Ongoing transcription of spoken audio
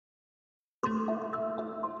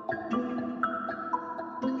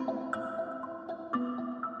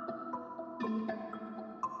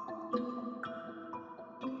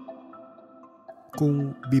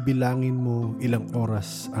Kung bibilangin mo ilang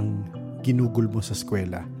oras ang ginugol mo sa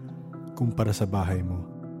eskwela kumpara sa bahay mo,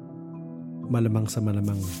 malamang sa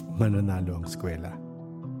malamang mananalo ang eskwela.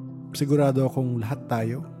 Sigurado akong lahat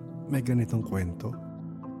tayo may ganitong kwento.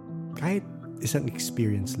 Kahit isang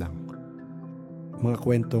experience lang. Mga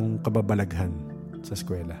kwentong kababalaghan sa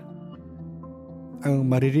eskwela. Ang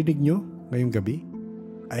maririnig nyo ngayong gabi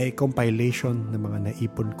ay compilation ng mga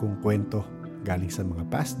naipon kong kwento galing sa mga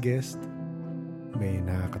past guests. May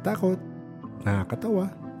nakakatakot,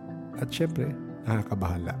 nakakatawa, at syempre,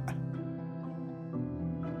 nakakabahala.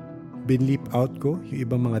 Binleep out ko yung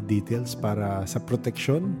ibang mga details para sa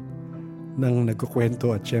proteksyon ng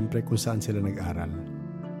nagkukwento at syempre kung saan sila nag-aral.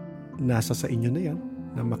 Nasa sa inyo na yan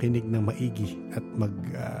na makinig ng maigi at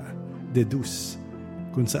mag-deduce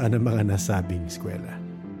kung saan ang mga nasabing eskwela.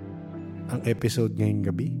 Ang episode ngayong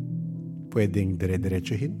gabi, pwedeng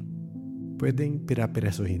dire-diretsuhin, pwedeng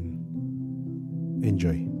pira-pirasohin.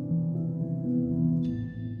 Enjoy.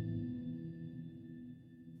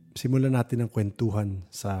 Simulan natin ang kwentuhan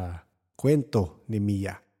sa kwento ni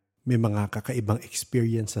Mia. May mga kakaibang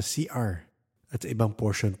experience sa CR at sa ibang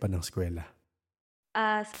portion pa ng eskwela.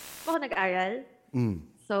 Ako nag-aral.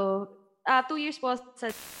 So, 2 years po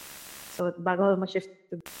sa... So, bago ako mag-shift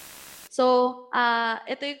to... So,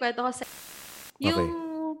 ito yung kwento ko sa...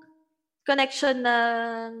 Yung connection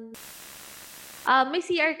ng... may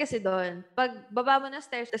CR kasi doon. Pag baba mo ng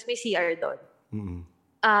stairs, tapos may CR doon.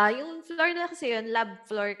 Yung floor na kasi yun, lab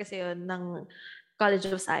floor kasi yun ng College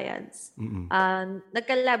of Science.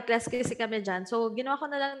 Nagka-lab class kasi kami dyan. So, ginawa ko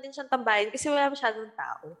na lang din siyang tambahin kasi wala masyadong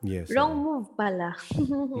tao. Yes, Wrong move pala.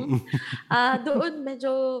 Doon,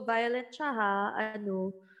 medyo violent siya ha.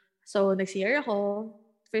 So, nag-CR ako.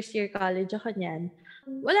 First year college ako niyan.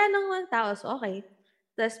 Wala nang tao. So, okay.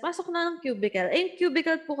 Tapos, pasok na ng cubicle. Yung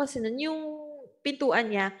cubicle po kasi nun, yung pintuan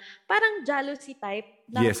niya, parang jealousy type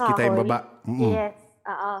ng yes, kita yung baba. Yes,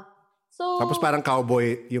 So, tapos parang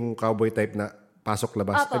cowboy, yung cowboy type na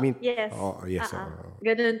pasok-labas. Yes. Yes.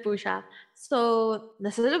 Ganun po siya. So,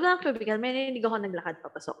 nasa loob ng cubicle, may narinig ako naglakad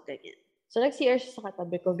papasok, ganyan. So, nag-CR siya sa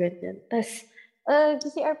katabi ko, ganyan. Tapos,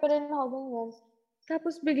 CR pa rin ako, ganyan.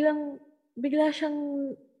 Tapos, bigla siyang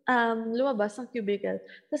lumabas ng cubicle.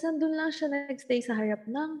 Tapos, nandun lang siya nag-stay sa harap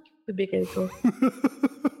ng cubicle ko.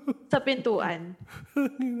 Sa pintuan.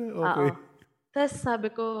 Okay. Tapos sabi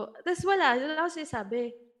ko, wala ako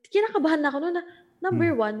sabi. Kinakabahan na ako noon na,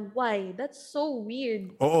 number one, why? That's so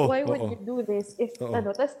weird. Why would you do this?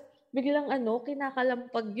 Tapos biglang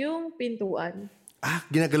kinakalampag yung pintuan.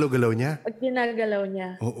 Ginagalaw-galaw niya? Ginagalaw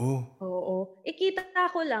niya. Oo. Ikita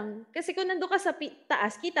ko lang. Kasi kung nandun ka sa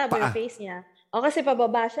taas, kita mo yung face niya. O kasi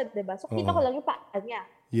pababa siya, diba? So kita ko lang yung paa niya.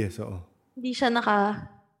 Yes, oo. Hindi siya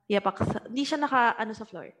hindi siya sa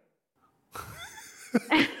floor.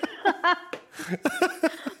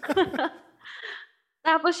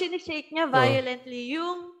 Tapos sinishake niya violently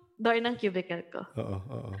yung door ng cubicle ko.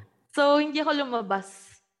 Oo. So hindi ako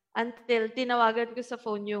lumabas until tinawagan ko sa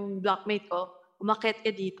phone yung blockmate ko, umakyat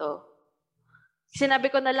ka dito. Sinabi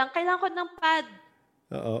ko na lang, kailangan ko ng pad.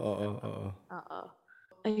 Oo.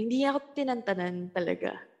 Ay, hindi niya ako tinantanan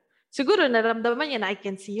talaga. Siguro naramdaman niya na I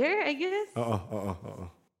can see her, I guess.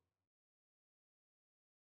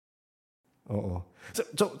 Oo.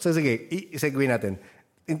 So sige, i-segue natin.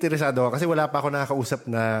 Interesado ako kasi wala pa ako nakakausap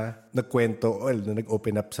na nagkwento o na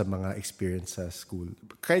nag-open up sa mga experience sa school.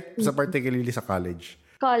 Kahit sa particularly sa college.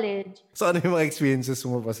 So, ano yung mga experiences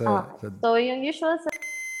mo pa sa... So, yung usual sa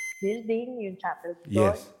building, yung chapel.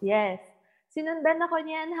 Yes. Sinundan ako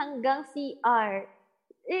niyan hanggang CR.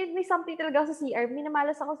 May something talaga ako sa CR.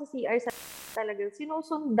 Minamalas ako sa CR talaga.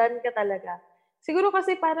 Sinusundan ka talaga. Siguro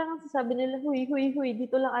kasi parang sasabi nila, huy,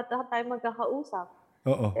 dito lang ata tayo magkakausap.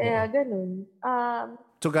 Kaya ganun.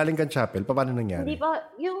 So galing kang chapel, paano nangyari? Hindi pa,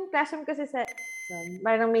 yung classroom kasi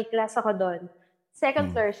parang may class ako doon.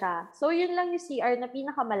 Second floor siya. So yun lang yung CR na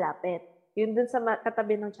pinakamalapit. Yun dun sa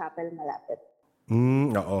katabi ng chapel, malapit.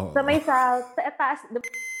 Oo. So may sa taas,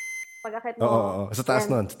 pag-akit mo. Sa taas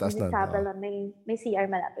nun. Chapel, may CR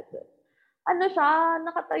malapit doon.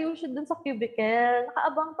 Nakatayo siya dun sa cubicle.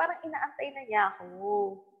 Nakaabang, parang inaantay na niya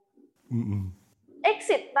ako.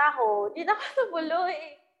 Exit na ako. Di na ako tumuloy.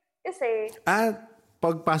 Kasi...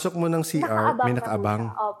 pagpasok mo ng CR, may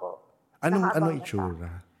nakaabang? Opo. Anong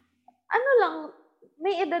itsura?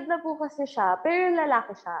 May edad na po kasi siya, pero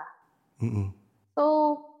lalaki siya.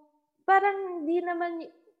 So, parang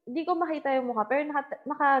di ko makita yung mukha, pero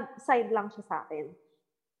naka-side lang siya sa akin.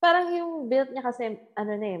 Parang yung build niya kasi,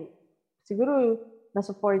 siguro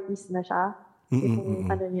nasa 40s na siya. Yung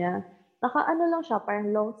ano niya. Naka-ano lang siya,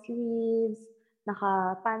 parang long sleeves,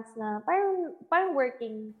 naka-pants na, parang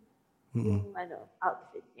working yung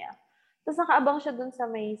outfit niya. Tapos nakaabang siya dun sa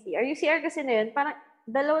may CR. Yung CR kasi na yun, parang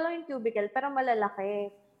dalawa lang yung cubicle, pero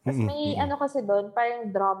malalaki. Tapos may ano kasi doon, parang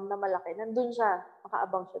drum na malaki. Nandun siya,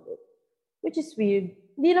 nakaabang siya doon. Which is weird.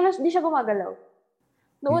 Di siya gumagalaw.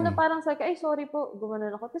 Noon na parang sabi ko, ay sorry po,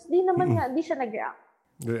 gumanon ako. Tapos di naman nga, di siya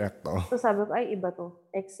nag-react. So sabi ko, ay iba to,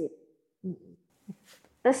 exit.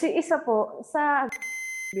 Tapos yung isa po, sa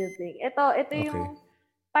building, ito yung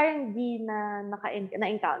parang di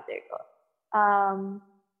na-encounter ko.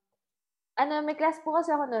 May class po kasi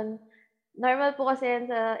ako nun. Normal po kasi yan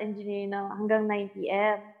sa engineering na hanggang 9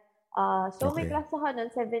 p.m. So may class ako nun,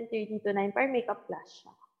 7:30 to 9, parang makeup class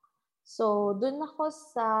siya. So, dun ako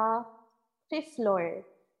sa 5th floor.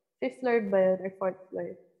 5th floor ba yun? Or 4th floor?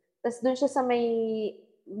 Tapos dun siya sa may,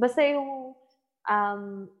 basta yung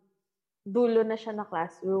dulo na siya na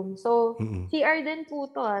classroom. So, CR din po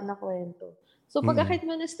ito na kwento. So, pag-akit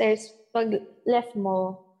mo na stairs, pag left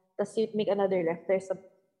mo, tapos you make another left, there's a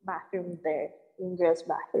bathroom there, yung girls'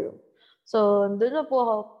 bathroom. So, dun na po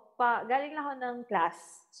ako, galing lang ako ng class.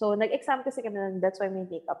 So, nag-exam kasi kami nun, that's why may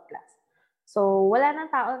makeup class. So, wala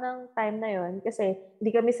nang tao ng time na yon kasi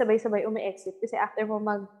hindi kami sabay-sabay umi-exit kasi after mo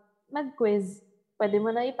mag-quiz, pwede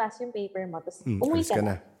mo na i-pass yung paper mo, tapos umuwi ka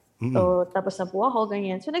na. So, tapos na po ako,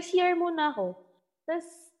 ganyan. So, nag-CR muna ako. Tapos,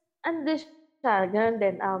 ando siya, gano'n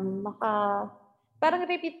din, parang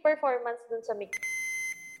repeat performance dun sa make.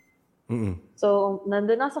 So,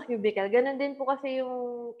 nandun ako sa cubicle. Ganun din po kasi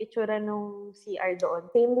yung itsura nung CR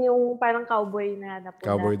doon. Same yung parang cowboy na po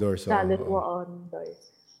cowboy doors. Doors.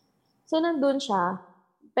 So, nandun siya.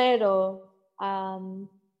 Pero,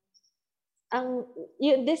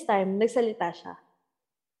 this time, nagsalita siya.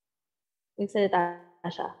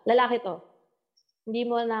 Lalaki to. Hindi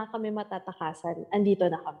mo na kami matatakasan.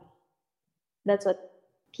 Andito na kami. That's what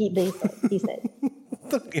he said.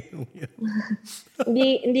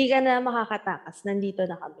 Hindi ka na makakatakas. Nandito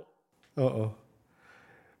na kami. Oo.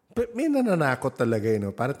 But may nananakot talaga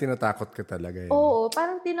no? Parang tinatakot ka talaga. Oo,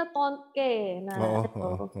 parang tinataunt ka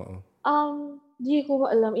Oo. Hindi ko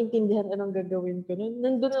alam, intindihan anong gagawin ko.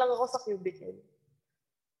 Nandun lang ako sa cubicle.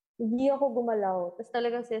 Hindi ako gumalaw. Tapos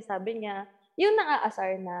talagang sinasabi niya, yung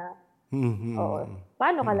nang-aasar na,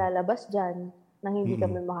 paano ka lalabas dyan nang hindi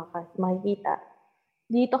kami makikita?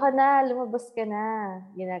 Dito ka na, lumabas ka na.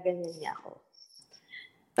 Ginaganyan niya ako.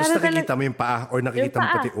 Tapos nakikita mo yung paa or nakikita mo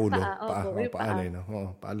pati ulo?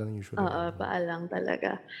 Paa lang usually. Paa lang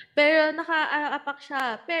talaga. Pero nakaapak siya.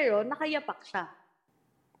 Pero nakayapak siya.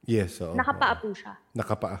 Yes, oo. Nakapaa po siya.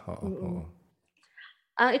 Oo.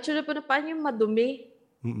 Ang itsura po na paa niya madumi.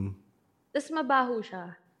 Tapos mabaho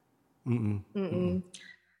siya.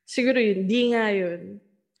 Siguro yun. Di nga yun.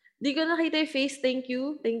 Di ko nakita yung face. Thank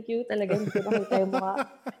you. Talaga hindi ko nakita yung mukha.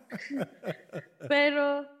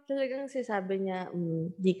 Pero talagang sinasabi niya,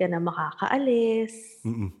 di ka na makakaalis.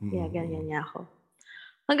 Ganyan niya ako.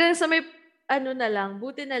 Hanggang sa may,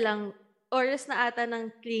 buti na lang, oras na ata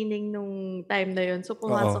ng cleaning nung time na yun. So,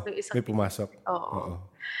 pumasok yung isang... May pumasok. Oo.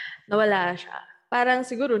 Nawala siya. Parang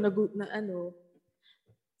siguro,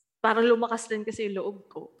 parang lumakas din kasi yung loob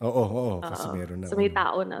ko. Oo. Kasi meron na. So, may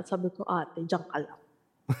tao na. Sabi ko, ate, diyan ka lang.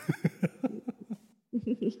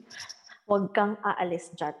 Huwag kang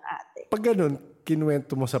aalis dyan, ate. Pag ganun,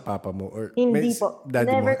 kinuwento mo sa papa mo? Or hindi po.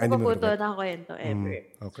 Never ko po ito na kwento,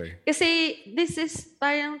 ever. Okay. Kasi this is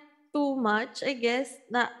parang too much, I guess,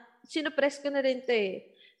 na sinupress ko na rin ito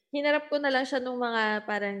eh. Hinarap ko na lang siya nung mga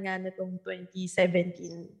parang nga nitong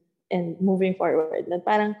 2017 and moving forward. Na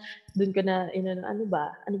parang dun ko na, ano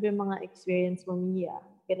ba yung mga experience mo, Mia?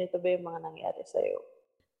 Ganito ba yung mga nangyari sa'yo?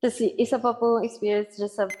 Kasi isa pa po experience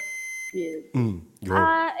just sa field.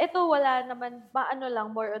 Ito wala naman,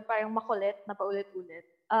 more on parang makulit na paulit-ulit.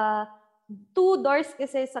 2 doors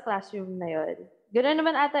kasi sa classroom na yon. Ganoon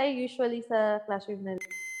naman ata usually sa classroom na.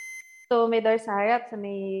 So may door sa harap, sa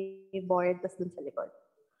may board, tas dun sa likod.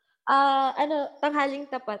 Tanghaling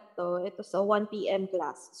tapat to. Ito sa 1 p.m.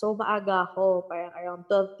 class. So maaga ako, parang around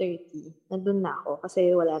 12:30. Nandun na ako kasi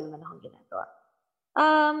wala naman akong ginagawa.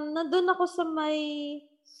 Nandun ako sa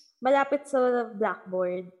malapit sa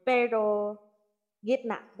blackboard, pero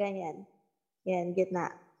gitna, ganyan. Yan,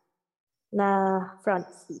 gitna. Na front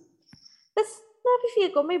seat. Tapos,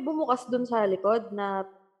 nafe-feel ko, may bumukas dun sa likod na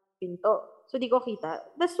pinto. So, di ko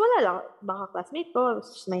kita. Tapos, wala lang. Baka classmate ko,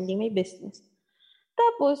 just minding my business.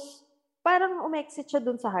 Tapos, parang umexit siya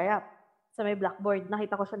dun sa harap. Sa may blackboard.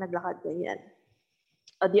 Nakita ko siya naglakad, ganyan.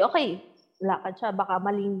 O, di okay. Lakad siya. Baka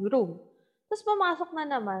maling room. Tapos, pumasok na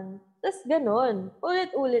naman. Tapos ganun.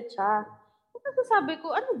 Ulit-ulit siya. Tapos sabi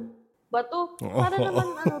ko, ano ba to? Para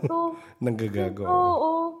naman ano to? Nanggagago.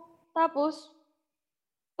 Oo. Tapos,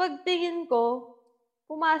 pagtingin ko,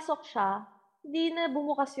 pumasok siya, hindi na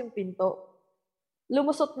bumukas yung pinto.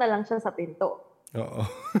 Lumusot na lang siya sa pinto. Oo.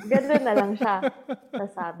 Ganun na lang siya.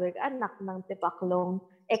 Sasabi ko, anak ng tipaklong,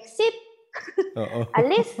 exit! Oo.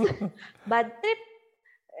 Alis! Bad trip!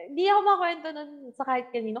 Hindi ako makwento nun sa kahit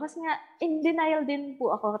kanino kasi nga, in denial din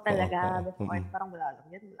po ako talaga. Before, parang wala lang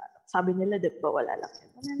yan, wala lang. Sabi nila, di ba, wala lang yan.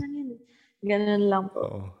 Wala lang yan. Ganun lang po.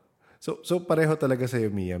 Oo. So pareho talaga sa'yo,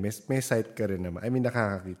 Mia. May sight ka rin naman. I mean,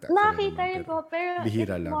 nakakakita. Nakakita rin po, pero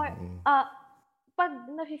bihira it's lang. more, pag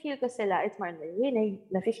nafe-feel ko sila, it's more like,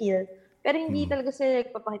 nafe-feel. Pero hindi talaga sila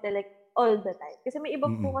nagpapakita like all the time. Kasi may iba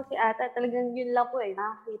po kasi ata, talagang yun lang po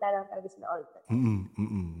nakakita lang talaga sila all the time.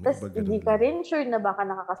 Tapos hindi ka rin sure na baka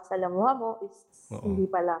nakakasalamuha mo is hindi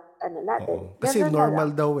pala natin. Kasi ganun normal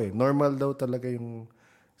daw Normal daw talaga yung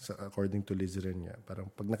according to Liz rin niya. Parang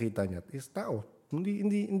pag nakita niya, is tao.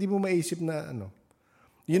 Hindi mo maisip na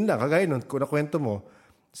Yun lang, kagaya nun, kung nakwento mo,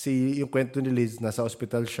 yung kwento ni Liz, nasa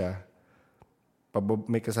ospital siya,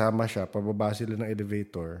 may kasama siya, pababa sila ng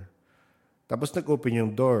elevator, tapos nag-open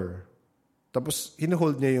yung door. Tapos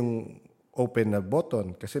hinuhold niya yung open na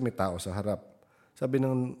button kasi may tao sa harap. Sabi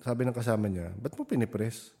ng kasama niya, ba't mo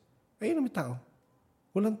pinipress? Ayun, may tao.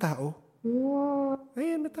 Walang tao.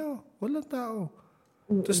 Ayun, may tao. Walang tao.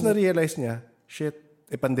 Tapos na-realize niya, shit,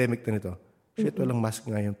 pandemic na nito. Shit, walang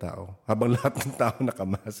mask nga yung tao. Habang lahat ng tao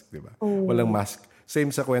nakamask, di ba? Walang mask.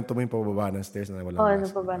 Same sa kwento mo yung pababa ng stairs na walang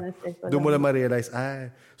mask. Pababa ng stairs. Doon mo lang ma-realize,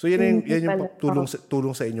 so yan yung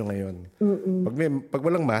tulong sa inyo ngayon. Pag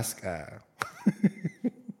walang mask,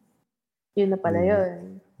 yun na pala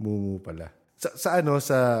yun. Mumu pala. Sa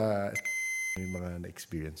yung mga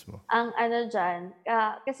na-experience mo? Ang dyan,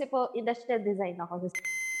 kasi po, industrial design ako.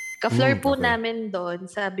 Ka-floor po namin doon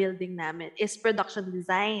sa building namin is production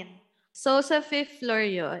design. So, sa 5th floor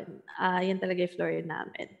yun. Yun talaga yung floor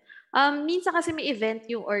namin. Minsan kasi may event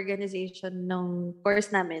yung organization ng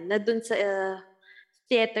course namin na doon sa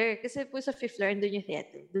theater. Kasi po sa 5th floor, doon yung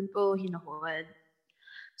theater. Doon po hinuhold.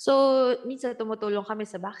 So, minsan tumutulong kami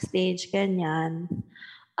sa backstage, ganyan.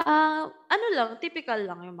 Typical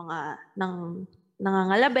lang yung mga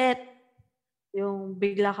nangangalabet, yung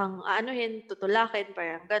bigla kang tutulakin,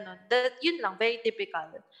 parang gano'n. Yun lang, very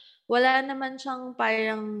typical. Wala naman siyang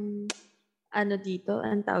parang,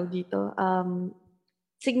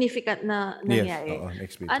 significant na nangyari.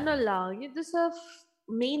 Yes, yun doon sa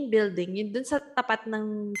main building, yun doon sa tapat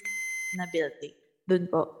ng na building. Doon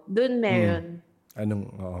po. Doon meron.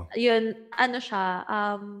 Yun, siya,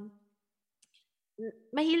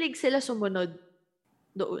 mahilig sila sumunod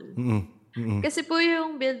doon. Kasi po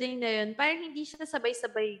yung building na yun, parang hindi siya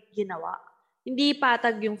sabay-sabay ginawa. Hindi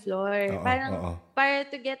patag yung floor. Para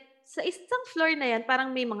to get, sa isang floor na yan,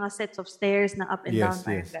 parang may mga sets of stairs na up and down.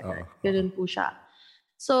 Ganun po siya.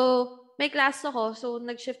 So, may class ako, so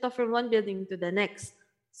nag-shift off from one building to the next.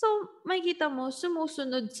 So, makikita mo,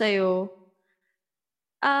 sumusunod sa'yo.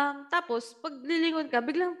 Tapos, pag lilingon ka,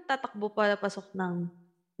 biglang tatakbo para pasok ng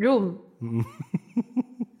room.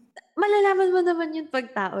 Malalaman mo naman yung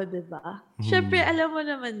pagtao, diba? Siyempre, alam mo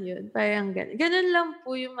naman yun. Parang ganun. Ganun lang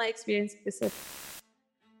po yung ma-experience ko sa...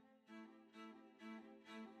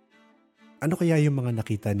 Ano kaya yung mga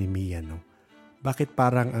nakita ni Mia, no? Bakit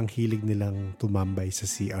parang ang hilig nilang tumambay sa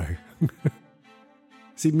CR?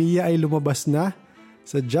 Si Mia ay lumabas na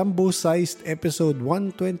sa jumbo-sized episode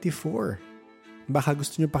 124. Baka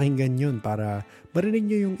gusto nyo pakinggan yun para marinig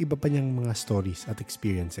nyo yung iba pa niyang mga stories at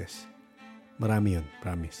experiences. Marami yun,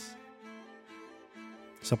 promise.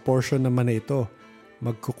 Sa portion naman na ito,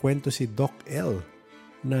 magkukwento si Doc L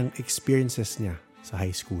ng experiences niya sa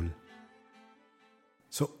high school.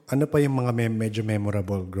 So, ano pa yung mga medyo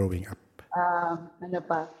memorable growing up?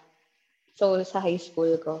 So, sa high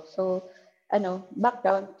school ko. So,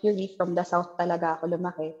 background, purely from the South talaga ako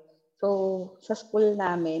lumaki. So, sa school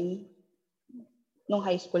namin, nung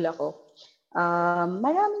high school ako,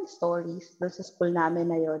 maraming stories doon sa school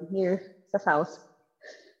namin na yon here sa South.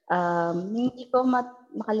 Hindi ko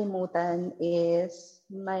makalimutan is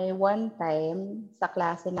may one time sa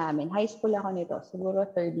klase namin, high school ako nito, siguro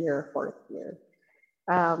 3rd year or 4th year.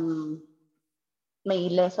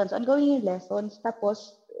 May lessons, ongoing yung lessons,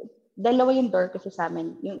 tapos dalawa yung door kasi sa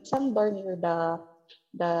amin. Yung isang door near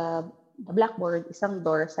the blackboard, isang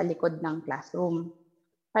door sa likod ng classroom.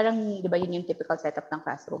 Parang, di ba, yun yung typical setup ng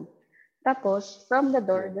classroom. Tapos, from the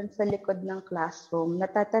door, dun sa likod ng classroom,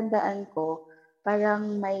 natatandaan ko,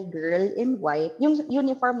 parang may girl in white. Yung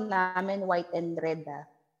uniform namin, white and red.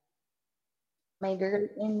 May girl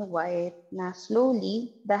in white na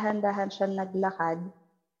slowly, dahan-dahan siya naglakad,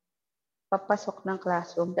 papasok ng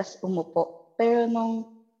classroom, tas umupo. Pero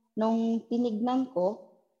nung tinignan ko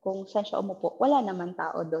kung saan siya umupo, wala naman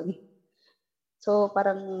tao doon. So,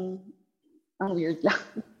 parang ang weird lang.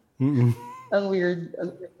 Ang weird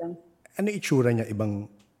lang. Ano itsura niya? Ibang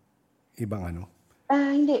ano?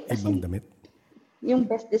 Hindi. Ibang damit? Yung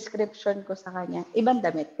best description ko sa kanya, ibang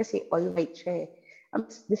damit kasi all white siya eh. Ang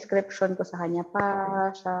best description ko sa kanya,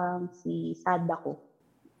 para siyang si Sadako.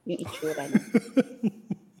 Yung itsura niya.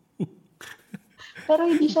 Pero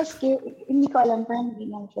hindi siya scary. Hindi ko alam, parang hindi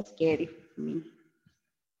lang siya scary for me.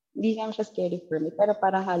 Hindi lang siya scary for me, pero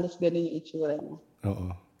parang halos ganun yung itsura niya.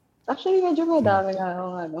 Oo. Actually, medyo madami na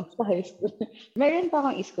akong sa high school. Meron pa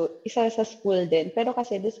akong isa sa school din. Pero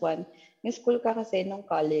kasi this one, yung school ka kasi nung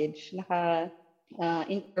college,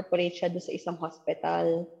 incorporate siya doon sa isang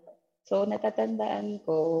hospital. So, natatandaan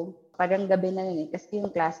ko, parang gabi na yun eh. Kasi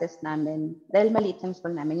yung classes namin, dahil maliit yung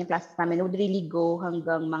school namin, yung classes namin would really go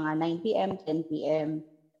hanggang mga 9 p.m., 10 p.m.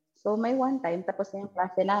 So, may one time, tapos na yung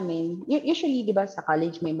klase namin. Usually, di ba, sa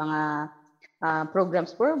college may mga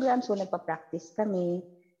programs. So, nagpa-practice kami.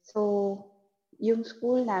 So, yung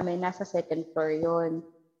school namin, nasa second floor yon.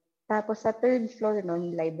 Tapos, sa third floor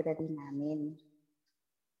nun, library namin.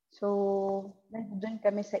 So, nandun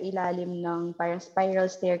kami sa ilalim ng parang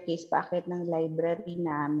spiral staircase paakit ng library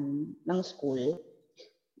namin, ng school.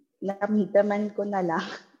 Naramdaman ko na lang,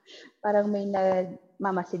 parang may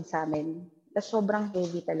nagmamasid sa amin. Tapos sobrang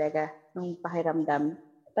heavy talaga nung pakiramdam.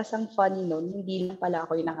 Tapos ang funny nun, hindi lang pala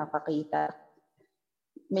ako yung nakakakita.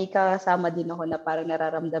 May kasama din ako na parang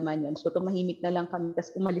nararamdaman yun. So tumahimik na lang kami,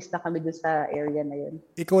 tapos umalis na kami dun sa area na yun.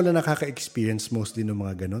 Ikaw lang nakaka-experience mostly ng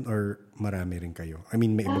mga ganun or marami rin kayo? I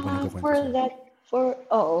mean, may iba pa nagkukwento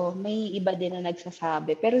Oo, may iba din na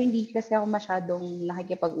nagsasabi. Pero hindi kasi ako masyadong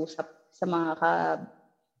nakikipag-usap sa mga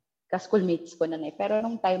ka-schoolmates ko na na. Pero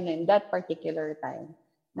nung time na yun, that particular time,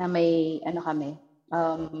 na may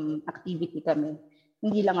activity kami,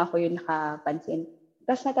 hindi lang ako yung nakapansin.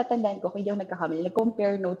 Tapos natatandaan ko, kung hindi ako nagkakamali,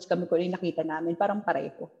 nag-compare notes kami kung yung nakita namin, parang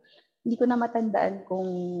pareho. Hindi ko na matandaan kung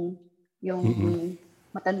yung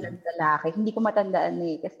matandang lalaki. Hindi ko matandaan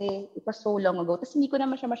eh, kasi it was so long ago. Tapos hindi ko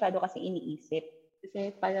naman siya masyado kasi iniisip.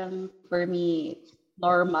 Kasi parang for me,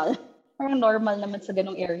 normal. Parang normal naman sa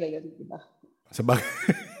ganong area yun, di ba? Sa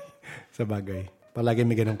bagay. Palagi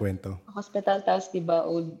may ganong kwento. Hospital, tapos di ba,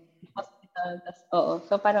 old hospital, tapos oo.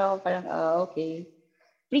 So parang okay.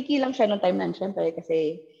 Freaky lang siya nung time na, syempre,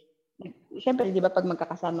 kasi syempre, di ba, pag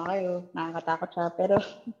magkakasama kayo, nakakatakot siya. Pero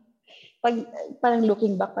pag parang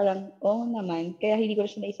looking back, parang, naman. Kaya hindi ko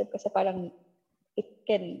siya naisip kasi parang it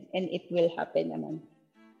can and it will happen naman.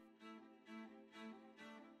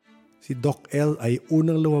 Si Doc L ay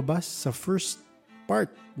unang lumabas sa first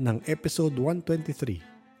part ng episode 123,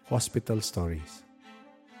 Hospital Stories.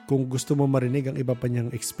 Kung gusto mo marinig ang iba pa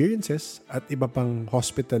niyang experiences at iba pang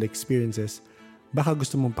hospital experiences, baka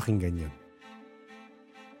gusto mong pakinggan yun.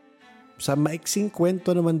 Sa maiksing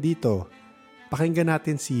kwento naman dito, pakinggan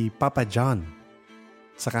natin si Papa John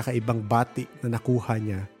sa kakaibang bati na nakuha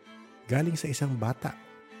niya galing sa isang bata.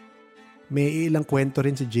 May ilang kwento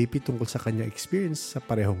rin si JP tungkol sa kanyang experience sa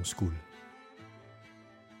parehong school.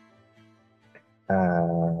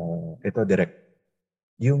 Ito direct.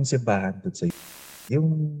 Yung simbahan doon sa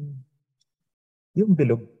yung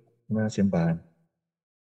bilog na simbahan.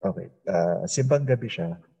 Okay. Simbang gabi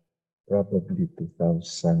siya. Probably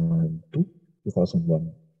 2002, 2001.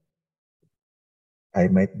 I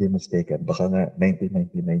might be mistaken. Baka nga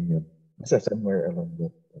 1999 yun. Basta somewhere along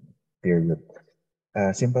that period.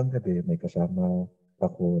 Simbang gabi, may kasama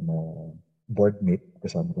ako na boardmate.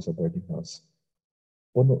 Kasama ko sa boarding house.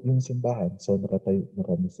 Puno yung simbahan. So nakatayo na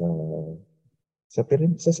kami sa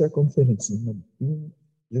circumference naman.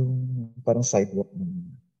 Yung parang sidewalk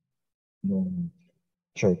ng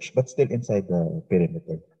church, but still inside the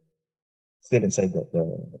perimeter. Still inside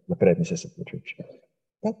the premises of the church.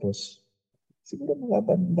 Tapos, siguro mga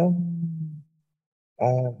bandang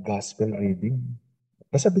gospel reading.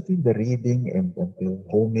 Basta between the reading and until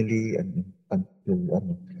homily and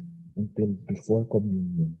until before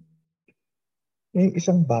communion. May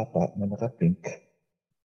isang bata na naka-pink.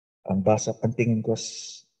 Ang tingin ko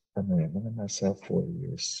mga nasa 4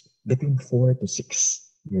 years. Between 4 to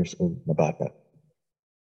 6 years old na bata.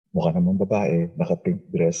 Mukha namang babae,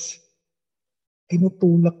 naka-pink dress.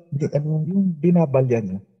 Tinutulak, yung binabalya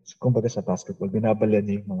niya. Kumbaga sa basketball, binabalya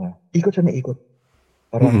niya yung mga, ikot siya na ikot.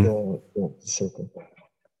 Around the circle.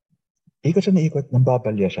 Ikot siya na ikot, nang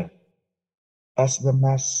babalya siya. As the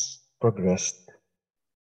mass progressed,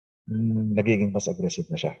 nagiging mas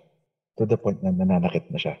aggressive na siya. To the point na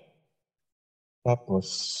nananakit na siya. Tapos,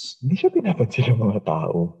 hindi siya pinapansin ng mga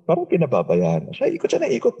tao. Parang pinababayaan siya. Ikot siya na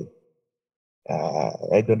ikot eh.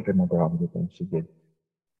 I don't remember how many times she did.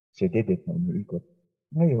 She did it na umiikot.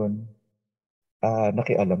 Ngayon,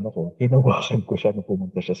 nakialam ako. Hinawakan ko siya nung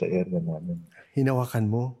pumunta siya sa area namin. Hinawakan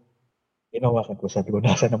mo? Hinawakan ko. Sabi ko,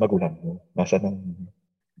 nasa na magulang mo? Nasa na...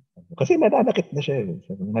 Kasi nananakit na siya eh.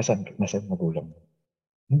 Sabi ko, nasa magulang mo?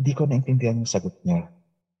 Hindi ko naintindihan yung sagot niya.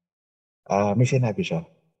 May sinabi siya.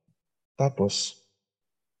 Tapos,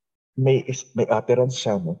 may utterance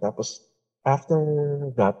siya, no? Tapos, after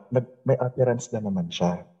that, may utterance na naman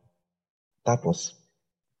siya. Tapos,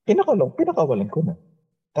 pinakawalan ko na.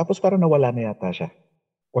 Tapos parang nawala na yata siya.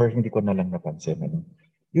 Or hindi ko na lang napansin. Ano?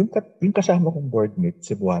 Yung kasama kong boardmate,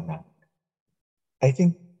 si Buana, I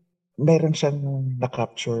think, meron siyang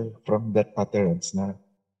na-capture from that utterance na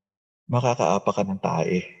makakaapa ka ng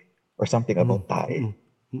tae. Or something about tae.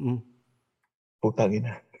 Putang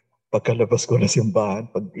ina. Pagkalabas ko na simbahan,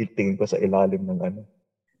 pag itingin ko sa ilalim ng ano,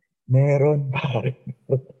 meron, pare.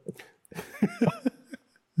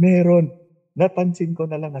 Meron. Napansin ko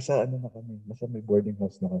na lang, nasa may boarding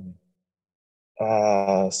house na kami.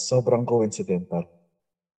 Sobrang coincidental.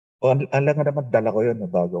 Alam nga naman, dala ko yun na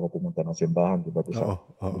bago ako pumunta ng simbahan, di ba?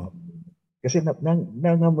 Oo. Kasi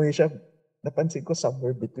nangamoy siya, napansin ko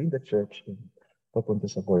somewhere between the church and papunta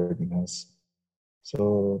sa boarding house.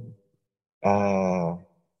 So,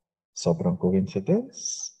 sobrang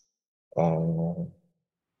coincidence.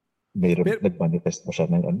 Nag-manifest mo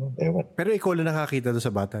siya ng ewan. Pero ikaw lang nakakita doon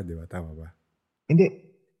sa bata, di ba? Tama ba? Hindi.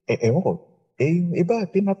 Ewan ko. Yung iba,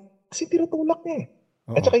 kasi tinutulak niya eh.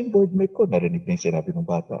 Oo. At saka yung boardmate ko, narinig na yung sinabi ng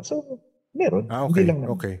bata. So, meron. Okay. Hindi lang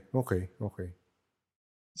naman. Okay.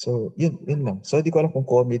 So, yun lang. So, hindi ko alam kung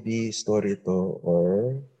comedy story to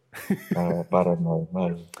or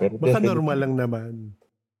paranormal. Pero baka normal lang naman.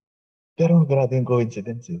 Pero grabe yung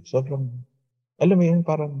coincidence eh. Sobrang, alam mo yun,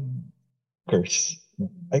 parang curse.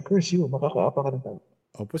 I curse you, makakaapa ka ng tao.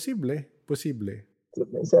 Posible.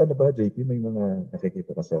 Sa ano ba, JP, may mga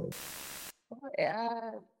nakikita ka sa...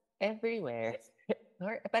 Everywhere.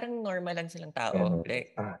 Parang normal lang silang tao.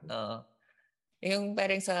 Like, yung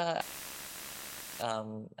parang sa...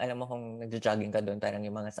 alam mo kung nagja-jogging ka doon, parang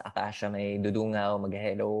yung mga sa Acacia may dudungaw,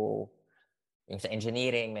 mag-hello. Yung sa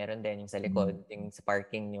engineering, meron din. Yung sa likod, yung sa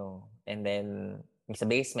parking nyo. And then, yung sa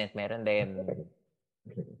basement, meron din.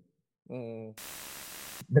 I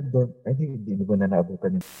think hindi mo na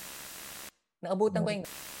naabutan yun. Naabutan ko yung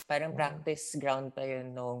parang practice ground pa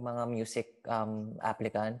yun ng mga music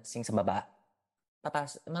applicants yung sa baba.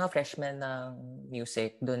 Mga freshmen ng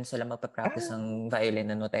music, doon sila magpa-practice ng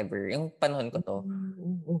violin and whatever. Yung panahon ko to.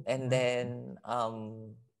 And then,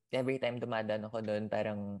 every time dumadaan ako doon,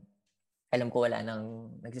 parang alam ko wala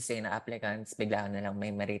nang nagsistay na applicants, bigla na lang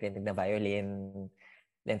may maririnig na violin.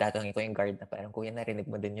 Then tatawagin ko yung guard na parang, kuya, narinig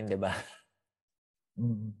mo din yun, di ba?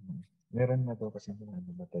 Meron na daw kasi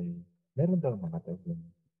namatay. Meron daw namatay yun.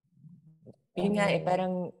 Yun nga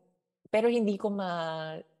parang, pero hindi ko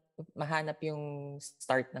mahanap yung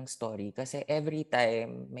start ng story kasi every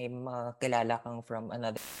time may mga kilala kang from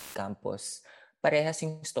another campus, parehas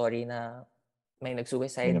yung story na may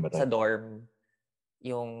nag-suicide sa dorm,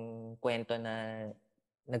 yung kwento na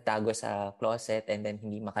nagtago sa closet and then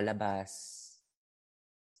hindi makalabas,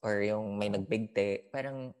 or yung may nagbigti.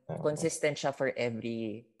 Parang consistent siya for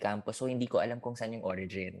every campus, so hindi ko alam kung saan yung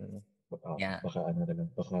origin. Baka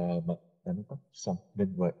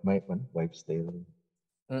Wives Tale.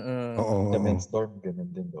 Oo. The Men's Dorm, ganun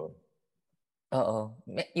din doon. Oo.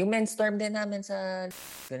 Yung Men's Dorm din namin sa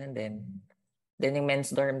ganun din. Then yung Men's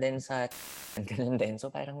Dorm din sa ganun din. So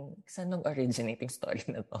parang saan nung originating story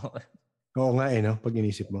na to? Oo nga no? Pag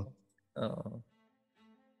inisip mo. Oo.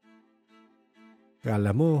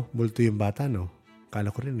 Kala mo, multo yung bata, no?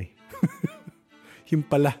 Kala ko rin eh. Yung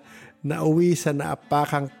pala, nauwi sa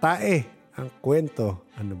naapakang tae ang kwento.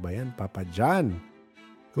 Ano ba yan, Papa John?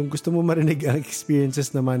 Kung gusto mo marinig ang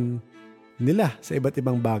experiences naman nila sa iba't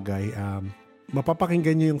ibang bagay,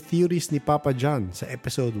 mapapakinggan nyo yung theories ni Papa John sa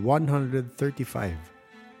episode 135,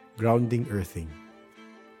 Grounding Earthing.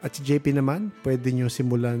 At si JP naman, pwede nyo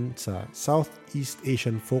simulan sa Southeast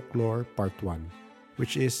Asian Folklore Part 1,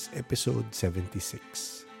 which is episode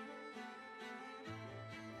 76.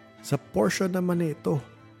 Sa portion naman ito,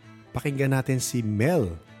 pakinggan natin si Mel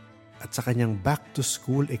at sa kanyang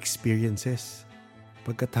back-to-school experiences.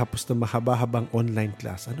 Pagkatapos ng mahaba-habang online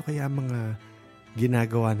class, ano kaya mga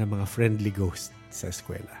ginagawa ng mga friendly ghost sa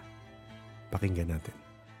eskwela? Pakinggan natin.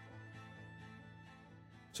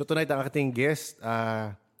 So tonight, ang ating guest,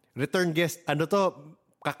 return guest,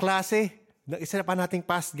 kaklase ng isa pa nating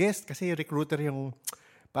past guest kasi recruiter yung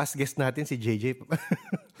past guest natin si JJ.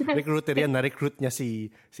 Recruiter yan, na-recruit niya si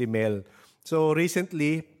Mel. So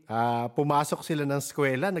recently, pumasok sila ng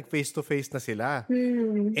eskwela, nag-face-to-face na sila.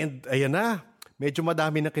 And ayan na, medyo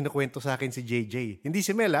madami na kinukwento sa akin si JJ. Hindi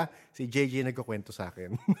si Mel, si JJ nagkukwento sa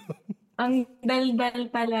akin. Ang dal-dal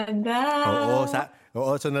talaga.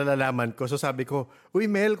 Oo, so nalalaman ko. So sabi ko, uy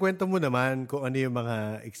Mel, kwento mo naman kung ano yung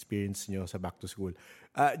mga experience nyo sa back to school.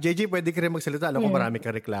 JJ, pwede ka rin magsalita. Alam ko marami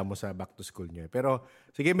kang reklamo sa back to school nyo. Pero,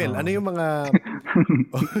 sige Mel, ano yung mga...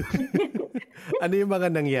 ano yung mga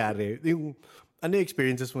nangyari? Ano yung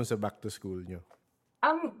experiences mo sa back to school nyo?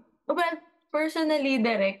 Well, personally,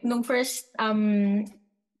 Derek, nung first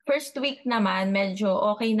week naman, medyo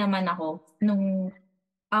okay naman ako. Nung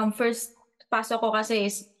first pasok ko kasi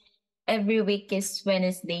is every week is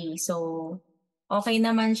Wednesday. So, okay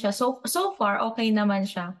naman siya. So far, okay naman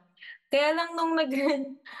siya. Kaya lang nung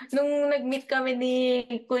nag-meet kami ni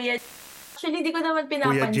Kuya, actually, hindi ko naman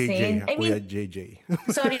pinapansin. Kuya JJ.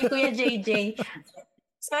 Sorry, Kuya JJ.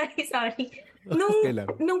 Sorry.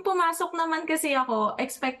 Nung pumasok naman kasi ako,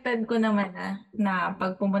 expected ko naman na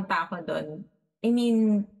pag pumunta ako doon. I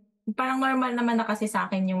mean, parang normal naman na kasi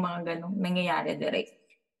sa akin yung mga ganong nangyayari direct.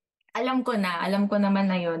 Alam ko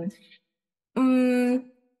naman na yun.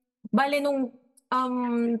 Bale nung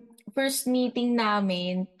first meeting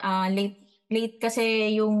namin, late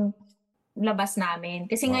kasi yung labas namin.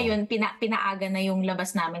 Kasi ngayon, pinaaga na yung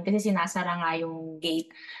labas namin kasi sinasara nga yung gate.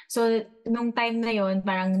 So, nung time na yun,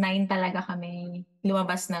 parang 9 talaga kami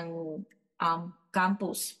lumabas ng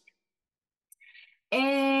campus.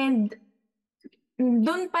 And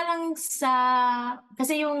doon pa lang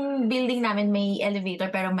kasi yung building namin may elevator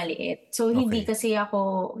pero maliit. So, hindi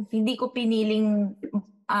ko piniling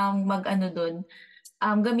doon.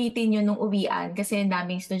 Gamitin yun nung uwian kasi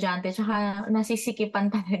daming estudyante tsaka nasisikipan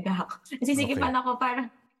talaga ako. Nasisikipan ako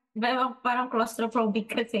parang claustrophobic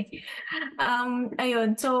kasi.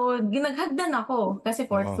 Ayun, so naghagdan ako kasi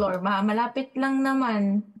 4th floor. Malapit lang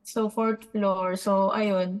naman. So 4th floor. So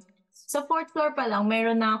ayun. Sa 4th floor pa lang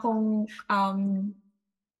meron na akong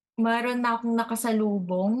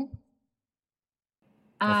nakasalubong.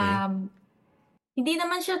 Hindi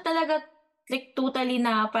naman siya talaga like totally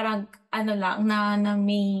na parang lang na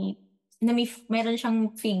may meron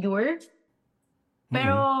siyang figure.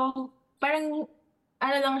 Pero parang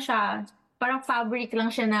lang siya, parang fabric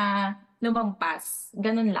lang siya na lumampas.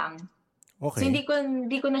 Ganun lang. Okay. So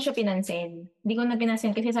hindi ko na siya pinansin. Hindi ko na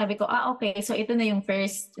pinansin kasi sabi ko, okay, so ito na yung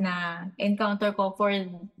first na encounter ko for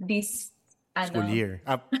this school year.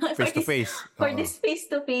 Face to face. For this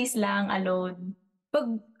face to face lang alone.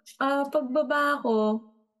 Pagbaba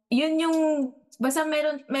ko, yun yung basta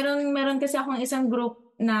meron kasi akong isang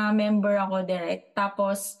group na member ako direct.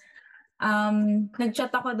 Tapos nag-chat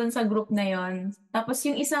ako doon sa group na yon. Tapos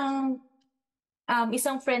yung isang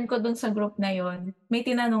friend ko doon sa group na yon, may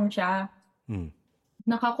tinanong siya.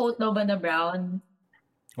 Naka-coat daw ba na brown?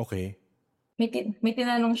 Okay. May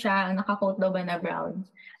tinanong siya, naka-coat daw ba na brown?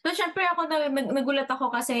 So syempre ako nagulat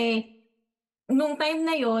ako kasi nung time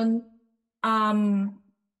na yon,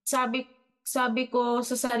 sabi ko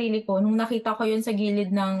sa sarili ko, nung nakita ko yun sa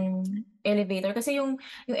gilid ng elevator, kasi yung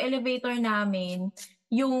elevator namin,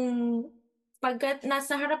 yung pagkat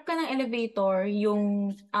nasa harap ka ng elevator,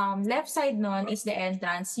 yung left side nun is the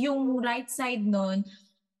entrance, yung right side nun,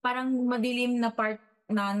 parang madilim na part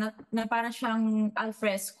na parang siyang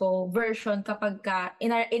alfresco version kapag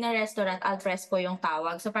in a restaurant, alfresco yung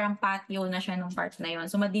tawag. So parang patio na siya nung part na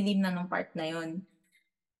yun. So madilim na nung part na yun.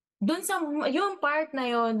 Doon sa part na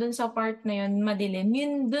yon madilim.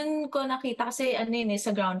 Doon ko nakita kasi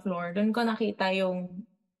sa ground floor. Doon ko nakita yung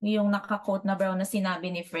naka-coat na brown na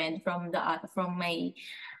sinabi ni friend from my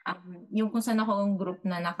yung kung saan ako yung group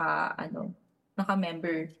na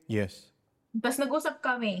naka-member. Yes. Tapos nag-usap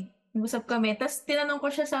kami. Tapos tinanong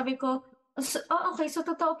ko siya, sabi ko, okay, so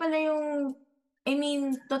totoo pala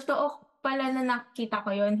totoo pala na nakita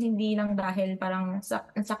ko yon, hindi lang dahil parang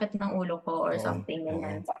sakit ng ulo ko or something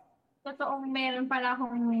ganyan. Totoong meron pala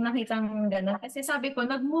akong nakitang gano'n. Kasi sabi ko,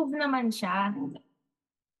 nag-move naman siya.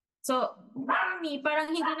 So, for me, parang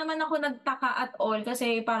hindi naman ako nagtaka at all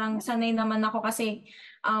kasi parang sanay naman ako kasi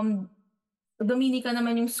Dominica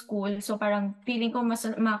naman yung school. So, parang feeling ko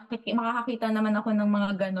makakakita naman ako ng mga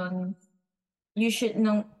gano'n. Usually,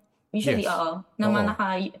 Yes. naman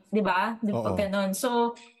di ba? Gano'n.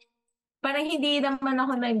 So, parang hindi naman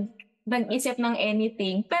ako nag-isip ng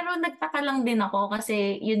anything. Pero nagtaka lang din ako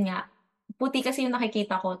kasi yun nga, puti kasi yung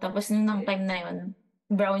nakikita ko. Tapos nung time na yun,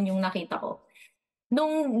 brown yung nakita ko.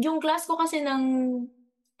 Yung class ko kasi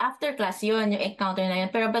after class yun, yung encounter na yun.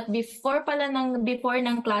 Pero before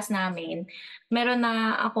ng class namin, meron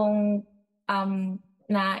na akong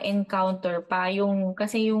na encounter pa yung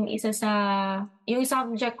kasi yung yung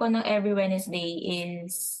subject ko ng every Wednesday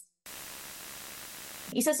is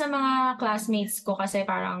isa sa mga classmates ko kasi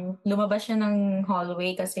parang lumabas siya ng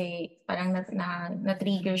hallway kasi parang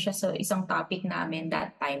na-trigger siya sa isang topic namin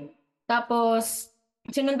that time. Tapos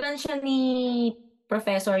sinundan siya ni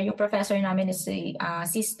professor. Yung professor namin is si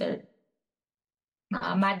sister.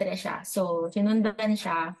 Madre siya. So sinundan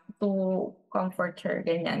siya to comfort her,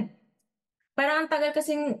 ganyan. Parang ang tagal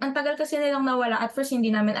kasi nilang nawala. At first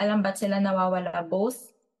hindi namin alam ba't sila nawawala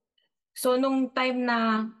both. So nung time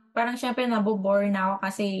na parang syempre nabobore na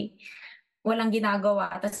ako kasi walang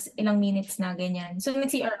ginagawa. Tapos ilang minutes na ganyan. So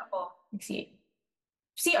nag-CR ako.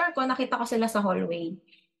 CR ko, nakita ko sila sa hallway.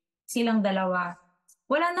 Silang dalawa.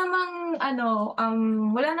 Wala namang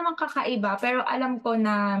kakaiba. Pero alam ko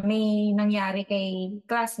na may nangyari kay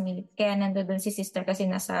classmate. Kaya nandoon si sister kasi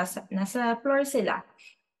nasa floor sila.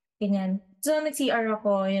 Ganyan. So nag-CR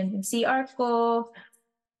ako. Yun. CR ko.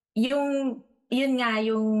 Yun nga,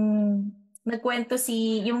 yung nagkwento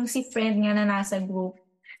yung si friend nga na nasa group,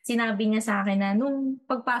 sinabi niya sa akin na nung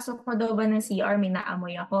pagpasok ko daw ba ng CR, may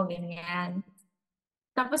naamoy ako, ganyan.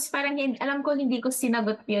 Tapos parang alam ko hindi ko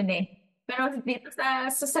sinagot yun eh. Pero dito sa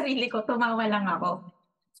sarili ko, tumawa lang ako.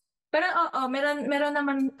 Pero oo, meron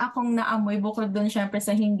naman akong naamoy bukod doon syempre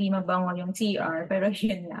sa hindi mabango yung CR. Pero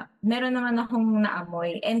yun na. Meron naman akong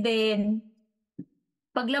naamoy. And then,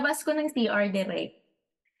 paglabas ko ng CR direct,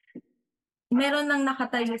 meron nang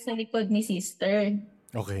nakatayo sa likod ni sister.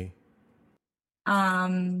 Okay.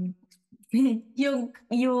 Yung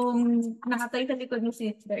nakatayo sa likod ni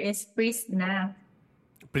sister is priest na.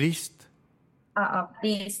 Priest? Oo,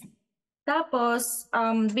 priest. Tapos,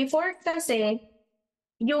 before kasi,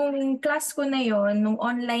 yung class ko na yon nung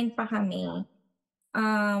online pa kami,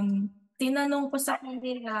 tinanong ko sa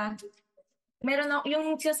kanila,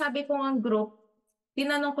 yung sinasabi ko ang group,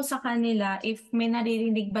 tinanong ko sa kanila if may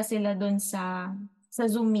naririnig ba sila doon sa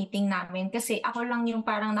Zoom meeting namin. Kasi ako lang yung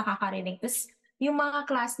parang nakakarinig. Tapos yung mga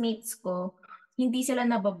classmates ko, hindi sila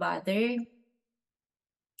nababother.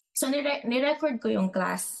 So nirecord ko yung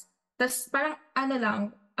class. Tapos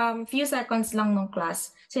parang few seconds lang nung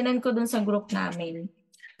class. Sinend ko doon sa group namin.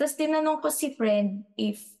 Tapos tinanong ko si friend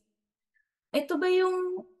if ito ba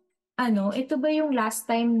yung last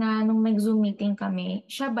time na nung nag-Zoom meeting kami,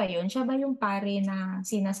 siya ba yun? Siya ba yung pare na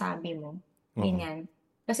sinasabi mo? Ganyan.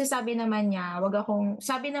 Kasi sabi naman niya,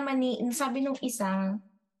 sabi nung isang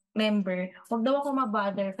member, wag daw ako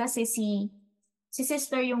mabother kasi si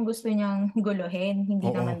sister yung gusto niyang guluhin, hindi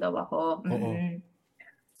naman daw ako. Mm-hmm.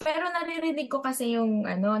 Pero naririnig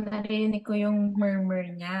ko yung murmur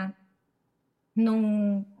niya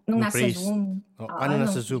nung nasa priest. Zoom.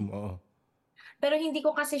 Nasa Zoom? Oo. Pero hindi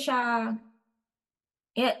ko kasi siya,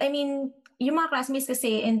 I mean, yung mga classmates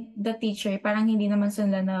kasi and the teacher, parang hindi naman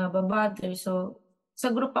sila nababother. So, sa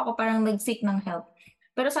group ako parang nag-seek ng help.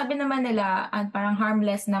 Pero sabi naman nila, parang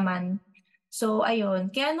harmless naman. So, ayun.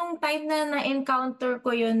 Kaya nung time na na-encounter ko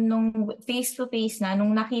yun, nung face-to-face na,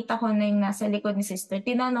 nung nakita ko na yung nasa likod ni sister,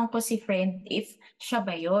 tinanong ko si friend if siya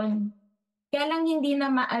ba yun. Kaya lang hindi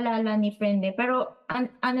na maalala ni friend eh. Pero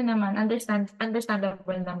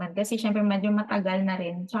understandable naman. Kasi syempre medyo matagal na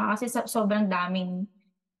rin. Tsaka kasi sobrang dami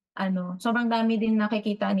din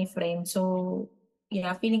nakikita ni friend. So,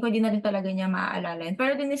 yeah, feeling ko din na rin talaga niya maaalala yun.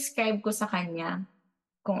 Pero dinescribe ko sa kanya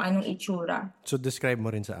kung anong itsura. So, describe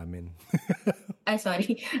mo rin sa amin. Ay,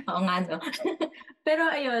 sorry. Oo nga, no. Pero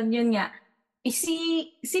ayun, yun nga.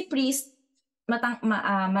 Si priest,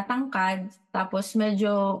 matangkad. Tapos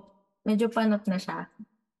medyo panot na siya.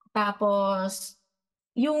 Tapos,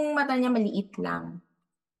 yung mata niya maliit lang.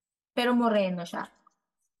 Pero moreno siya.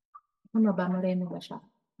 Ano ba? Moreno ba siya?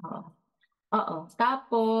 Oo.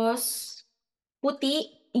 Tapos, puti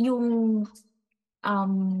yung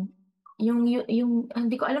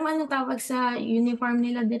hindi ko alam anong tawag sa uniform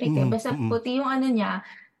nila direct. Basta puti yung niya.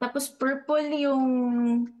 Tapos, purple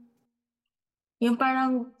yung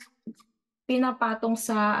parang pinapatong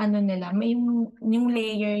sa nila, may yung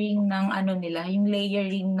layering ng nila, yung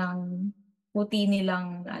layering ng puti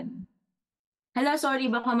nilang Hala,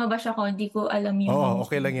 sorry, baka mabash ako, hindi ko alam yung... Oo,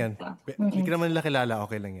 okay lang yan. Hindi ka naman nila kilala,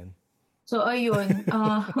 okay lang yan. So, ayun.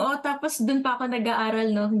 Tapos dun pa ako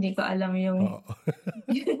nag-aaral, no? Hindi ko alam yung...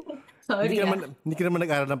 Sorry. Hindi ka naman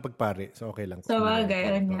nag-aaral ng pagpare, so okay lang. So,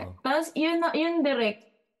 bagay. Tapos, yun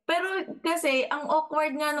direct. Pero kasi, ang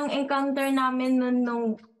awkward nga nung encounter namin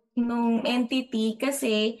nung entity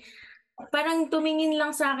kasi parang tumingin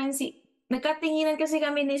lang sa akin nagkatinginan kasi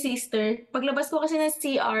kami ni sister. Paglabas ko kasi ng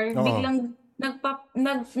CR, biglang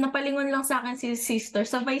napalingon lang sa akin si sister.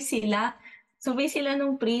 Sabay sila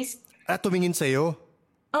nung priest. Tumingin sa'yo?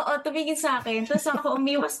 Oo, tumingin sa akin. Tapos ako,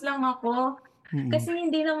 umiwas lang ako. Kasi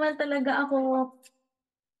hindi naman talaga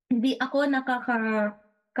hindi ako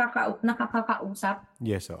nakakakausap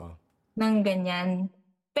Yes, oo. ng ganyan.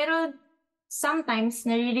 Pero sometimes,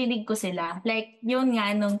 naririnig ko sila. Like, yun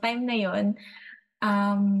nga, nung time na yun,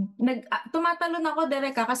 tumatalon ako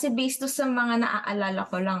direct kasi based to sa mga naaalala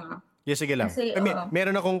ko lang. Yes, sige lang. Kasi,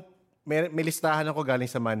 May listahan ako galing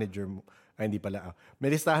sa manager mo. Ay, hindi pala.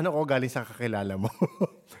 May listahan ako galing sa kakilala mo.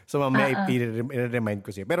 So, mamaya i-remind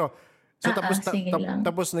ko siya. Pero, so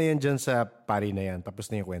tapos na yan dyan sa pari na yan. Tapos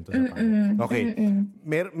na yung kwento sa pari. Okay.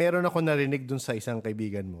 Meron ako narinig dun sa isang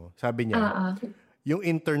kaibigan mo. Sabi niya, yung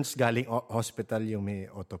interns galing hospital yung may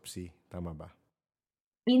autopsy. Tama ba?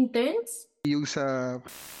 Interns?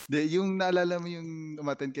 Yung naalala mo yung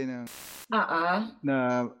umattend kayo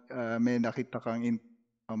na may nakita kang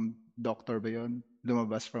doctor ba yun?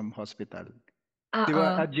 Lumabas from hospital. Di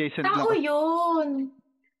ba adjacent lang? Tao yun.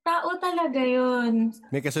 Tao talaga yun.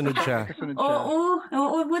 May kasunod siya. Oo,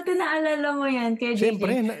 buti naalala mo yan kay JJ.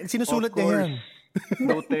 Siyempre, sinusulat niya yan.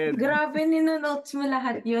 Noted. Grabe, ninonotes mo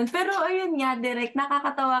lahat yun. Pero ayun nga, direct,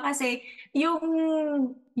 nakakatawa kasi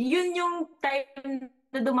yun yung time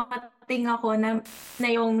na dumating ako na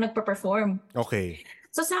yung nagpa-perform. Okay.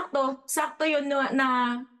 So, sakto yun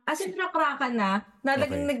na as in nakrakan na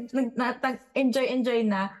enjoy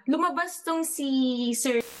na. Lumabas tong si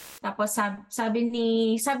Sir. Tapos sabi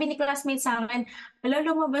ni classmate sa akin,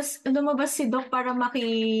 lumabas si Doc para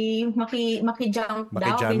maki-jump daw.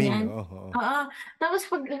 Maki-jamming. Tapos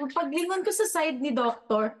paglingon ko sa side ni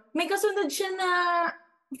Doctor, may kasunod siya na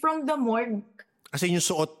from the morgue. Kasi yung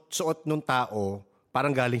suot nung tao,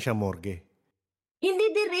 parang galing siya morgue.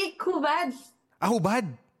 Hindi direct, hubad. Hubad?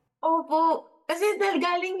 Opo. Kasi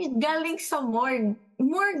galing sa morgue.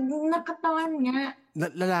 Morgue, nakatawan niya.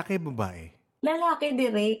 Lalaki, babae? Lalaki,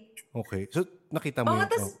 direct. Okay. So, nakita mo yun?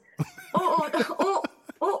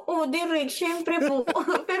 Oo, direct. Siyempre po.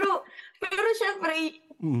 pero siyempre,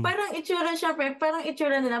 parang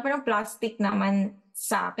itsura nila, parang plastic naman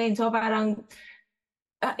sa akin. So, parang,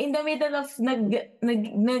 in the middle of,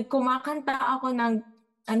 kumakanta ako ng,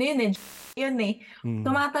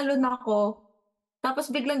 tumatalon ako.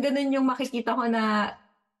 Tapos biglang ganun yung makikita ko na,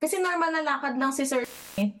 kasi normal na lakad lang si Sir.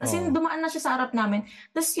 Kasi dumaan na siya sa harap namin.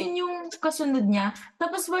 Tapos yun yung kasunod niya.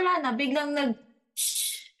 Tapos wala na, biglang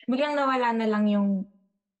nawala na lang yung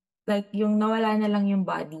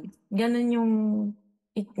body. Ganun yung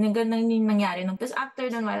nangyari. Tapos after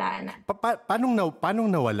nun, wala na. Paano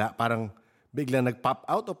nawala? Parang biglang nag-pop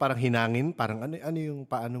out o parang hinangin? Parang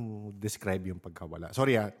paano mo describe yung pagkawala?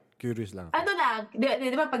 Sorry curious lang.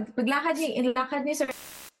 Di ba, paglakad ni Sir,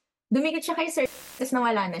 dumikit siya kay Sir, tapos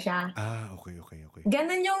nawala na siya. Okay.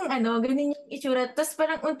 Ganun yung itsura. Tapos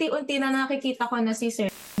parang unti-unti na nakikita ko na si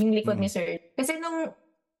Sir, yung likod ni Sir. Kasi nung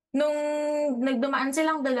nagdumaan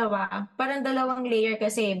silang dalawa, parang dalawang layer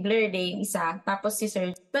kasi blurred yung isa, tapos si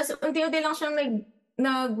Sir. Tapos unti-unti lang siyang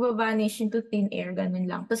nag-vanish into thin air, ganun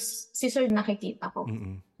lang. Tapos si Sir nakikita ko.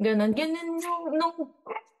 Ganun nung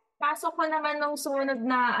pasok ko naman nung sumunod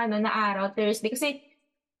na araw, Thursday. Kasi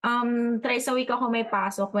thrice a week ako may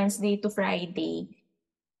pasok, Wednesday to Friday.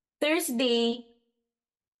 Thursday,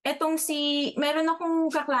 meron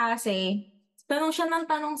akong kaklase, tanong siya ng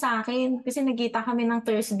tanong sa akin kasi nagkita kami ng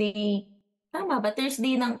Thursday. Tama ba?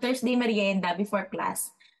 Thursday merienda before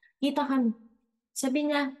class. Kita kami. Sabi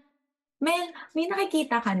niya, Mel, may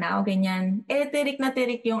nakikita ka na o ganyan. Tirik na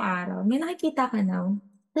tirik yung araw. May nakikita ka na.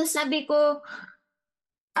 Tapos sabi ko,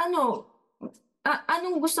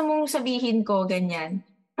 anong gusto mong sabihin ko, ganyan.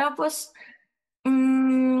 Tapos,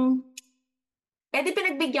 di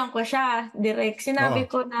pinagbigyan ko siya, direct. Sinabi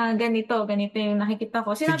ko na ganito yung nakikita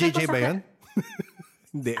ko. Si Sinabi JJ ko ba yan?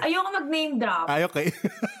 Hindi. Ayoko mag-name drop. Okay.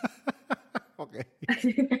 Okay.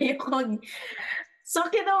 So,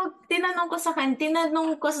 tinanong ko sa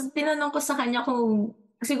kanya kung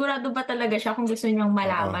sigurado ba talaga siya kung gusto niyang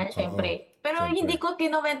malaman, syempre. Pero hindi ko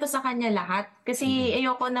kinuwento sa kanya lahat kasi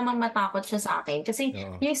ayoko namang matakot siya sa akin. Kasi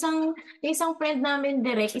yung isang friend namin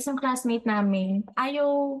direct, isang classmate namin,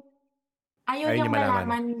 ayaw niyang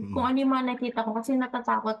malaman kung ano yung mga nakita ko kasi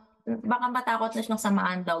natatakot, baka matakot na siyang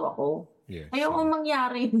samaan daw ako. Yes. Ayoko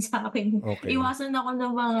mangyari yun sa akin. Okay. Iwasan ako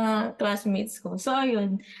ng mga classmates ko. So,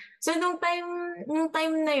 ayun. So, nung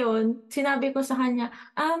time na yun, sinabi ko sa kanya,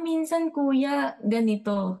 minsan kuya,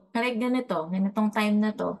 ganito. Correct, ganitong time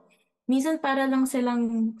na to. Minsan para lang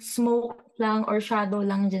silang smoke lang or shadow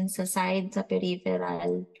lang dyan sa side, sa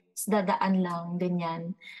peripheral. Dadaan lang,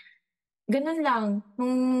 ganyan. Ganun lang,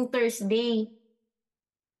 nung Thursday.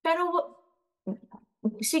 Pero,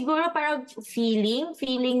 siguro parang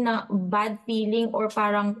feeling na bad feeling or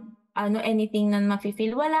parang anything na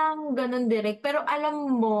mafe-feel. Walang ganun direct. Pero alam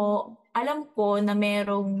ko na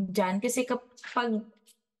merong dyan. Kasi kapag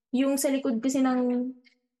yung sa likod kasi ng,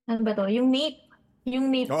 ano ba to? Yung nape ko,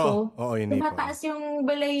 yung nape. tumataas yung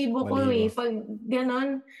balahibo ko eh. Pag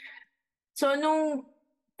ganun. So, nung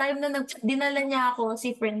time na dinala niya ako,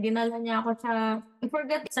 dinala niya ako sa, I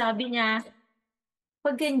forgot, sabi niya,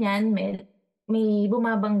 pag ganyan, may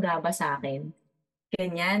bumabangga ba sa akin?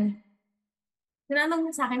 Ganyan. Tinanong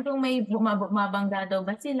niya sa akin kung may bumabangga daw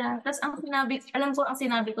ba sila. Tapos alam ko ang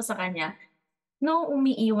sinabi ko sa kanya, no,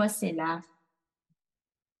 umiiwas sila.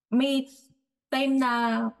 May time na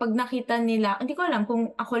pag nakita nila, hindi ko alam kung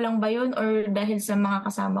ako lang ba yun or dahil sa mga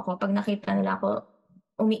kasama ko, pag nakita nila ako,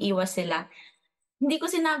 umiiwas sila. Hindi ko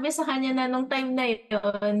sinabi sa kanya na nung time na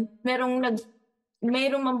yun,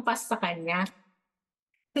 merong mampas sa kanya.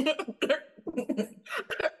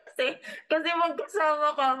 kasi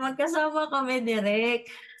magkasama kami direct.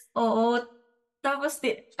 Oo. Tapos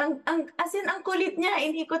ang kulit niya,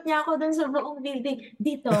 inikot niya ako dun sa buong building.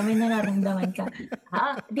 Dito may nararamdaman ka.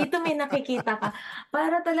 Dito may nakikita ka.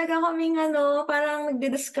 Para talaga kaming parang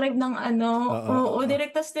nagde-describe ng Oo,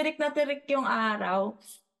 direct na direct yung araw.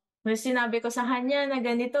 May sinabi ko sa kanya na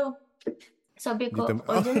ganito. Sabi ko,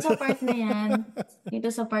 dyan sa part na yan,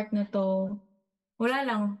 dito sa part na to, wala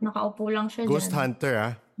lang, nakaupo lang siya Ghost dyan.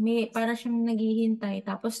 Hunter, Para siyang naghihintay.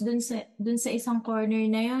 Tapos dun sa isang corner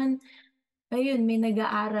na yun, ayun, may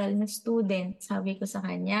nag-aaral na student, sabi ko sa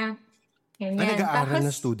kanya. Ganyan. Nag-aaral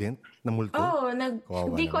na student? Na multo? Oo,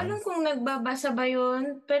 hindi ko alam kung nagbabasa ba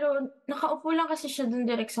yun, pero nakaupo lang kasi siya dun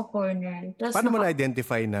direct sa corner. Tapos paano mo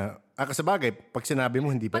na-identify na, sa bagay, pag sinabi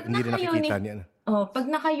mo, hindi rin nakikita niya. Pag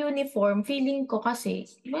naka-uniform, feeling ko kasi,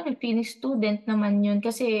 feeling student naman yun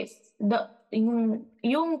kasi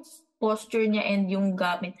yung posture niya and yung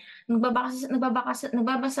gamit,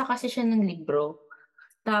 nagbabasa kasi siya ng libro.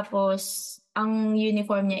 Tapos, ang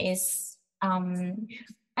uniform niya is,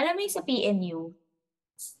 alam mo yung sa PNU?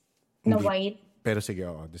 Na Hindi. white? Pero sige,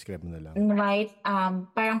 describe mo na lang. White,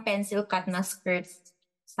 parang pencil cut na skirt.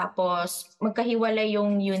 Tapos, magkahiwalay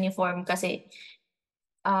yung uniform kasi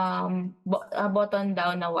button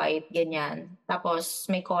down na white, ganyan. Tapos,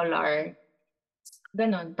 may collar.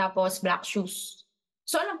 Ganon. Tapos, black shoes.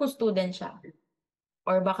 So, alam ko student siya.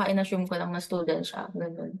 Or baka in-assume ko lang na student siya.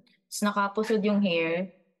 Ganon. Tapos, nakapusod yung hair.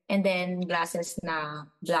 And then, glasses na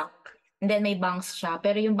black. And then, may bangs siya.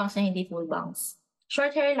 Pero yung bangs na hindi full bangs.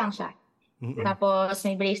 Short hair lang siya. Mm-hmm. Tapos,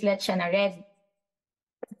 may bracelet siya na red.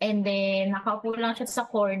 And then, nakaupo lang siya sa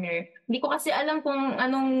corner. Hindi ko kasi alam kung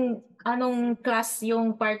anong class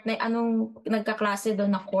yung part na, anong nagkaklase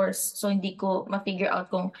doon na course. So, hindi ko ma-figure out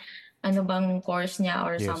kung ano bang course niya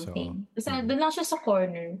or something. Kasi doon lang siya sa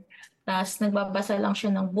corner. Tapos, nagbabasa lang siya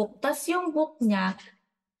ng book. Tapos, yung book niya,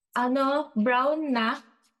 brown na.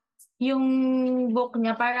 Yung book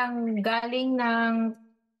niya, parang galing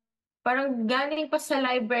pa sa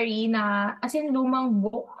library na, as in, lumang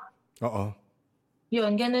book. Oo.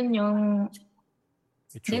 Yun, ganun yung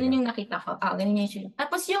nakita ko. Ganun yung itsura.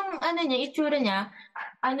 Tapos yung itsura niya,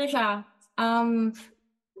 siya,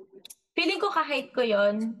 feeling ko kahit ko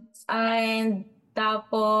yun. And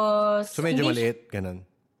tapos... So medyo maliit, ganun.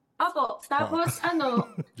 Opo, tapos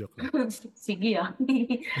Joke lang. Sige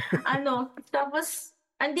tapos,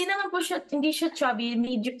 hindi siya chubby,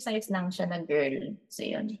 medium size lang siya na girl. So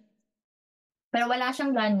yun. Pero wala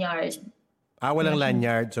siyang lanyard. Walang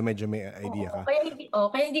lanyard, so medyo may idea ka.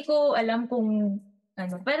 Kaya hindi ko alam kung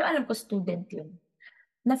pero alam ko student yun.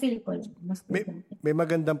 Na-feel ko lang. May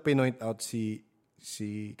magandang pinoint out si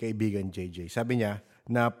kaibigan JJ. Sabi niya,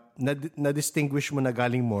 na-distinguish mo na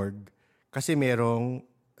galing morgue kasi merong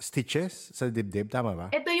stitches sa dibdib, tama ba?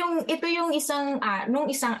 Ito yung nung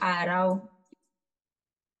isang araw.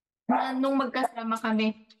 Nung magkasama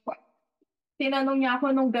kami. Tinanong niya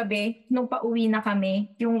ako nung gabi, nung pauwi na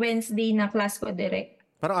kami, yung Wednesday na class ko direct.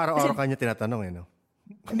 Parang araw-araw kanya tinatanong no?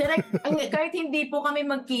 Direct, kahit hindi po kami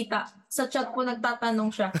magkita, sa chat po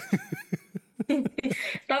nagtatanong siya.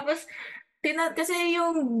 Tapos, kasi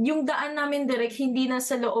yung daan namin direct, hindi na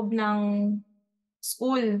sa loob ng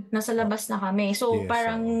school, nasa labas na kami. So,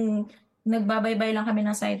 parang nagbabaybay lang kami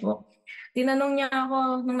ng sidewalk. Tinanong niya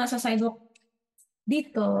ako nung nasa sidewalk,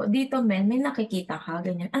 dito, men, may nakikita ka,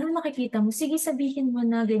 ganyan. Ano nakikita mo? Sige, sabihin mo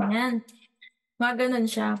na, ganyan. Mga ganun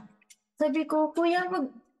siya. Sabi ko, kuya,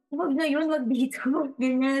 wag na yun, wag dito.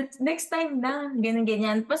 Ganyan. Next time na,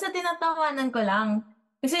 ganyan. Basta tinatawanan ko lang.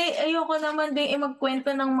 Kasi ayoko naman din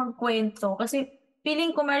magkwento. Kasi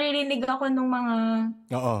feeling ko maririnig ako nung mga...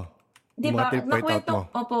 Oo. Diba?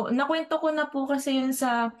 Nakwento ko na po kasi yun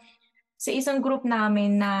sa isang group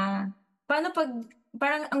namin na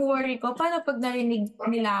parang ang worry ko, paano pag narinig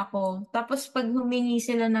nila ako, tapos pag humingi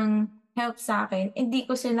sila ng help sa akin, hindi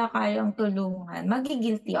ko sila kayang tulungan,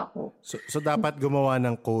 magigilty ako. So dapat gumawa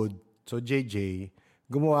ng code. So JJ,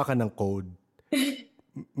 gumawa ka ng code.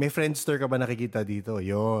 May Friendster ka ba nakikita dito?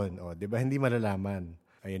 Yon. O, di ba? Hindi malalaman.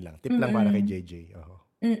 Ayun lang. Tip lang para kay JJ.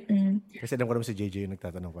 Kasi alam ko naman si JJ yung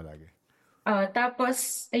nagtatanong palagi.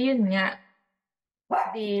 Tapos, ayun nga.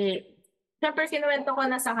 Siyempre, kinuwento ko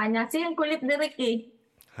na sa kanya. Ang kulit direct eh.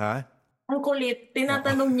 Ha? Ang kulit.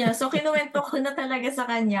 Tinatanong niya. So, kinuwento ko na talaga sa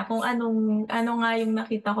kanya kung ano nga yung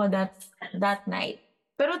nakita ko that night.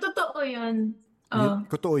 Pero totoo yun.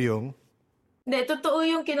 Totoo yung? Hindi, totoo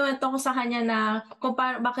yung kinuwento ko sa kanya na kung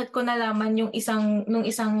bakit ko nalaman nung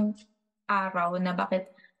isang araw na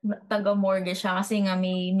bakit taga-morgue siya kasi nga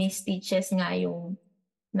may stitches nga yung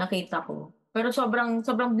nakita ko. Pero sobrang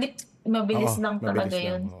blip, mabilis lang talaga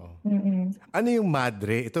yun. Ano yung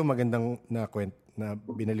madre? Ito magandang na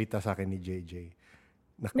binalita sa akin ni JJ.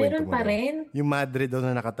 Meron pa rin? Yung madre daw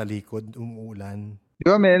na nakatalikod, umuulan. Di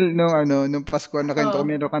ba Mel, nung Pasko na kwento,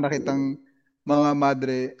 meron ka nakitang mga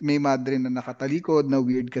may madre na nakatalikod na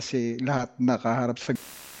weird kasi lahat nakaharap sa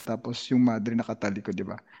tapos yung madre nakatalikod, di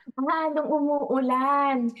ba? Nung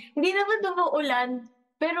umuulan. Hindi naman umuulan,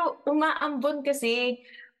 pero umaambon kasi.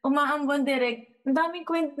 Umaambon direct. Ang daming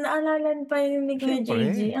kwento, naalalan pa yun ni Kuya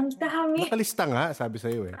JJ. Ang dami. Nakalista nga, sabi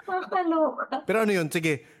sa'yo eh. Nakakaloka. Pero ano yun,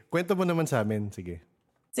 sige, kwento mo naman sa amin, sige.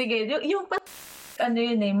 Sige, yung ano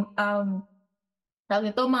yun eh, tawag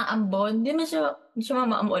ito, umaambon. Hindi man siya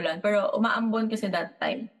mamaulan, pero umaambon kasi that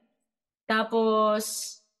time.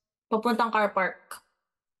 Tapos, papuntang car park.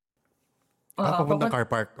 Papuntang car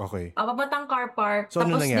park, okay. Papuntang car park. So,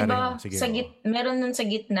 tapos, ano nangyari? Diba, Sige, meron nun sa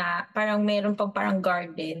gitna, meron pang parang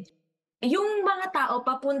garden. Yung mga tao,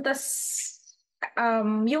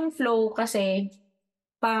 yung flow kasi,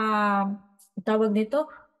 tawag nito,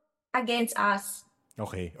 against us.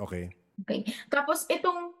 Okay. Tapos,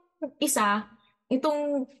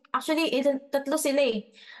 actually, tatlo sila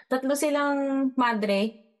eh. Tatlo silang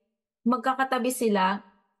madre, magkakatabi sila,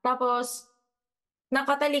 tapos,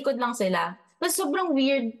 nakatalikod lang sila. Tapos sobrang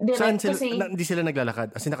weird. Saan sila? Kasi, hindi sila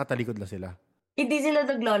naglalakad? As in, nakatalikod lang sila? Hindi sila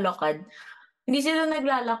naglalakad.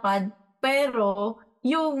 Pero,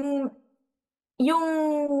 yung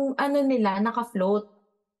ano nila, naka-float.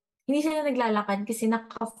 Hindi sila naglalakad kasi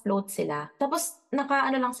naka-float sila. Tapos,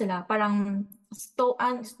 naka-ano lang sila, parang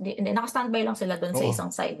naka-standby lang sila doon sa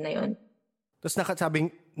isang side na yun. Tapos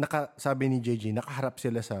sabi ni JJ, nakaharap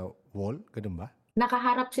sila sa wall? Ganun ba?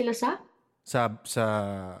 Nakaharap sila sa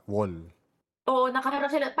wall. Oo,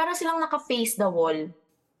 nakaharap sila. Para silang naka-face the wall.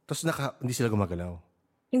 Tapos hindi sila gumagalaw?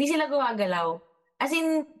 Hindi sila gumagalaw. As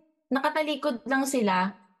in, nakatalikod lang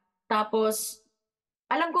sila. Tapos,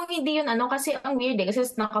 alam kong hindi yun kasi ang weird kasi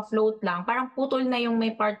naka-float lang. Parang putol na yung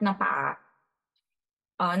may part na paa.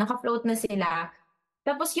 Naka-float na sila.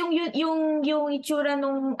 Tapos yung itsura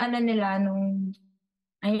nung ayan,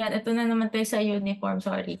 ito na naman tayo sa uniform,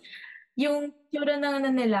 sorry. Yung itsura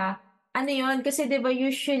ng nila, yun, kasi diba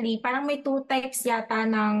usually, parang may 2 types yata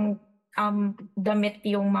ng damit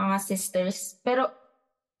yung mga sisters. Pero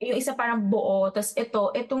yung isa parang buo, tapos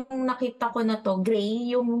itong nakita ko na to,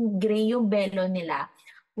 gray yung belo nila.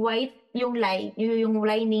 White yung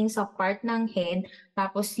lining sa part ng head,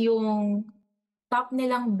 tapos yung top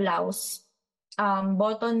nilang blouse,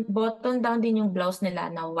 button down din yung blouse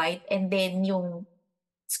nila na white, and then yung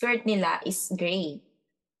skirt nila is gray.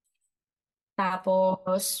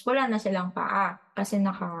 Tapos wala na silang paa kasi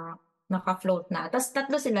naka-float na. Tapos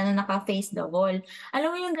 3 sila na naka-face the wall. Alam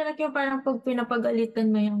mo yung ganap yung parang pag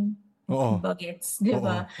pinapagalitan mo yung bagets, di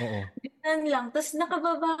ba? Oo. Ganun lang. Tapos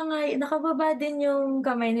nakababa din yung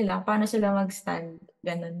kamay nila. Paano sila mag-stand?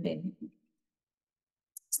 Ganun din.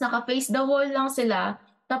 Tapos naka-face the wall lang sila.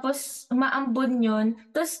 Tapos umaambon yun.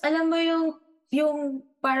 Tapos alam mo yung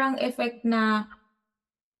parang effect na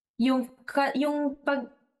yung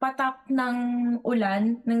pagpatak ng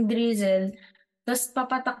ulan, ng drizzle, tapos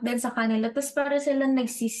papatak din sa kanila. Tapos para silang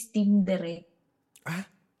nagsisteam direct. Ah?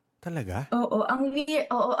 Talaga? Oo, ang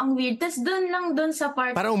weird. Tapos doon sa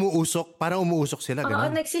part... Parang umuusok sila, gano'n?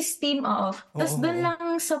 Oo, nagsisteam, oo. Tapos doon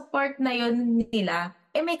lang sa part na yun nila,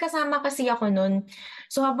 may kasama kasi ako nun.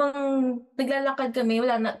 So habang naglalakad kami,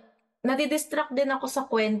 nadidistract din ako sa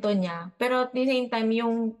kwento niya. Pero at the same time,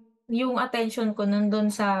 yung attention ko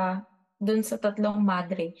doon sa 3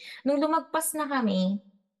 madre. Nung lumagpas na kami,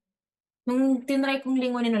 nung tinry kong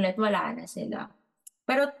lingunin ulit, wala na sila.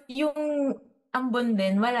 Pero yung ambon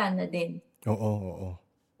din, wala na din. Oo.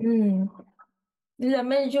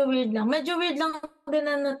 Medyo weird lang. Medyo weird lang din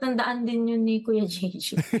na natandaan din yun ni Kuya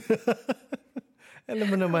JJ. Alam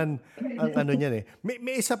mo naman, ang ano niyan eh.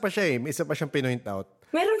 May isa pa siya eh. May isa pa siyang pinoint out.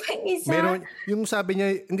 Meron pa isa? Meron, yung sabi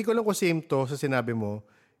niya, hindi ko lang kung same to sa sinabi mo.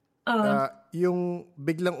 Yung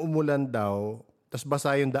biglang umulan daw, tas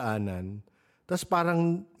basa yung daanan, tas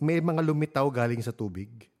parang may mga lumitaw galing sa tubig.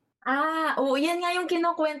 Oo, yan nga yung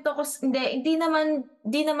kinukwento ko. Hindi naman,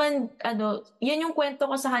 yun yung kwento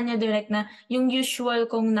ko sa kanya direct na yung usual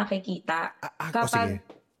kong nakikita. Sige.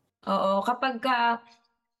 Oo, kapag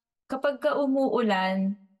ka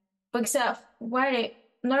umuulan, pag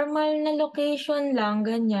normal na location lang,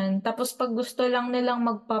 ganyan. Tapos pag gusto lang nilang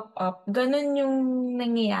mag-pop up, ganun yung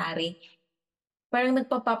nangyayari. Parang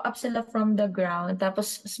nagpa-pop up sila from the ground,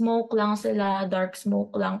 tapos smoke lang sila, dark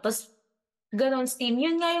smoke lang. Tapos ganun, steam.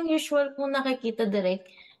 Yun nga yung usual kong nakikita direct.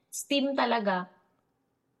 Steam talaga.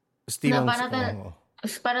 Steam na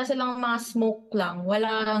para silang mga smoke lang.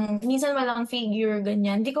 Minsan walang figure,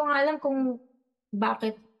 ganyan. Hindi ko nga alam kung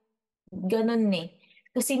bakit ganun eh.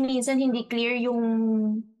 Kasi minsan hindi clear yung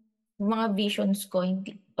mga visions ko,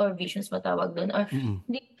 or visions matawag doon, or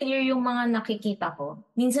hindi clear yung mga nakikita ko.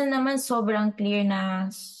 Minsan naman sobrang clear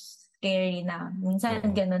na scary na. Minsan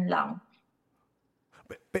ganun lang.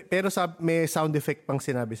 Pero may sound effect pang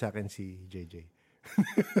sinabi sa akin si JJ.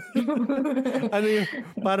 ano yung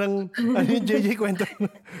JJ kwento?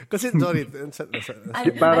 Kasi sorry.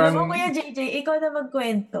 Alam mo Kuya JJ, ikaw na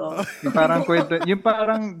magkwento. yung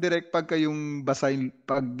parang direct pagka yung basahin,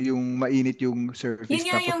 pag yung mainit yung surface. Yun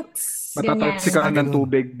nga yung matatalsikan ng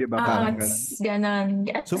tubig, di ba? Parang ganon.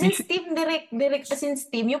 As in steam, direct as in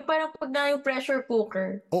steam. Yung parang pag na yung pressure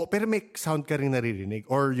cooker. Pero may sound ka rin naririnig?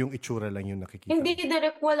 Or yung itsura lang yung nakikita? Hindi,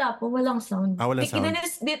 direct wala po. Walang sound. Walang sound?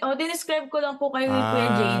 Dinescribe ko lang po kayo ni Kuya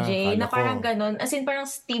JJ na parang ganon. As in parang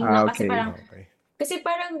steam lang. Okay. Kasi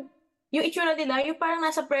parang yung itsura nila, yung parang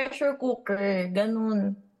nasa pressure cooker.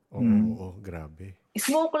 Ganon. Oo, grabe.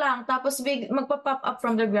 Smoke lang. Tapos magpa-pop up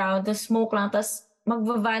from the ground. Tapos smoke lang. Tapos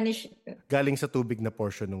magva-vanish. Galing sa tubig na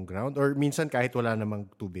portion ng ground? Or minsan kahit wala namang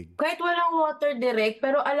tubig? Kahit walang water direct.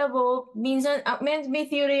 Pero alam mo, minsan, may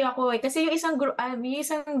theory ako eh. Kasi yung isang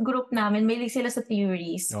group namin, mahilig sila sa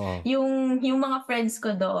theories. Yung mga friends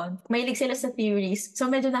ko doon, mahilig sila sa theories. So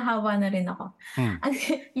medyo nahawa na rin ako.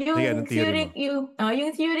 Yung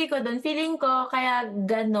theory ko doon, feeling ko kaya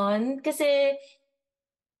ganon. Kasi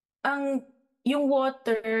yung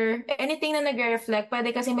water, anything na nag-reflect,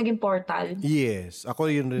 pwede kasi maging portal. Yes. Ako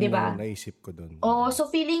yun rin yung naisip ko doon. So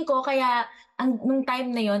feeling ko, kaya nung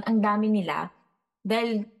time na yon ang dami nila.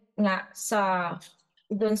 Dahil nga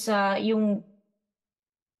doon sa yung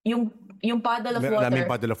puddle of water. Naming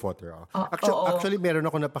puddle of water. Actually, meron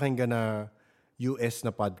ako napakinggan na US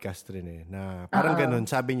na podcast rin eh. Na parang ganun,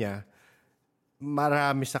 sabi niya,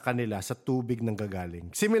 marami sa kanila sa tubig nang gagaling.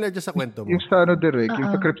 Similar dyan sa kwento mo. Yung sa direct, yung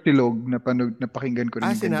sa Cryptilog na napakinggan ko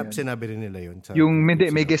rin ganyan. Sinabi rin nila yun.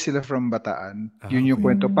 May guest sila from Bataan. Yun yung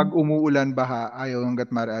kwento. Pag umuulan, baha, hanggat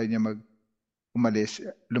maaari niya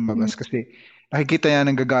lumabas. Kasi nakikita niya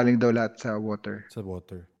nang gagaling daw lahat sa water. Sa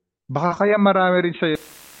water. Baka kaya marami rin sa'yo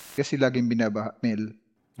kasi laging binabaha, Mel.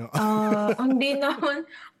 Hindi naman.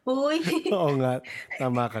 Uy. Oo nga.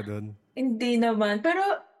 Tama ka dun. Hindi naman. Pero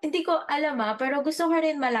hindi ko alam pero gusto ko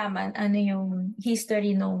rin malaman ano yung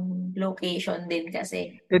history nung location din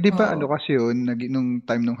kasi. Di ba kasi yun, nung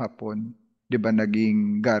time nung hapon, di ba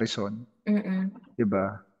naging garrison? Di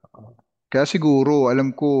ba? Kaya siguro,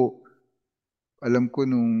 alam ko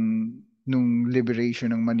nung liberation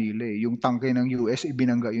ng Manila yung tangke ng US,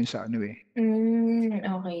 ibinangga yun sa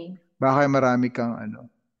Okay. Baka marami kang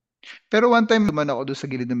Pero one time naman ako doon sa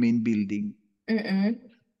gilid ng main building.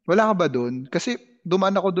 Wala ka ba doon? Kasi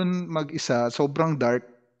dumaan ako doon mag-isa, sobrang dark.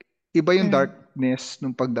 Iba yung darkness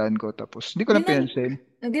nung pagdaan ko. Tapos, hindi ko na pinansin.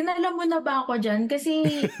 Dinala mo na ba ako dyan? Kasi,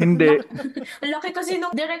 hindi. Ang laki kasi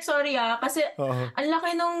nung, direct sorry kasi, ang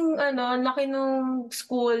laki nung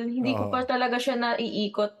school, hindi ko pa talaga siya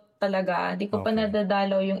naiikot talaga. Hindi ko pa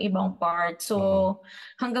nadadalaw yung ibang part. So,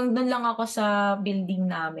 hanggang doon lang ako sa building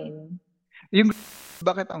namin.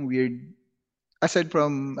 Bakit ang weird? Aside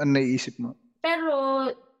from, naiisip mo? Pero,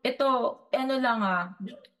 ito,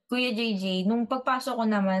 Kuya JJ, nung pagpasok ko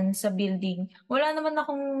naman sa building, wala naman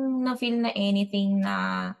akong na-feel na anything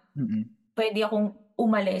na pwede akong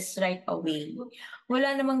umalis right away.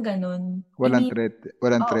 Wala namang ganun. Walang threat?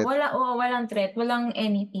 Walang threat? Walang threat. Walang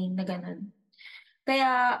anything na ganun.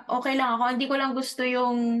 Kaya, okay lang ako. Hindi ko lang gusto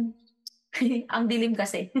yung ang dilim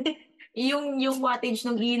kasi. yung wattage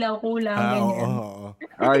ng ilaw, kulang, ganyan.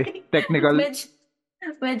 Ay, technical.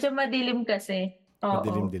 Medyo madilim kasi.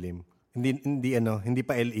 Madilim-dilim. Hindi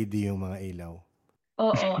pa LED yung mga ilaw.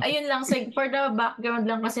 Ayun lang. So, for the background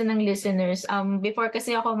lang kasi ng listeners, before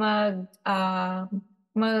kasi ako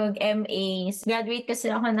mag-MAs. Graduate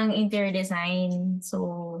kasi ako ng interior design.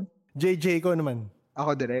 So, JJ ko naman.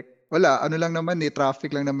 Ako direct. Wala, ano lang naman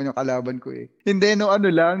traffic lang naman yung kalaban ko eh. Hindi, no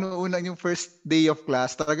unang yung first day of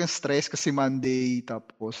class, talagang stress kasi Monday,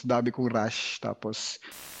 tapos dami kong rush, tapos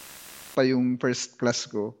pa yung first class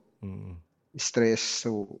ko. Stress.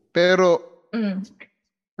 So, pero,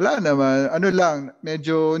 wala naman, ano lang,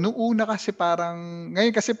 medyo, nung una kasi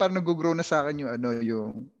ngayon kasi parang nag-grow na sa akin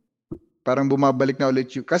yung parang bumabalik na ulit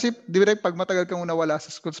yung, kasi direct pag matagal kang nawala sa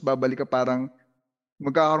schools, babalik ka parang,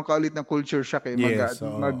 magkakaroon ka ulit ng culture shock eh. Yes,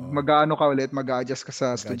 Mag-ano ka ulit, mag-adjust ka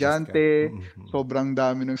sa estudyante. Sobrang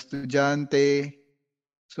dami ng estudyante.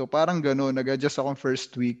 So parang gano'n, nag-adjust akong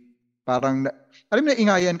first week. Parang, alam mo na,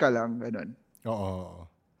 ingayan ka lang, gano'n. Oo.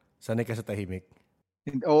 Sanay ka sa tahimik.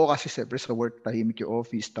 Oo, kasi siyempre sa work, tahimik yung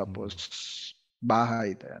office, tapos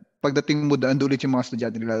bahay. Pagdating mo doon ulit yung mga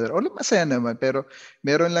estudyante nila, masaya naman, pero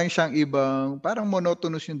meron lang siyang ibang, parang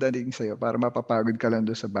monotonous yung dating sa'yo, para mapapagod ka lang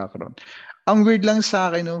doon sa background. Ang weird lang sa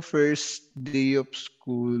akin nung first day of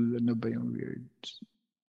school, ano ba yung weird?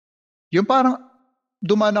 Yung parang,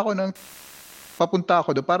 dumaan ako papunta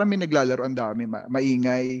ako doon, parang may naglalaro, ang dami,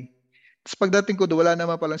 maingay. Tapos pagdating ko doon, wala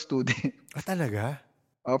naman palang student. Talaga?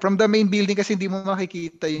 From the main building kasi hindi mo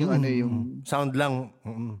makikita yung yung sound lang.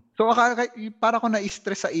 So para ko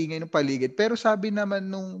na-stress sa ingay ng paligid. Pero sabi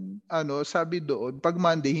naman sabi doon, pag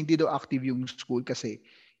Monday hindi daw active yung school kasi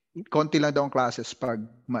konti lang daw ang classes pag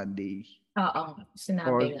Monday. Oo,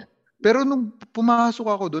 sinabi nga. Pero nung pumasok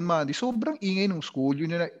ako doon Monday, sobrang ingay ng school.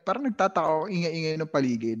 Yun parang nagtataka ako, ingay-ingay ng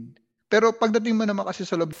paligid. Pero pagdating mo naman kasi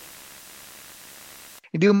sa loob,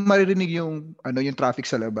 hindi mo maririnig yung traffic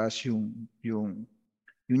sa labas,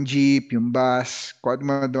 yung jeep, yung bus, kung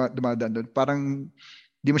dumadaan doon, parang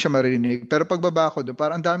di mo siya maririnig. Pero pagbaba ko doon,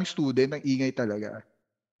 parang ang daming student, ang ingay talaga.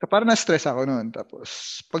 So parang na-stress ako noon.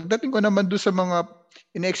 Tapos pagdating ko naman doon sa mga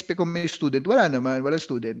ina-expect ko may student, walang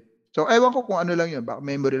student. So ewan ko kung ano lang yun, baka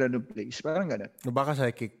memory lang ng place, parang gano'n. Baka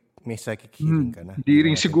may psychic healing ka na. Hindi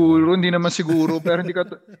rin siguro, hindi naman siguro, pero hindi ka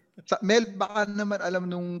Mel, baka naman alam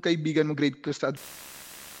nung kaibigan mo grade ko sa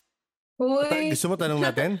Uy. Gusto mo tanong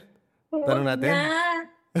natin? Tanong natin?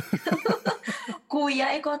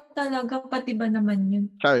 Kuya, ikaw talaga, pati ba naman yun?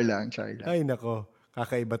 Char lang. Ay, nako.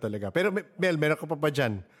 Kakaiba talaga. Pero Mel, meron ka pa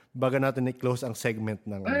dyan bago natin i-close ang segment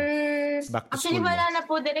ng back to actually, school wala na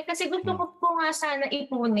po din. Kasi gusto ko po nga sana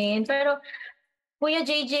ipunin. Pero, Kuya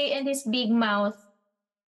JJ and his big mouth,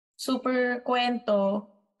 super kwento.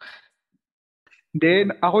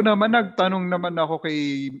 Then, ako naman, nagtanong naman ako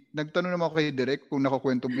kay Direk kung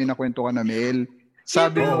may nakwento ka na, Mel.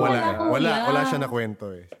 Sabi mo, wala siya na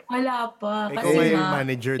kwento eh. Wala pa. Ikaw ay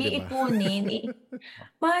manager, di ba? Iipunin.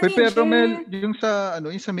 Manager. Pero Mel, yung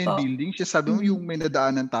sa main building, siya sabi mo yung may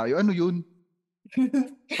nadaanan tayo. Ano yun?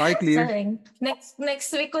 Clear.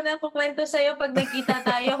 Next week ko na kukwento sa'yo pag nakita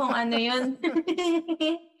tayo kung ano yun.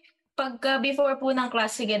 Pagka before po ng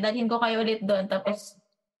class, sige, dalhin ko kayo ulit doon. Tapos,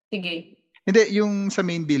 sige. Hindi, yung sa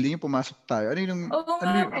main building, yung pumasok tayo. Ano yung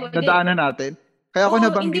nadaanan natin? Kaya ako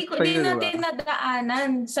nabanggit sa'yo, hindi natin nadaanan.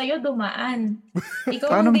 Sa'yo dumaan. Ikaw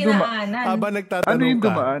yung dinaanan. Habang nagtatanong Ano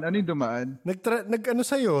yung dumaan? Nag-ano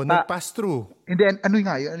sa'yo? Nag-pass through? Hindi, ano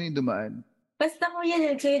nga yun? Ano yung dumaan? Basta ko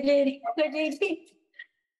yan. JJ.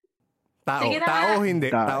 Tao, hindi.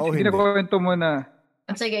 Sige, nakwento mo na.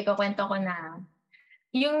 Sige, kukwento ko na.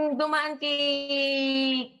 Yung dumaan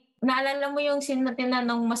naalala mo yung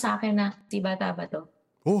tinanong mo sa akin na, si bata ba to?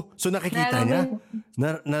 Oh, so nakikita niya?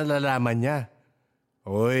 Nalalaman niya?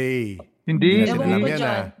 Oy. Hindi. Alam niya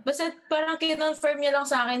na. Basta parang kinonfirm niya lang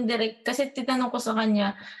sa akin direct kasi tinanong ko sa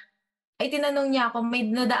kanya. Tinanong niya ako, may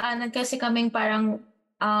nadaanan kasi kaming parang,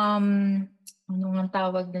 ano nga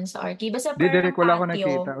tawag dun sa RT? Basta parang direct, wala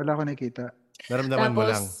ko nakita. Naramdaman mo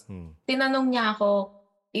lang. Tinanong niya ako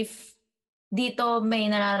if dito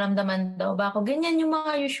may nararamdaman daw ba ako. Ganyan yung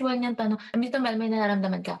mga usual niyang tanong. Dito Mel, may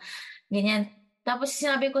nararamdaman ka. Ganyan. Tapos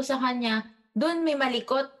sinabi ko sa kanya, doon may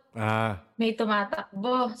malikot. May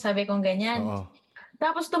tumatakbo. Sabi kong ganyan. Oo.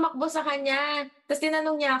 Tapos tumakbo sa kanya. Tapos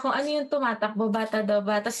tinanong niya ako, ano yung tumatakbo? Bata daw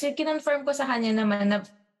ba? Tapos kinonfirm ko sa kanya naman na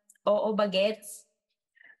oo, bagets.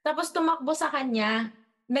 Tapos tumakbo sa kanya.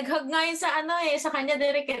 Nag-hug nga yun sa kanya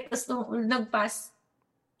direct. Tapos nag-pass.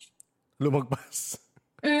 Lumagpas.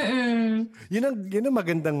 Yun ang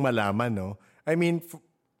magandang malaman, no? I mean,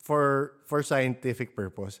 for scientific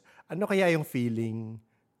purpose, ano kaya yung feeling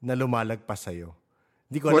na lumalagpas sa'yo?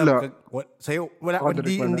 Hindi ko alam. Sa'yo,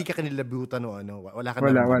 hindi ka kanilabutan o ano? Wala ka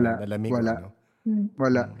nalamig? Wala.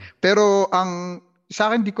 Wala. Pero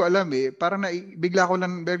sa akin, di ko alam eh. Parang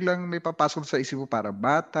biglang may papasok sa isip mo, parang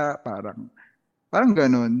bata, parang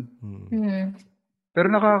ganun. Pero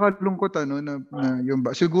nakakalungkot na yung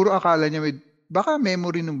siguro akala niya baka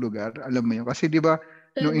memory ng lugar, alam mo yun. Kasi 'di ba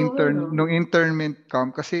nung internment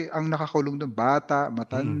camp kasi ang nakakulong ng bata,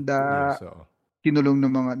 matanda, Yes, oo. kinulong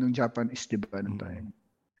ng mga nung Japanese 'di ba nung time.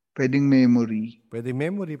 Pwedeng memory. Pwedeng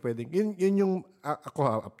memory, pwedeng yun yung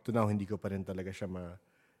ako up to now hindi ko pa rin talaga siya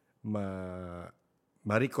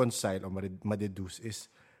ma-reconcile o ma-deduce is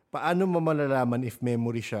paano mo malalaman if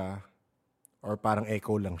memory siya or parang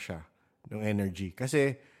echo lang siya ng energy.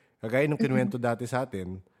 Kasi kagaya nung kinuwento dati sa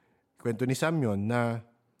atin, kwento ni Sam yun na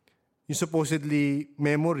yung supposedly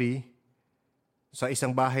memory sa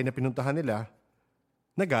isang bahay na pinuntahan nila,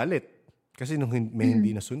 nagalit. Kasi nung may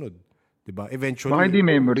hindi nasunod. Diba? Eventually,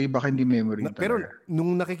 baka hindi memory pero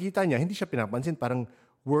nung nakikita niya, hindi siya pinapansin. Parang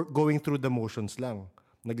going through the motions lang.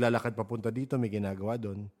 Naglalakad papunta dito, may ginagawa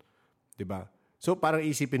doon. Diba? So parang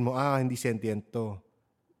isipin mo, hindi sentient to.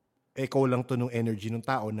 Echo lang to nung energy ng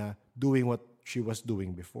tao na doing what she was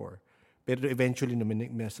doing before. Pero eventually, nung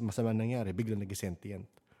masama nangyari, biglang nag-sentient.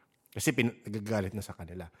 Kasi nagagalit na sa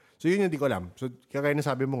kanila. So yun yung hindi ko alam. So kaya na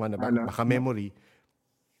sabi mo nga na baka memory,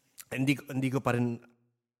 hindi ko pa rin.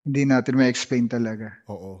 Hindi natin ma-explain talaga.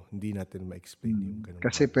 Oo, hindi natin ma-explain yung ganun.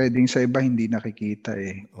 Kasi pwedeng sa iba hindi nakikita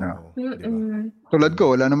eh. Oo, diba? Tulad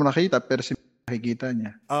ko, wala naman nakita pero nakikita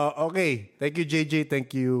niya. Okay. Thank you, JJ.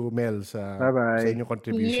 Thank you, Mel, sa inyong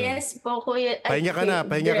contribution. Yes po, Kuya. Pahinga ka na,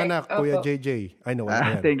 Kuya JJ. I know.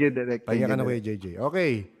 Thank you, Direk. Pahinga ka na, Kuya JJ.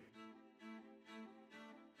 Okay.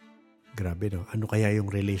 Grabe, no? Ano kaya yung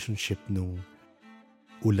relationship nung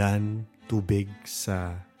ulan, tubig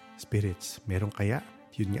sa spirits? Meron kaya?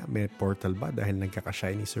 Yun nga, may portal ba dahil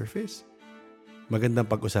nagkaka-shiny surface?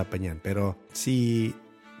 Magandang pag-usapan yan. Pero si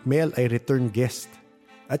Mel ay return guest.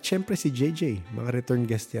 At syempre si JJ, mga return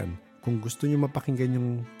guest yan. Kung gusto nyo mapakinggan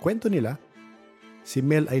yung kwento nila, si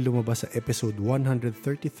Mel ay lumabas sa episode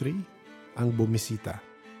 133, Ang Bumisita.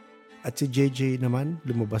 At si JJ naman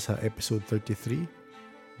lumabas sa episode 33,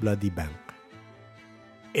 Bloody Bank.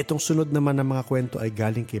 Itong sunod naman ng mga kwento ay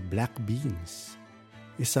galing kay Black Beans.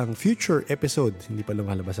 Isang future episode, hindi pa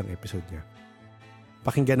lumalabas ang episode niya.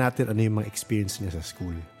 Pakinggan natin ano yung mga experience niya sa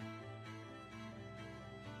school.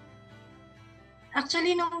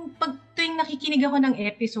 Actually, tuwing nakikinig ako ng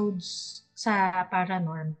episodes sa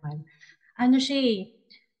paranormal,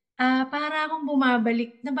 para akong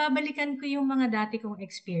nababalikan ko yung mga dati kong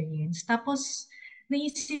experience. Tapos,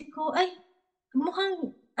 naisip ko,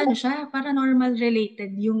 mukhang, paranormal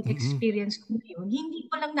related yung experience ko yun. Hindi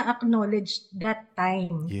ko lang na-acknowledge that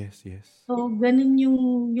time. Yes. So, ganun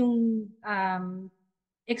yung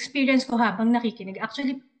experience ko habang nakikinig.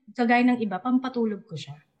 Actually, kagaya ng iba, pampatulog ko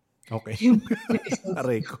siya. Okay.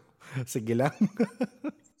 Aray ko. Sige lang.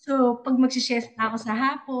 So, pag magsishift ako sa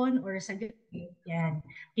hapon or sa gabi, yan,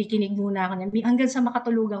 kikinig muna ako niyan. Hanggang sa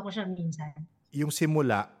makatulugan ko siya minsan. Yung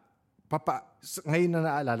simula, ngayon na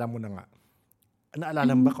naalala mo na nga,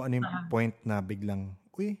 naalala mo ba kung ano yung point na biglang,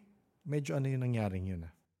 medyo ano yung nangyaring yun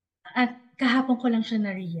At kahapon ko lang siya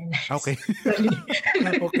na-realize. Okay.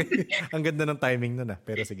 Okay. Ang ganda ng timing nun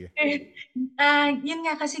pero sige. Yun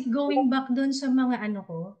nga kasi going back dun sa mga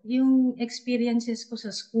yung experiences ko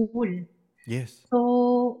sa school. Yes.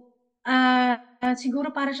 So,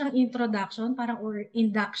 siguro para siyang introduction, or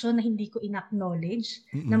induction na hindi ko in-acknowledge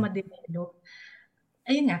na ma-develop.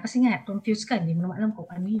 Ayun nga, kasi nga, confused ka, hindi mo naman alam kung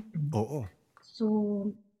ano yun. Oo. So,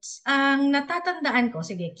 ang natatandaan ko,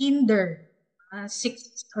 kinder,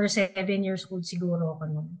 6 or 7 years old siguro ako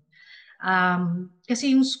noon.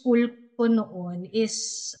 Kasi yung school ko noon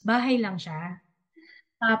is bahay lang siya.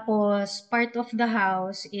 Tapos, part of the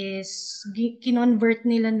house is kinonvert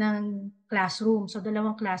nila ng classroom. So,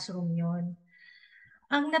 2 classroom yon.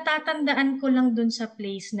 Ang natatandaan ko lang dun sa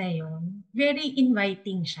place na yon, very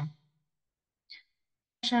inviting siya.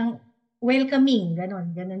 Siyang welcoming,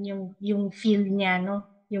 ganon yung feel niya, no?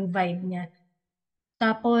 Yung vibe niya.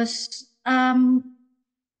 Tapos, ang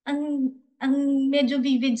medyo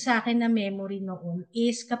vivid sa akin na memory noon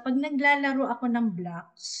is kapag naglalaro ako ng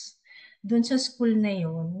blocks doon sa school na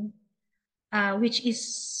yun, which is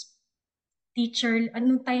teacher,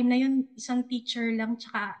 anong time na yun, isang teacher lang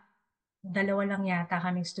tsaka 2 lang yata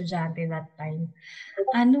kaming estudyante that time.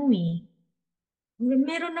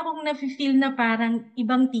 Meron akong nafe-feel na parang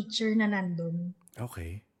ibang teacher na nandun.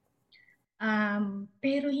 Okay.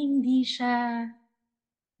 Pero hindi siya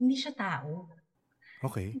tao.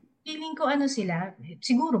 Okay. Feeling ko sila,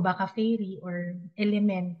 siguro baka fairy or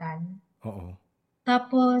elemental. Oo.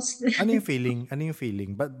 Tapos Ano yung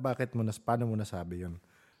feeling? Bakit paano mo nasabi yun?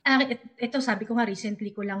 Ito sabi ko nga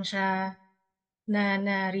recently ko lang siya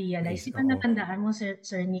na-realize. Diba natandaan mo, Sir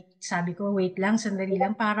Nick, sabi ko, wait lang, sandali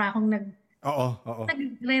lang, para akong Oo.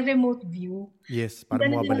 Nagre-remote view. Yes, parang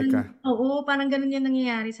bumabalik ka. Oo, parang ganun yung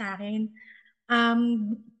nangyayari sa akin.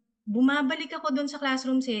 Bumabalik ako doon sa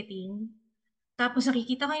classroom setting. Tapos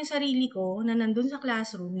nakikita ko yung sarili ko na nandun sa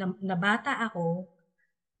classroom, na bata ako.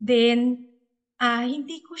 Then,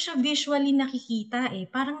 hindi ko siya visually nakikita eh.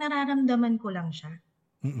 Parang nararamdaman ko lang siya.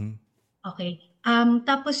 Okay.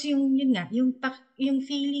 Tapos yun nga, yung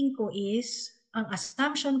feeling ko is, ang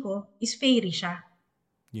assumption ko is fairy siya.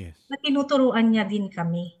 Yes. Na tinuturuan niya din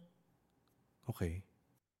kami. Okay.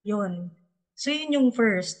 Yun. So yun yung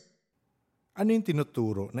first. Ano yung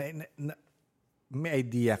tinuturo? May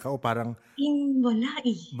idea ka o parang... Wala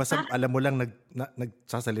eh. Basta alam mo lang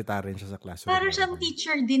nagsasalita rin siya sa classroom. Parang siyang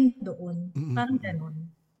teacher din doon. Parang ganun.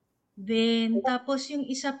 Then, tapos yung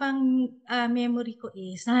isa pang memory ko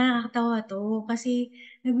is, nakakatawa to kasi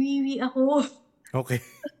nagwiwi ako. Okay.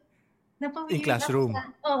 In classroom?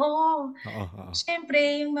 Oo.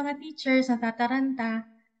 Siyempre, yung mga teachers natataranta,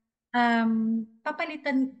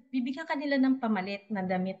 bibigyan kanila ng pamalit na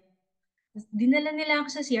damit. Dinala nila ako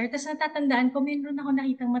sa CR, tapos natatandaan ko, meron ako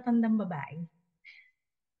nakitang matandang babae.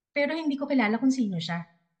 Pero hindi ko kilala kung sino siya.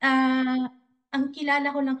 Ang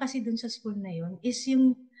kilala ko lang kasi dun sa school na yun is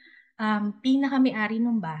yung pinaka-may-ari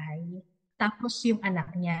ng bahay, tapos yung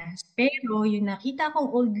anak niya. Pero yung nakita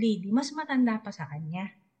kong old lady, mas matanda pa sa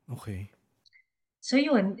kanya. Okay. So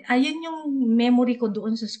yun, ayun yung memory ko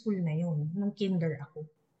doon sa school na yun, nung kinder ako.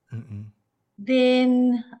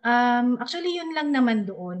 Then, actually yun lang naman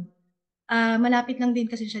doon. Malapit lang din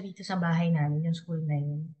kasi siya dito sa bahay namin, yung school na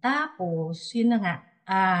yun. Tapos, yun na nga,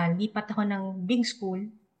 lipat ako ng big school.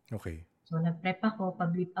 Okay. So, nag-prep ako,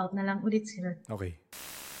 pag-leap out na lang ulit sila. Okay.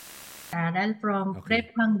 Aral from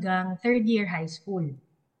prep hanggang third year high school.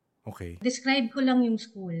 Okay. Describe ko lang yung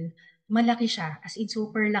school. Malaki siya, as in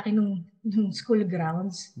super laki nung school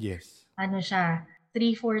grounds. Yes. Ano siya,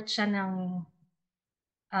 3/4 siya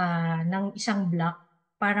ng isang block.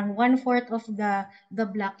 Parang 1/4 of the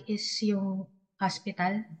block is yung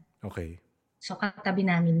hospital. Okay. So, katabi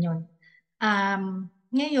namin yun.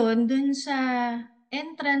 Ngayon, dun sa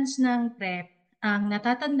entrance ng prep, ang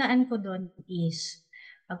natatandaan ko dun is,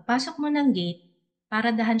 pagpasok mo ng gate,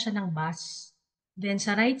 paradahan siya ng bus. Then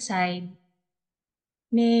sa right side,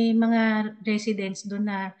 may mga residents doon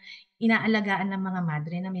na inaalagaan ng mga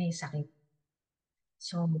madre na may sakit.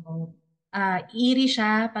 So, eerie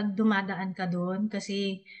siya pag dumadaan ka doon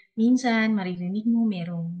kasi minsan maririnig mo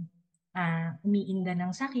merong umiinda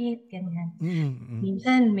ng sakit, ganyan.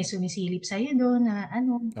 Minsan may sumisilip sa'yo doon na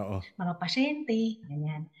mga pasyente,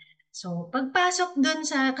 ganyan. So, pagpasok doon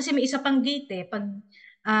kasi may isa pang gate eh,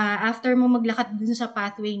 after mo maglakad dun sa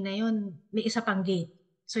pathway na yun, may isa pang gate.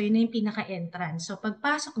 So, yun na yung pinaka-entrance. So,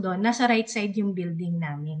 pagpasok doon, nasa right side yung building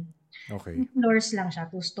namin. Okay. Floors lang siya,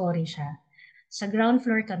 2-story siya. Sa ground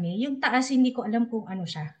floor kami. Yung taas, hindi ko alam kung ano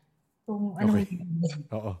siya. Kung ano. Okay.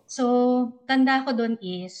 So, tanda ko doon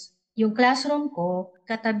is, yung classroom ko,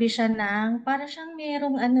 katabi siya ng, para siyang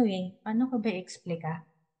merong paano ko ba i-explica?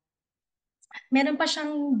 Meron pa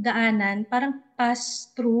siyang daanan, parang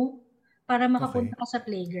pass-through, para makapunta ka sa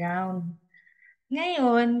playground.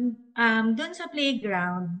 Ngayon, doon sa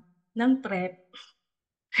playground ng prep,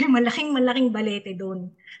 malaking balete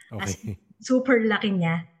doon. Okay. Super laki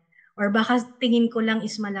niya. Or baka tingin ko lang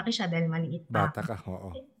is malaki siya dahil maliit pa. Bata ka,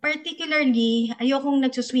 oo. Particularly, ayokong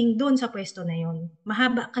nagsuswing doon sa pwesto na yun.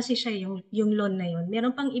 Mahaba kasi siya yung lawn na yun.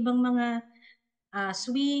 Meron pang ibang mga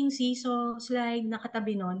swing, seesaw, slide na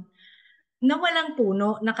katabi nun na walang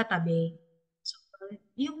puno nakatabi. So,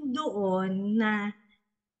 yung doon na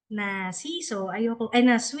seesaw,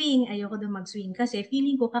 na swing, ayoko doon mag-swing kasi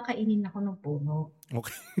feeling ko kakainin ako ng puno.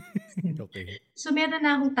 Okay. Okay. So, meron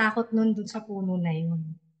na akong takot nun dun sa puno na yun.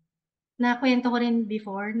 Nakwento ko rin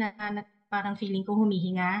before na parang feeling ko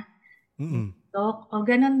humihinga.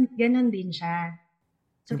 Ganon din siya.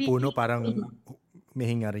 So, yung puno parang may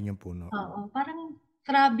hinga rin yung puno. Oo, parang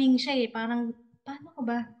throbbing siya eh. Parang, paano ko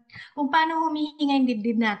ba? Kung paano humihinga yung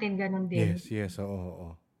dibdib natin, ganon din. Yes,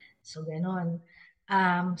 oo. So, ganon.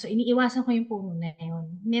 So, iniiwasan ko yung puno na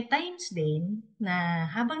yun. May times din na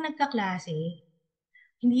habang nagkaklase,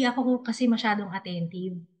 hindi ako kasi masyadong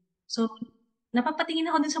attentive. So, napapatingin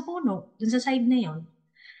ako dun sa puno, dun sa side na yun.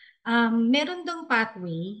 Meron dong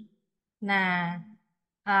pathway na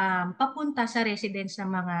papunta sa residence ng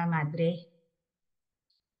mga madre.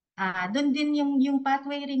 Doon din yung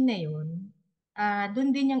pathway ring na yun.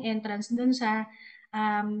 Doon din yung entrance doon sa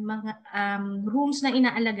mga rooms na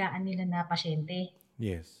inaalagaan nila na pasyente.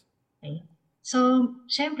 Yes. Okay. So,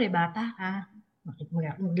 syempre bata ka,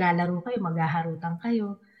 maglalaro kayo, maghaharutan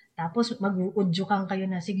kayo. Tapos mag-uudyokan kayo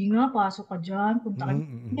na, sige nga, pasok ka dyan, punta ka.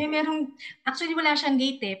 Hindi, actually wala siyang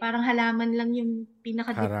gate eh. Parang halaman lang yung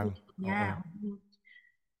pinaka-dip niya.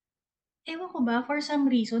 Ewan ko ba, for some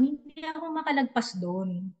reason, hindi ako makalagpas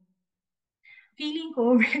doon. Feeling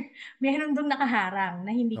ko, meron doon nakaharang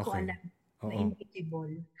na hindi ko alam, na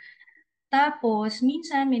invisible. Tapos,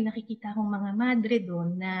 minsan may nakikita akong mga madre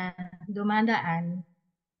doon na dumadaan,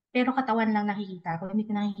 pero katawan lang nakikita ko, hindi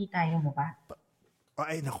ko nakikita yung mukha.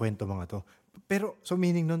 Ay, nakwento mga to. Pero, so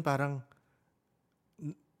meaning nun parang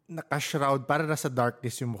naka-shroud, para nasa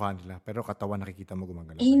darkness yung mukha nila, pero katawan nakikita mo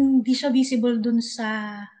gumagalaw. Hindi siya visible dun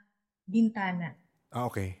sa bintana.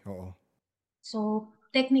 Okay, oo. So,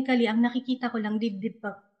 technically, ang nakikita ko lang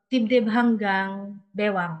dibdib hanggang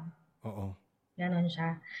bewang. Oo. Ganon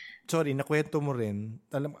siya. Sorry, nakwento mo rin,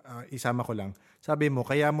 isama ko lang, sabi mo,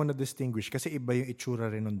 kaya mo na-distinguish kasi iba yung itsura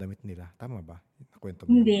rin ng damit nila. Tama ba? Nakwento mo.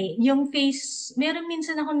 Hindi. Yung face, meron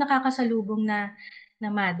minsan akong nakakasalubong na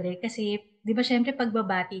madre kasi, di ba syempre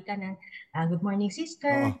pagbabati ka ng, good morning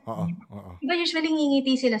sister. Oo. Di ba usually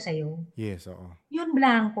ngingiti sila sa'yo? Yes, oo. Yun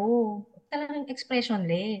blanco. Talagang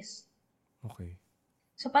expressionless. Okay.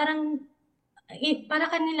 So parang, para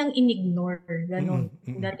kanilang in-ignore. Ganon.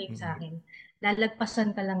 Dating sa akin.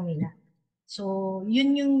 Lalagpasan ka lang nila. So,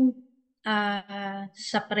 yun yung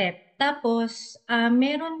sa prep. Tapos,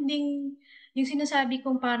 meron ding yung sinasabi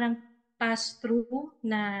kong parang pass-through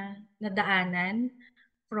na daanan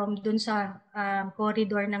from dun sa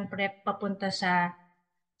corridor ng prep papunta sa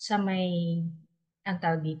may, ang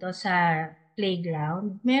tawag dito, sa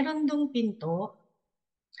playground. Meron dong pinto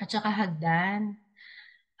at saka hagdan.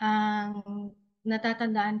 Ang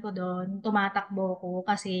natatandaan ko doon, tumatakbo ko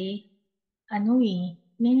kasi may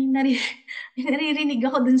naririnig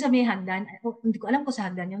ako dun sa may hagdan. Hindi ko alam kung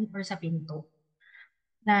sa hagdan yun or sa pinto.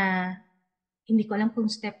 Na hindi ko alam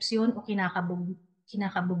kung steps yun o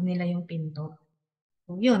kinakabog nila yung pinto.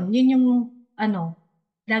 So, yun yung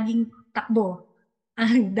laging takbo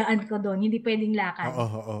ang daan ko doon. Hindi pwedeng lakad.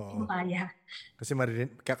 Oo. Kaya. Kasi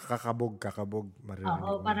kakabog.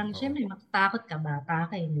 Oo, parang syempre matatakot ka,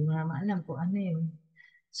 bata ka, hindi mo naman alam kung ano yun.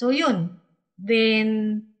 So, yun.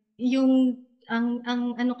 Then, ang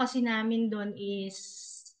ano kasi namin doon is,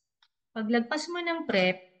 paglagpas mo ng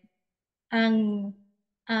prep, ang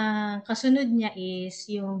kasunod niya is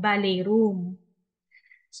yung ballet room.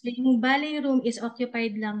 So, yung ballet room is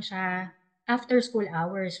occupied lang siya after school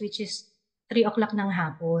hours, which is 3 o'clock ng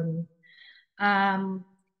hapon.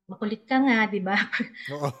 Makulit ka nga, di ba?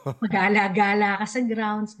 Magala-gala ka sa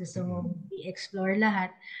grounds, gusto mo i-explore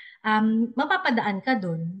lahat. Mapapadaan ka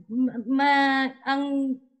doon.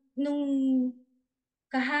 Nung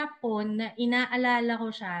kahapon na inaalala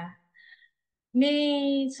ko siya,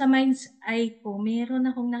 sa mind's eye ko,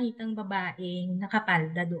 meron akong nakitang babaeng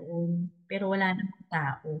nakapalda doon, pero wala namang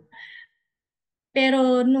tao.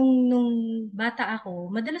 Pero nung bata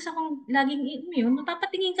ako, madalas akong laging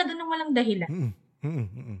mapapatingin ka doon ng walang dahilan.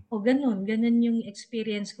 O ganun yung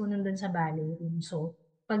experience ko nun doon sa ballet room. So,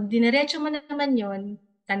 pag dinerecho mo naman yon,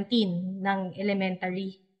 canteen ng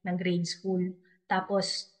elementary, ng grade school,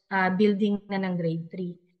 tapos building na ng grade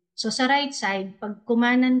 3. So, sa right side, pag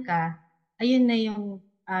kumanan ka, ayun na yung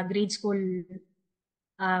grade school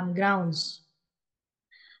grounds.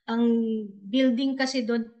 Ang building kasi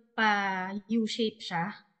doon pa U-shape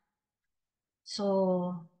siya. So,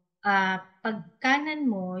 pag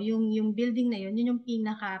kanan mo, yung building na yun yung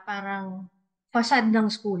pinaka parang facade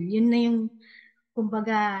ng school. Yun na yung,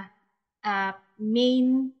 kumbaga,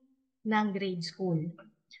 main ng grade school.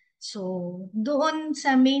 So, doon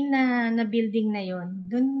sa main na building na yun,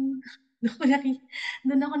 doon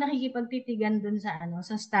ako nakikipagtitigan doon sa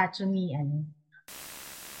statue ni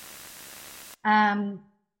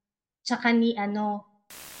tsaka ni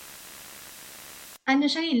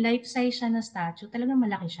siya life size siya na statue, talagang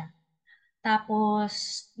malaki siya.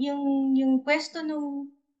 Tapos, yung pwesto ng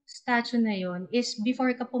statue na yon is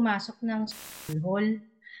before ka pumasok ng school hall.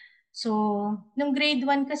 So, nung grade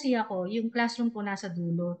 1 kasi ako, yung classroom ko nasa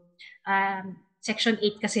dulo. Section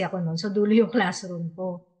 8 kasi ako noon, so dulo yung classroom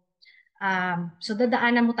ko. So,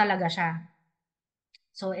 dadaanan mo talaga siya.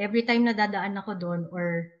 So, every time na dadaan ako doon,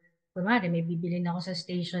 or kunwari may bibilin ako sa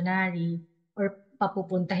stationery, or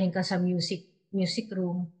papupuntahin ka sa music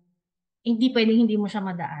room, hindi pwedeng hindi mo siya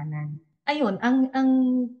madaanan. Ayun, ang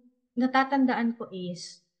natatandaan ko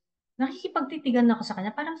is, nakikipagtitigan ako sa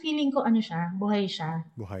kanya. Parang feeling ko siya, buhay siya.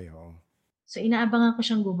 Buhay, oo. So, inaabangan ko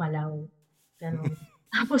siyang gumalaw. Ganun.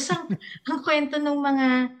 Tapos, ang kwento ng mga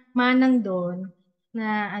manang doon,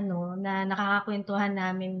 na nakakakwentuhan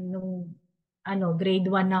namin nung grade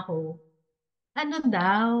 1 ako,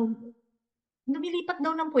 daw, lumilipat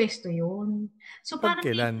daw ng pwesto yun. So parang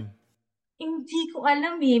Pagkailan? hindi ko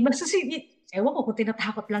alam eh. Basta ewan ko kung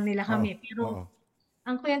tinatakot lang nila kami. Pero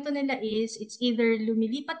ang kwento nila is, it's either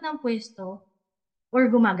lumilipat ng pwesto or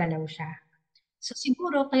gumagalaw siya. So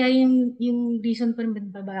siguro, kaya yung reason ko rin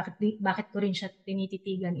bakit ko rin siya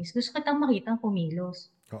tinititigan is gusto kitang makitang kumilos.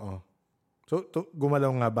 Oo. So,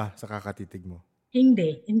 gumalaw nga ba sa kakatitig mo?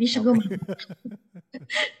 Hindi siya gumalaw.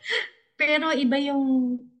 Pero iba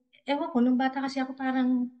yung, ewan ko, nung bata kasi ako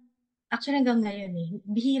parang, actually hanggang ngayon eh,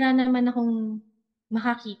 bihira naman akong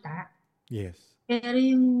makakita. Yes. Pero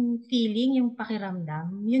yung feeling, yung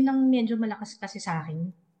pakiramdam, yun ang medyo malakas kasi sa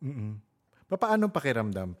akin. Paano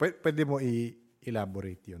pakiramdam? Pwede mo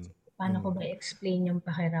i-elaborate yun? Paano ko ba explain yung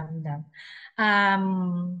pakiramdam?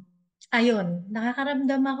 Ayun,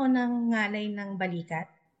 nakakaramdam ako ng ngalay ng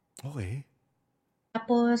balikat. Okay.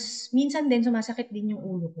 Tapos, minsan din sumasakit din yung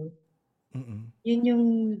ulo ko. Yun yung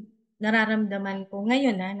nararamdaman ko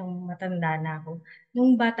ngayon nung matanda na ako.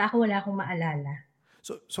 Nung bata ako, wala akong maalala.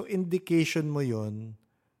 So indication mo yon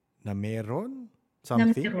na meron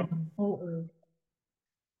something? Na meron, oo.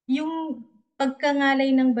 Yung pagkangalay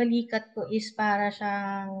ng balikat ko is para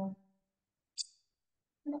siyang,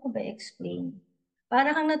 ano ko ba explain?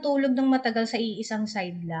 Para kang natulog ng matagal sa iisang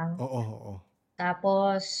side lang. Oo.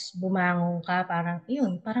 Tapos bumangon ka, parang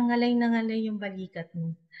ngalay na ngalay yung balikat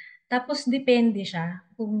mo. Tapos depende siya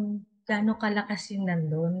kung gaano kalakas yung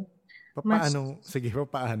nandun. Paano? Sige,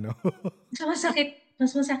 paano?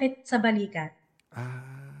 Mas masakit sa balikat.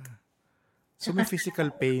 So may physical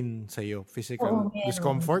pain sa'yo? Physical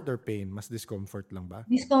discomfort or pain? Mas discomfort lang ba?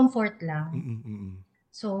 Discomfort lang.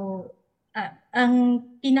 So, ang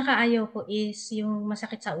pinakaayaw ko is yung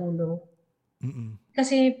masakit sa ulo.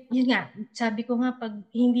 Kasi, yun nga, sabi ko nga, pag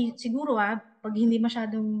hindi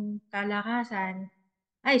masyadong kalakasan,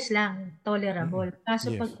 ayos lang, tolerable.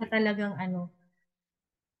 Kaso pagka talagang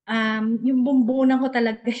yung bumbunan ko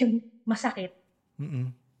talaga yung masakit.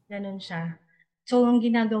 Ganon siya. So, ang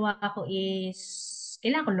ginagawa ko is,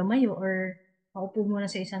 kailangan ko lumayo or maupo muna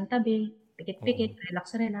sa isang tabi, pikit-pikit,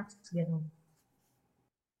 relax, ganon.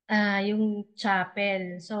 Yung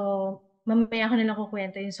chapel. So, mamaya ko nilang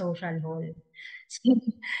kukwento yung social hall. So,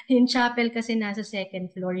 yung chapel kasi nasa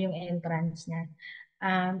second floor yung entrance niya.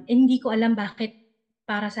 Hindi ko alam bakit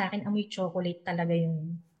para sa akin amoy chocolate talaga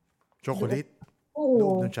yung chocolate? Oo.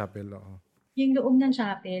 Loob ng chapel, oo. Yung loob ng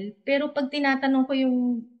chapel. Pero pag tinatanong ko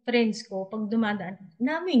yung friends ko, pag dumadaan,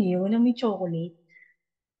 namin may chocolate.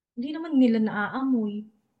 Hindi naman nila naaamoy.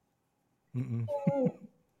 So,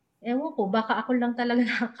 ewan ko, baka ako lang talaga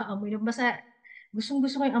nakakaamoy. Basta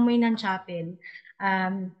gustong-gusto ko yung amoy ng chapel.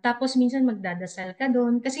 Tapos minsan magdadasal ka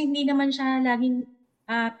doon. Kasi hindi naman siya laging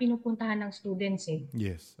pinupuntahan ng students eh.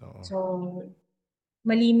 Yes, oo. So,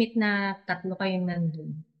 malimit na 3 kayong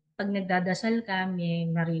nandun. Pag nagdadasal ka, may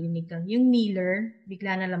naririnig kang yung kneeler,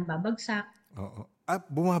 bigla na lang babagsak. Oo.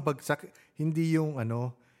 Bumabagsak. Hindi yung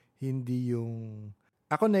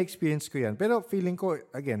ako na-experience ko yan. Pero feeling ko,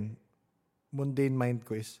 again, mundane mind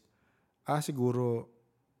ko is, siguro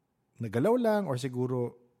nagalaw lang or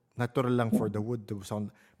siguro natural lang for the wood to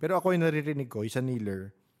sound. Pero ako yung naririnig ko, yung sa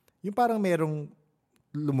kneeler, yung parang merong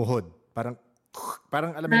lumuhod. Parang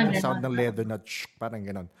alam mo yung sound ng leather na parang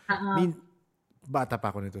ganon. Bata pa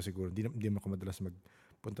ako nito siguro. Hindi ako madalas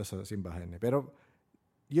magpunta sa simbahan. Pero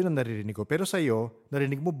yun ang naririnig ko. Pero sa'yo,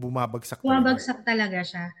 narinig mo bumabagsak talaga. Bumabagsak talaga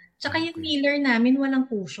siya. Tsaka yung kneeler namin walang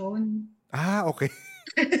cushion. Okay.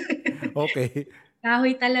 Okay.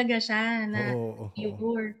 Kahoy talaga siya na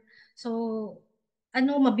pure. So,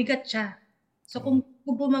 mabigat siya. So, kung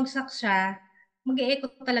bumagsak siya, mag-e-echo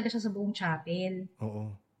talaga siya sa buong chapel.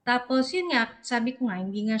 Oo. Tapos, yun nga, sabi ko nga,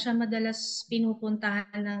 hindi nga siya madalas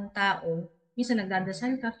pinupuntahan ng tao. Minsan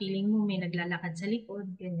nagdadasal ka, feeling mo may naglalakad sa likod,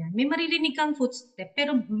 ganyan. May maririnig kang footstep,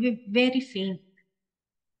 pero very faint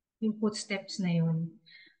yung footsteps na yun.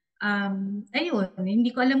 Ayun,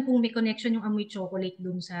 hindi ko alam kung may connection yung amoy chocolate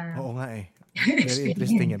dun sa... Oo nga eh. Very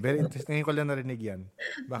interesting yan. Very interesting. Ngayon ko lang narinig yan.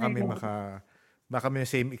 Baka may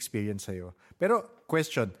same experience sa'yo. Pero,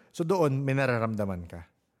 question. So, doon, may nararamdaman ka?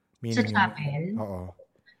 Sa chapel? Oo.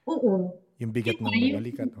 Yung bigat ng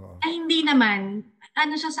balikat? Oo. Ay, hindi naman.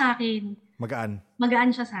 Ano siya sa akin? Magaan?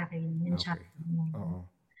 Magaan siya sa akin. Yung chapel. Oo.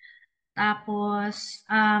 Tapos,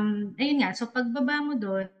 ayun nga. So, pagbaba mo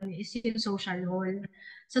doon is yung social hall.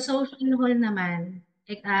 Sa social hall naman,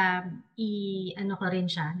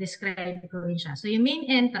 describe ko rin siya. So, yung main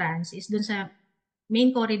entrance is dun sa main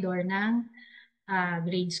corridor ng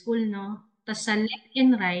grade school, no? Tapos sa left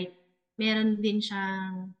and right, meron din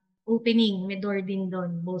siyang opening, may door din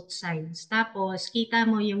doon, both sides. Tapos, kita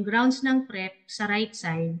mo yung grounds ng prep sa right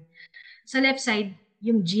side. Sa left side,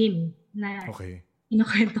 yung gym. na Okay.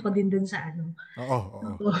 inukwento ko din dun sa ano.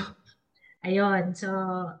 Oo. So, ayun. So,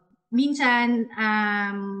 minsan,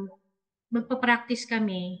 magpa-practice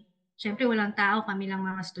kami. Siyempre, walang tao. Kami lang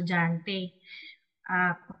mga estudyante.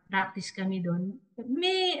 Practice kami doon.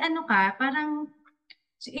 May ano ka, parang,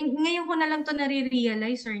 ngayon ko na lang to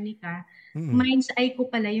nare-realize, Sir Nika, mind's eye ko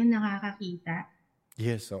pala yung nakakakita.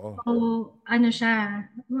 Yes, oo. So, ano siya,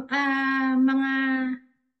 mga,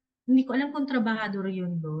 hindi ko alam kung trabahador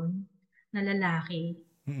yun doon, na lalaki,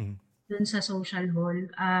 doon sa social hall.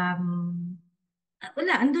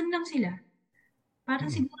 Wala, andun lang sila. Parang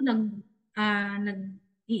siguro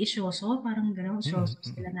nag-iisyoso, parang gano'n, isyoso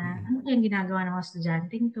sila na, ano kayang ginagawa ng mga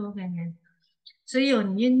estudyanteng to, ganyan. So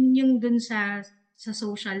yun yung dun sa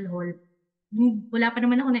social hall. Wala pa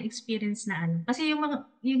naman ako na-experience na ano. Kasi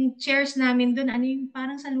yung chairs namin dun, ano yung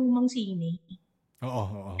parang sa lumang sine.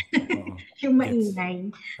 Oo. Yung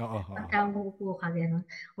maingay. Oo. Pagka umuupo ka, gano'n.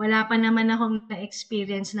 Wala pa naman akong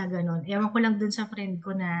na-experience na gano'n. Ewan ko lang dun sa friend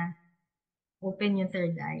ko na open yung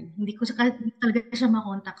third eye. Hindi ko talaga siya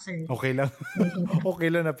makontak, sir. Okay lang.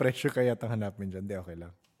 Okay lang na pressure kaya hanapin dyan. Hindi, okay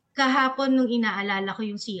lang. Kahapon nung inaalala ko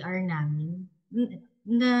yung CR namin,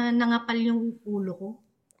 na nangapal yung ulo ko.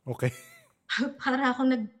 Okay. Para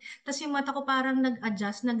ako tas yung mata ko parang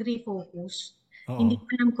nag-adjust, nag-refocus. Oo. Hindi ko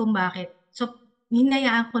alam kung bakit. So,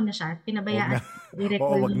 hinayaan ko na siya. Pinabayaan.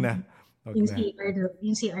 Oo, wag na.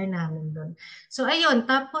 Yung CR namin doon. So, ayun.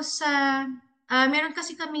 Tapos, meron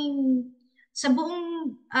kasi kaming, sa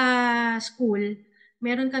buong school,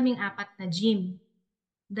 meron kaming 4 na gym.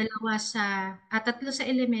 2 3 sa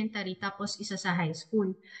elementary, tapos 1 sa high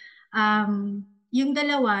school. Yung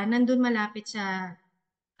 2, nandun malapit sa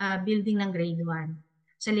building ng grade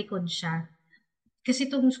 1. Sa likod siya.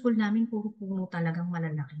 Kasi itong school namin, puro puno talagang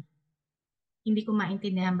malalaki. Hindi ko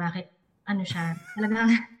maintindihan bakit, siya,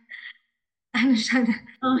 talagang, siya,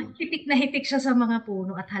 hitik siya sa mga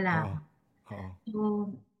puno at halaman.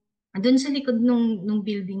 So, doon sa likod nung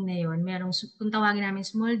building na yon, merong, kung tawagin namin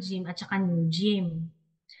small gym at saka new gym.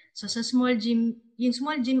 So, sa small gym, yung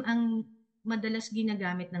small gym ang madalas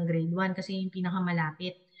ginagamit ng grade 1 kasi yung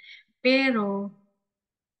pinakamalapit. Pero,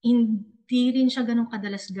 hindi rin siya ganun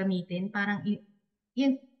kadalas gamitin. Parang,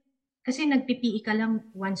 yun, kasi nag-PPE ka lang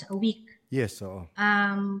once a week. Yes, oo.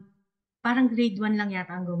 Parang grade 1 lang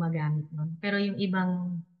yata ang gumagamit nun. Pero yung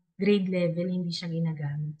ibang grade level, hindi siya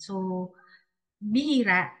ginagamit. So,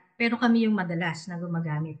 bihira, pero kami yung madalas na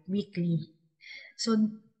gumagamit, weekly. So,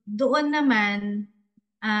 doon naman,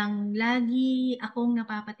 ang lagi akong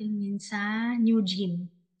napapatingin sa new gym.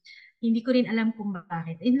 Hindi ko rin alam kung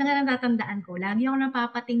bakit. Yun lang ang natatandaan ko. Lagi ako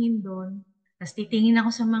napapatingin doon. Tapos titingin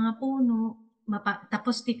ako sa mga puno.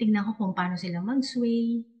 Tapos titingnan ko kung paano sila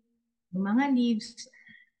mag-sway. Yung mga leaves.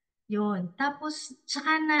 Yun. Tapos,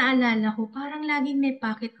 saka naalala ko, parang laging may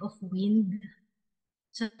pocket of wind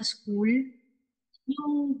sa school.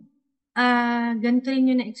 Yung, ganito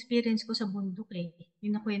rin yung na-experience ko sa bundok eh.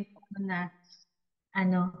 Yung nakwento ko na,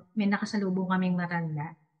 may nakasalubong kaming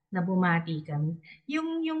matanda na bumati kami.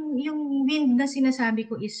 Yung wind na sinasabi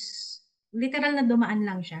ko is literal na dumaan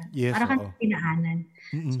lang siya. Yes, para kang pinaanan.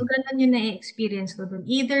 So, ganun yung na-experience ko dun.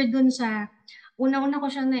 Either dun sa, una-una ko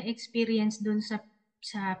siyang na-experience dun sa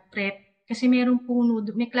prep. Kasi merong puno,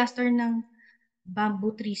 may cluster ng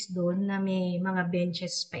bamboo trees doon na may mga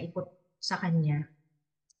benches paikot sa kanya.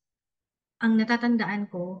 Ang natatandaan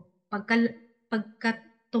ko, pagka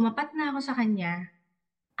tumapat na ako sa kanya,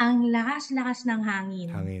 ang lakas-lakas ng hangin.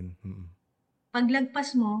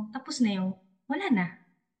 Paglagpas mo, tapos na yung, wala na.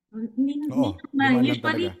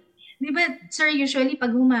 Usually, di ba, sir, usually pag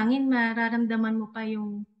humangin, mararamdaman mo pa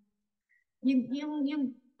yung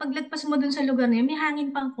paglagpas mo dun sa lugar na yun, may hangin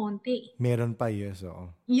pang konti. Meron pa, yes, oo.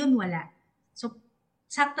 Yun, wala. So,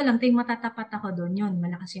 sakto lang, ting matatapat ako dun, yun,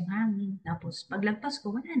 malakas yung hangin. Tapos, paglagpas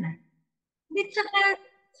ko, wala na. Hindi, saka,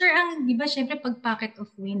 sir, di ba, syempre, pag pocket of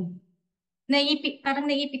wind,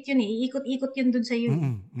 parang naipit yun eh. Iikot-ikot yun dun sa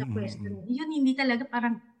yun. Sa pwesto. Yun, hindi talaga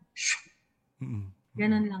parang,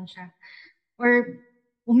 ganon lang siya. Or,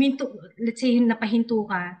 let's say, napahinto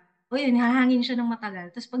ka, yun, hahangin siya ng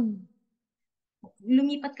matagal. Tapos pag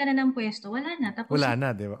lumipat ka na ng pwesto, wala na. Tapos, wala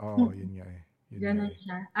na, di ba? Oo, yun nga eh. Ganon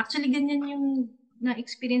siya. Actually, ganyan yung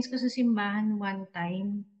na-experience ko sa simbahan one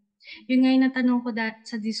time. Yun nga yung natanong ko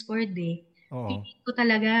sa Discord eh. Feeling ko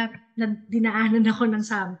talaga dinaanan ako ng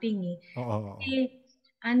something eh. Kasi,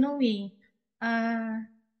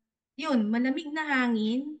 yun, malamig na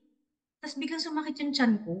hangin, tapos biglang sumakit yung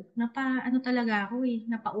tiyan ko. Talaga ako eh,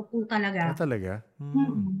 napaupo talaga. Talaga?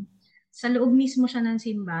 Sa loob mismo siya ng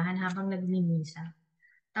simbahan habang naglimisa.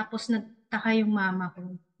 Tapos nagtaka yung mama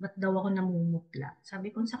ko, ba't daw ako namumutla?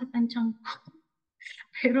 Sabi ko, ang sakit ng tiyan ko.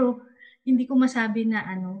 Pero, hindi ko masabi na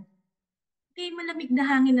may malamig na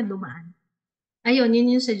hangin na dumaan. Ayun,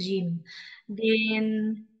 yun yung sa gym.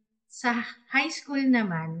 Then, sa high school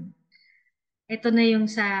naman, ito na yung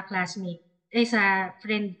sa classmate, sa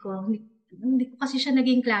friend ko. Hindi ko kasi siya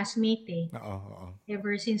naging classmate eh. Oo.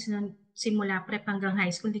 Ever since nung simula prep hanggang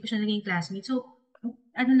high school, hindi ko siya naging classmate. So,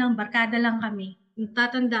 lang, barkada lang kami. Yung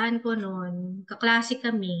tatandaan ko noon, kaklase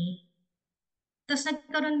kami. Tapos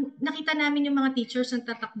nakita namin yung mga teachers na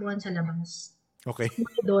tatakbuhan sa labas. Okay. Sa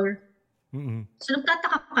corridor. Mm-hmm. So,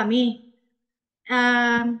 nagtataka kami.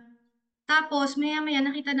 Tapos, maya-maya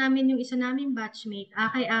nakita namin yung isa naming batchmate,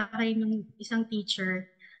 akay-akay ng isang teacher.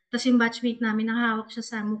 Tapos yung batchmate namin, nakahawak siya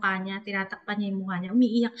sa mukha niya, tinatakpan niya yung mukha niya,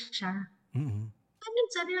 umiiyak siya. Mm-hmm.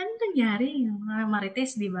 Sabi, ano nangyari? Yung mga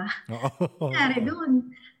marites, di ba? Nangyari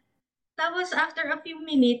doon. Tapos, after a few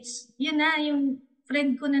minutes, yun na, yung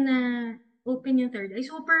friend ko na open yung third eye.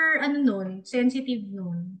 Super, sensitive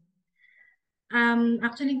nun.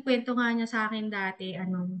 Actually, kwento nga niya sa akin dati,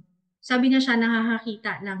 sabi niya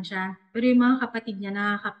nakakakita lang siya. Pero yung mga kapatid niya,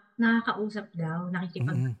 nakakausap daw,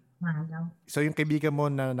 nakikipag-mga daw. So, yung kaibigan mo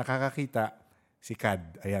na nakakakita, si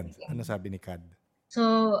Kad. Ayan, ano sabi ni Kad?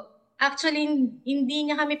 So, actually, hindi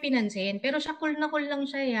niya kami pinansin. Pero siya, cool na cool lang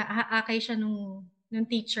siya. Aakay siya nung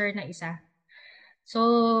teacher na isa. So,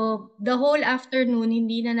 the whole afternoon,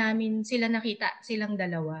 hindi na namin sila nakita, silang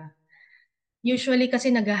dalawa. Usually kasi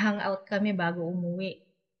nag-hangout kami bago umuwi.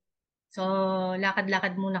 So,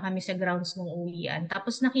 lakad-lakad muna kami sa grounds ng uwian.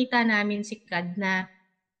 Tapos nakita namin si Kad na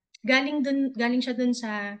galing siya dun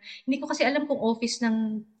sa, hindi ko kasi alam kung office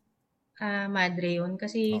ng madre yun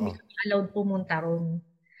kasi hindi kami allowed pumunta ron.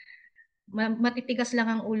 Matitigas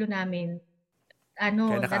lang ang ulo namin.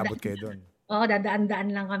 Kaya nakaabot kayo dun? Oo,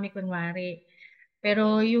 dadaan-daan lang kami kunwari.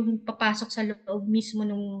 Pero yung papasok sa loob mismo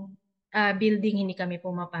nung building, hindi kami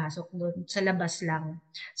pumapasok doon. Sa labas lang.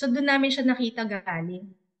 So, doon namin siya nakita galing.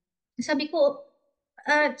 Sabi ko,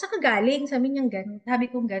 saka galing, sabi niya gano'n. Sabi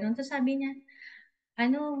ko gano'n. Tapos sabi niya,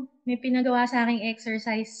 may pinagawa sa aking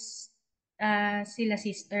exercise sila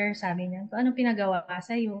sister, sabi niya. Anong pinagawa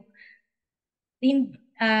sa'yo?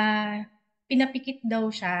 Pinapikit daw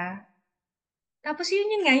siya. Tapos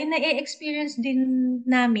yun nga, yung na-experience din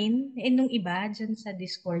namin, nung iba, dyan sa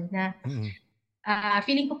Discord na,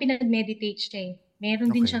 feeling ko pinag-meditate siya eh. Meron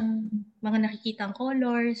din siyang mga nakikitang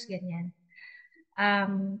colors, ganyan.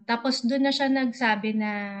 Tapos doon na siya nagsabi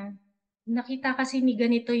na nakita kasi ni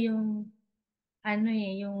ganito yung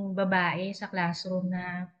yung babae sa classroom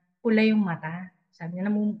na pula yung mata. Sabi niya,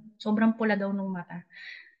 sobrang pula daw ng mata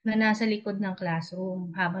na nasa likod ng classroom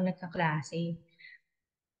habang nagkaklase.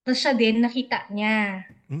 Tapos siya din, nakita niya.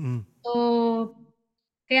 Mm-hmm. So,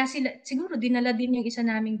 kaya siguro dinala din yung isa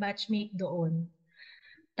naming batchmate doon.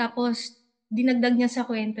 Tapos, dinagdag niya sa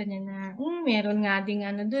kwento niya na, meron nga ding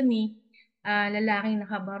doon eh. Lalaking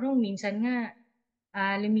nakabarong, minsan nga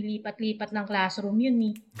lumilipat-lipat ng classroom yun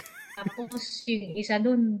eh. Tapos yung isa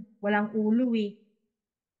doon, walang ulo eh.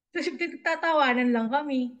 Tapos tatawanan lang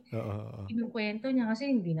kami. Kinukwento niya kasi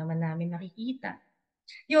hindi naman namin nakikita.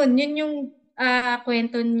 Yun yung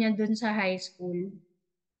kwento niya doon sa high school.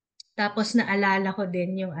 Tapos naalala ko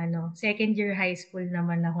din yung second year high school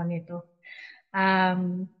naman ako nito.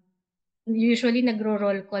 Usually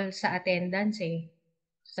nagro-roll call sa attendance eh.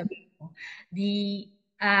 Sabi ko,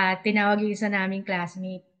 tinawag yung isa naming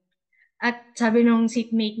classmate. At sabi nung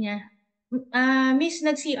seatmate niya, Miss,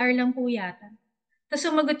 nag-CR lang po yata. Tapos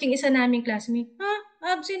sumagot yung isa naming classmate,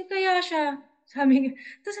 absent kaya siya. Sabi niya,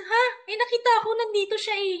 tapos nakita ko nandito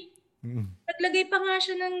siya eh. Naglagay pa nga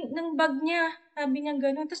siya ng bag niya. Sabi niya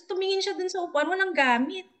gano'n. Tapos tumingin siya dun sa upuan, walang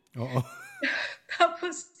gamit. Oo.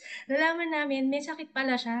 Tapos nalaman namin, may sakit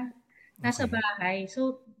pala siya. Nasa bahay.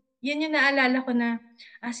 So, yun yung naalala ko na,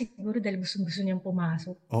 siguro dahil gusto niyang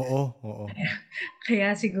pumasok. Oo.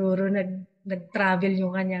 Kaya siguro nag-travel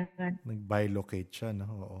yung kanya. Nag-bilocate siya, no?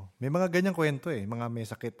 Oo. May mga ganyang kwento eh. Mga may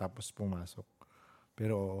sakit tapos pumasok.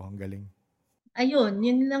 Pero ang galing. Ayun,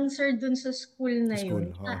 yun lang sir dun sa school na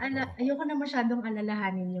yun. Ayoko na masyadong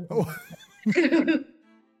alalahanin yung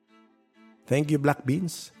Thank you, Black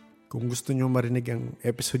Beans. Kung gusto nyo marinig ang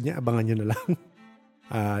episode niya, abangan nyo na lang.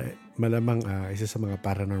 Malamang isa sa mga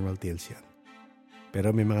paranormal tales yan.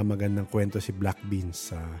 Pero may mga magandang kwento si Black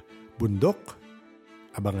Beans sa bundok.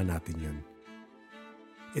 Abangan natin yun.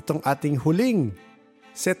 Itong ating huling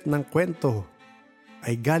set ng kwento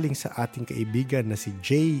ay galing sa ating kaibigan na si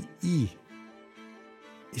J.E.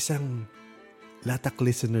 Isang latak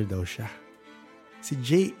listener daw siya. Si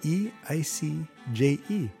J.E. ay si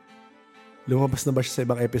J.E. Lumabas na ba siya sa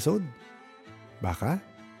ibang episode? Baka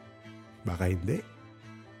hindi.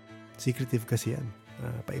 Secretive kasi yan.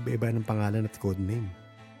 Paiba-iba ng pangalan at code name.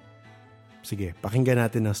 Sige, pakinggan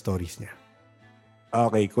natin ang stories niya.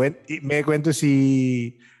 Okay, may kwento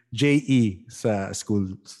si J.E. sa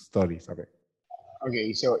school stories.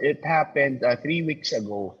 Okay, so it happened 3 weeks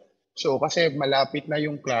ago. So kasi malapit na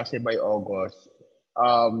yung klase by August,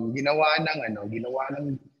 ginawa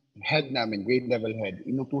ng head namin, grade level head,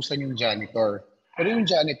 inutusan yung janitor. Pero yung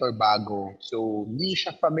janitor bago, so hindi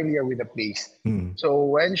siya familiar with the place.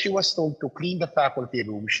 So when she was told to clean the faculty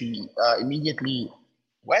room, she immediately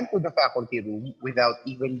went to the faculty room without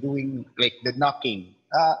even doing like the knocking.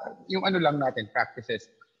 Yung lang natin, practices.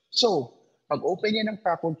 So, pag-open niya ng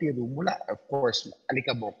faculty room, wala, of course,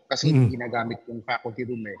 alikabok. Kasi hindi ginagamit yung faculty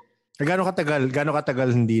room eh. Gaano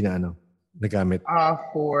katagal hindi na nagamit?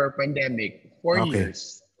 For pandemic, 4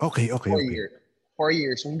 years. Okay. 4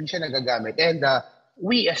 years, hindi siya nagagamit. And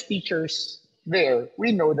we as teachers there,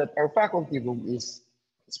 we know that our faculty room is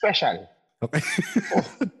special. Okay.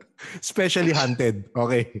 Specially hunted.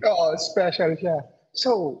 Okay. Oo, special siya.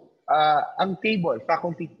 So, ang table,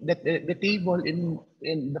 the table in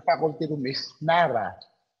the faculty room is nara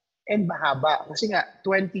and mahaba. Kasi nga,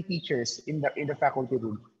 20 teachers in the faculty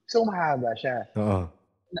room. So, mahaba siya. Oo.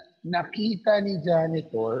 Nakita ni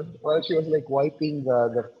janitor while she was like wiping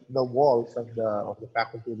the walls of the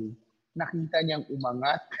faculty room, nakita niyang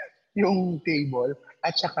umangat yung table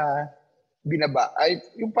at saka binaba.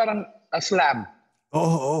 Yung parang a slam.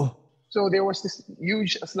 Oo. So there was this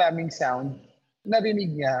huge slamming sound.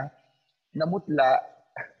 Narinig niya, namutla,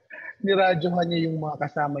 niradyohan niya yung mga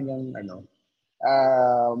kasama niyang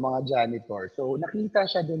mga janitor. So nakita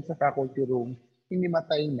siya dun sa faculty room,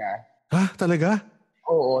 hinimatay na. Ha? Talaga?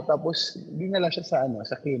 Oo, tapos dinala siya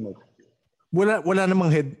sa clinic. Wala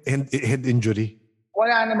namang head injury?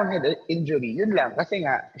 Wala namang head injury. Yun lang. Kasi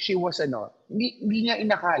nga, she was hindi niya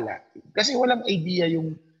inakala. Kasi walang idea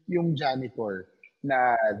yung janitor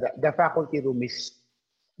na the faculty room is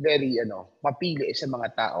very, mapili sa mga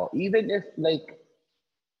tao. Even if like,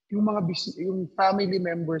 yung family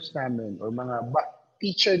members namin or mga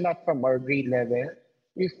teacher not from our grade level,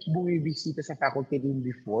 if bumibisita sa faculty room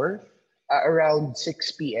before, around 6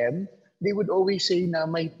 p.m., they would always say na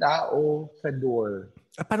may tao sa door.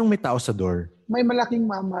 Parang may tao sa door? May malaking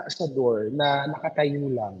mama sa door na nakatayo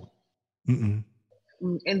lang. Mm-mm.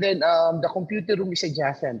 And then, the computer room is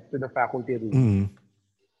adjacent to the faculty room. Mm-hmm.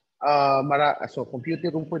 So, computer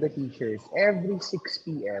room for the teachers. Every 6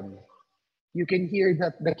 p.m., you can hear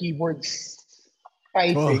that the keyboards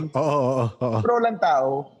typing. Pero walang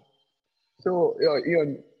tao. So,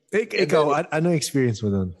 yun. Ikaw, ano experience mo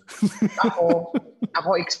doon?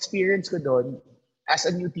 Ako experience ko doon as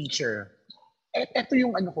a new teacher. Ito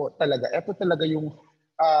yung talaga. Ito talaga yung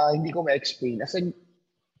hindi ko ma-explain. As in,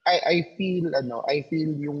 I feel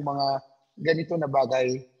yung mga ganito na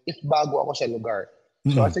bagay if bago ako sa lugar.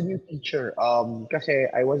 So as a new teacher,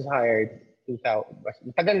 kasi I was hired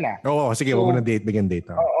 2000, matagal na. Oo, sige, wag mo na bigyan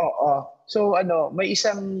date. Oo. So may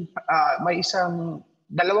isang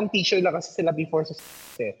dalawang teacher lang kasi sila before sa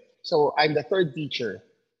So I'm the third teacher.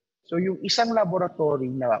 So yung isang laboratory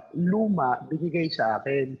na luma binigay sa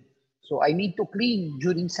akin. So I need to clean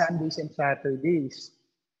during Sundays and Saturdays.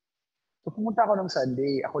 So pumunta ako ng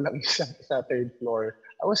Sunday, ako lang isa sa third floor.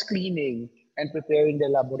 I was cleaning and preparing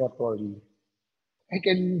the laboratory. I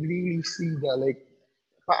can really see the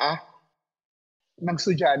paa ng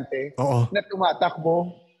estudyante na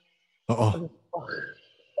tumatakbo. Oo.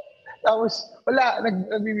 Tapos, wala,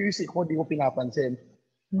 nag-music ko, hindi ko pinapansin.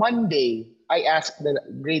 Monday, I asked the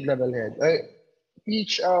grade level head,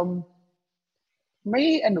 Teach,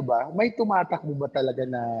 may may tumatakbo ba talaga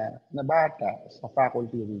na bata sa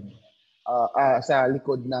faculty room, sa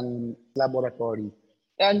likod ng laboratory?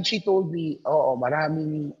 And she told me,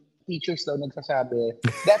 maraming teachers daw nagsasabi,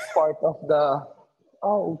 that part of the,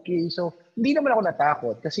 okay. So, hindi naman ako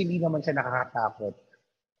natakot kasi hindi naman siya nakakatakot.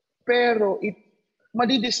 Pero,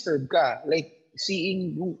 madidisturb ka. Like,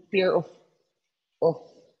 seeing yung pair of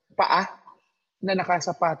paa na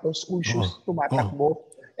nakasapatos, school shoes, tumatakbo.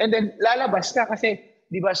 And then, lalabas ka kasi,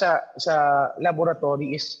 di ba sa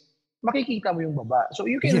laboratory is, makikita mo yung baba. So,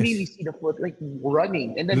 you can really see the foot like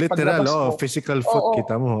running. And then, literal, physical foot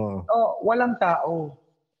kita mo. Walang tao.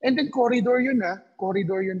 And then, corridor yun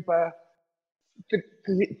Corridor yun pa.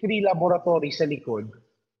 3 laboratories sa likod.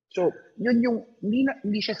 So, yun yung,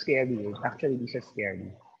 hindi siya scary. Actually, hindi siya scary.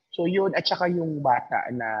 So, yun, at saka yung bata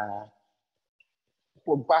na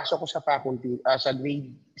pagpasok ko sa faculty, sa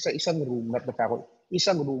grade, sa isang room, not the faculty,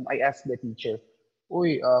 isang room, I asked the teacher,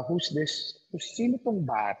 who's this? Sino tong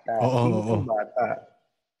bata? Sino tong bata?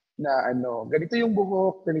 Na ganito yung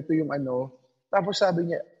buhok, ganito yung Tapos sabi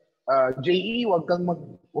niya, J.E., wag kang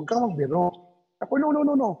magbiro. Ako,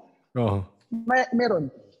 no.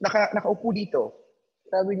 Meron. nakaupo dito.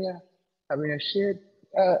 Sabi niya, shit.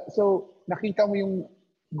 So, nakita mo yung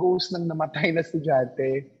ghost ng namatay na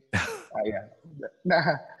estudyante. Ayan.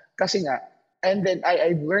 Kasi nga, and then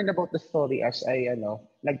I learned about the story as I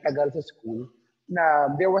nagtagal sa school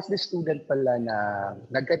na there was this student pala na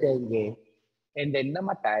nagka-dengue and then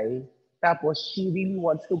namatay. Tapos she really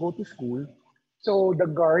wants to go to school. So the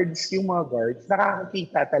guards, yung mga guards,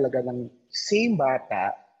 nakakakita talaga ng same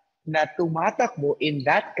bata na tumatakbo in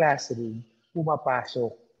that classroom,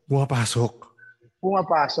 pumapasok.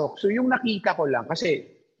 So yung nakita ko lang, kasi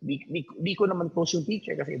di ko naman post yung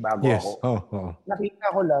teacher kasi bago ako. Nakita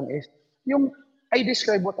ko lang is, yung I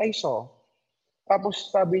describe what I saw.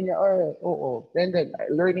 Tapos sabi niya, oo. Then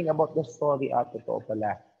learning about the story, totoo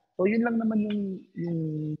pala. So yun lang naman yung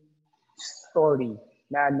story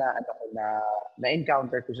na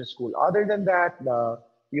encounter ko sa school. Other than that,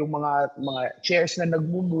 yung mga chairs na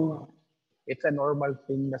nagmo-move, it's a normal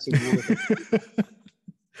thing na siguro.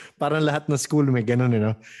 Parang lahat ng school may ganun,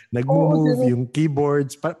 nagmo-move yung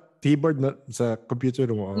keyboards, keyboard na sa computer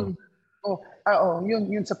mo.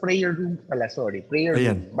 Yun sa prayer room pala, sorry. Prayer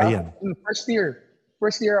room. Ayan.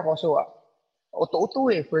 First year ako, so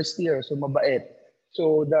auto-auto first year, so mabait.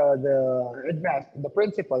 So the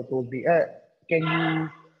principal told me, can you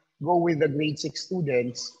go with the grade 6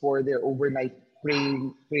 students for their overnight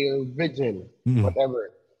prayer vigil,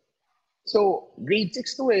 whatever. So grade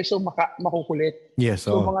 6 to so makukulit. Yes.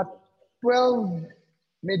 So mga 12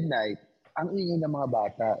 midnight, ang ingay ng mga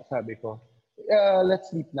bata, sabi ko,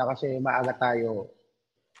 let's sleep na kasi maaga tayo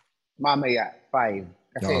mamaya, 5.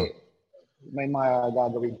 Kasi may mga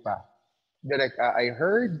gagawin pa. Direct, I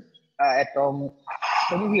heard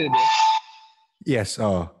can you hear this? Yes,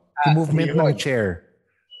 the movement ng chair.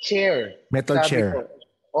 Metal sabi chair.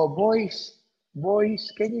 Ko, boys,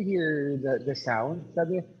 can you hear the sound?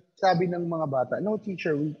 Sabi ng mga bata, no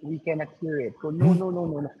teacher, we cannot hear it.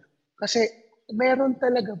 No. Kasi meron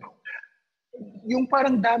talaga yung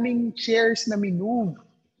parang daming chairs na minove.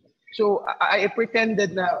 So, I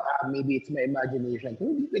pretended na maybe it's my imagination. So,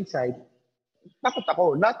 deep inside, takot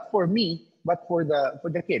ako. Not for me, but for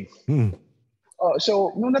the kids.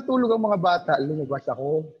 So, nung natulog ang mga bata, lumabas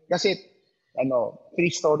ako. Kasi, 3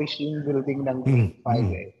 stories yung building ng grade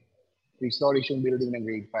 5 3 stories yung building ng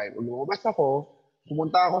grade 5. Lumabas ako,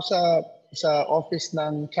 pumunta ako sa office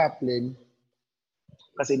ng chaplain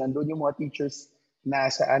kasi nandun yung mga teachers na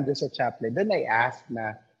andun sa chaplain. Then I asked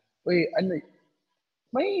na,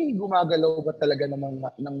 may gumagalaw ba talaga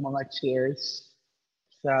ng mga chairs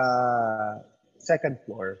sa second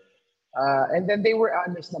floor? And then they were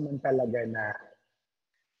honest naman talaga na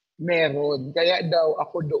meron. Kaya daw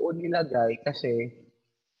ako doon nilagay kasi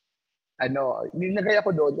nilagay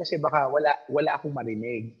ako doon kasi baka wala akong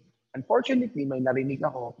marinig. Unfortunately, may narinig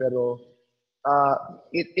ako pero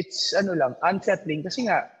it's unsettling kasi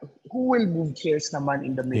nga who will move chairs naman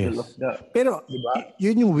in the middle of the pero diba?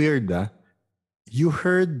 Yun yung weird you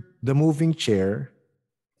heard the moving chair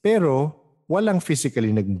pero walang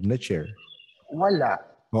physically nag-move na chair. Wala.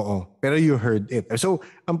 Oo, pero you heard it. So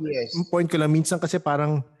ang point ko lang minsan kasi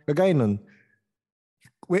parang kagaya nun,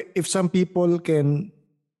 if some people can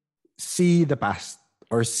see the past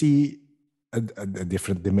or see a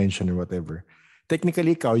different dimension or whatever,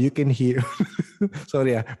 technically ikaw, you can hear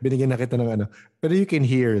sorry binigyan na kita ng pero you can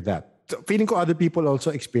hear that. So, feeling ko other people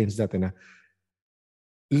also experience that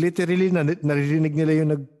literally naririnig nila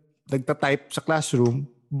yung nagta-type sa classroom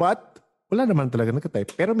but wala naman talaga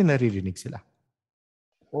nagta-type pero may naririnig sila.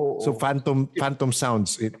 So phantom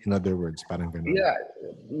sounds in other words, parang gano'n. Yeah,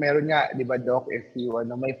 meron nga 'di ba Doc, if you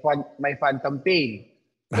may phantom pain.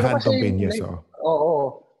 Phantom pain, yes.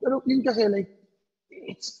 Oo. Pero yun kasi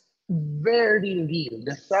it's very real.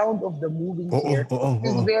 The sound of the moving chair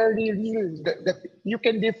is very real. That you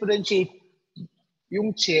can differentiate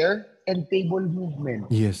yung chair and table movement.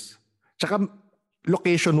 Yes. Tsaka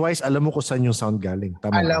location-wise, alam mo kung saan yung sound galing.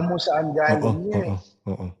 Tama. Alam mo saan galing, yes.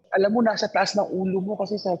 Alam mo, nasa taas ng ulo mo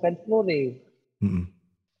kasi second floor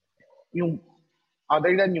Yung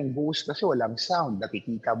other than yung ghost kasi walang sound.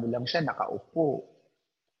 Nakikita mo lang siya, nakaupo.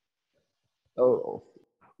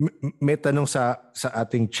 May tanong sa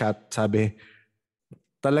ating chat, sabi,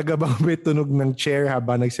 talaga bang may tunog ng chair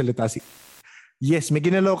habang nagsalita si... Yes, may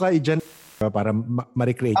ginalaw ka dyan para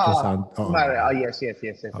ma-recreate yung sound. Yes,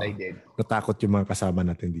 I did. Natakot yung mga kasama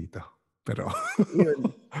natin dito. Pero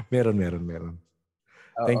meron.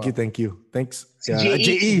 Thank you. Thanks.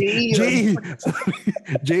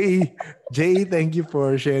 J.E. Thank you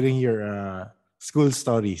for sharing your school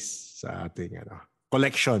stories sa ating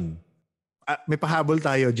collection. May pahabol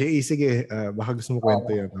tayo. J.E. sige, baka gusto mo kwento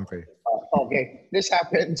yan. Okay. Okay. This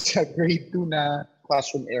happened sa grade 2 na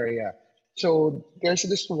classroom area. So, there's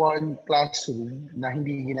this one classroom na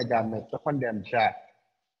hindi ginagamit. So, condemned siya.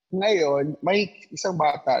 Ngayon, may isang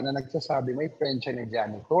bata na nagsasabi may friend siya na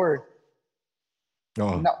janitor.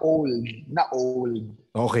 Na old.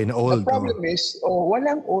 Okay, na old. The problem is,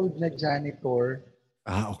 walang old na janitor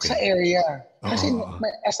sa area. Kasi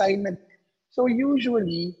may assignment. So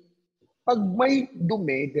usually, pag may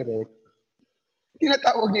dumi direct,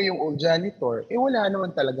 tinatawag niya yung old janitor. Wala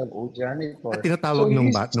naman talagang old janitor. At tinatawag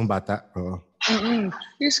nung bata.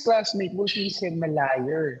 His classmate will tease him na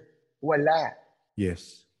liar. Wala.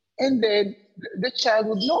 Yes. And then, the child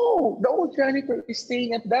would, no, the old janitor is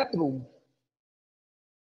staying at that room.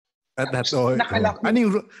 At that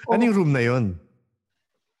Anong room na yon?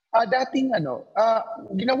 Dating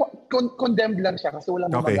condemned lang siya kasi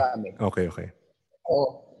walang magamit. Okay.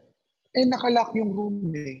 Nakalock yung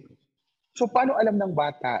room eh. So, paano alam ng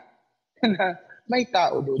bata na may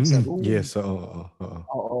tao doon sa room? Yes, oo.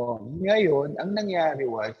 Ngayon, ang nangyari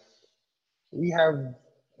was, we have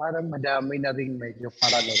parang madami na rin medyo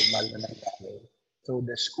paranormal na nangyari. So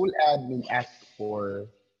the school admin asked for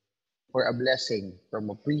a blessing from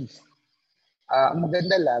a priest. Ang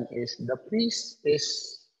maganda lang is the priest is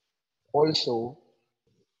also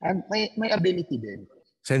may ability din.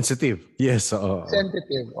 Sensitive. Yes, oo.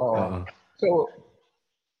 Sensitive, oo.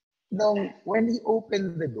 So when he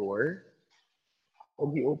opened the door,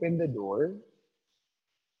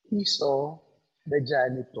 he saw the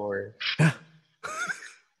janitor.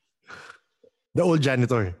 The old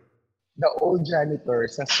janitor. The old janitor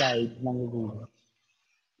sa side ng room.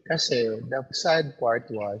 Kasi the sad part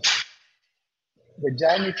was, the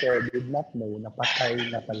janitor did not know na patay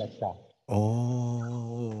na pala siya.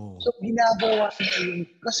 Oh. So ginagawa niya yung,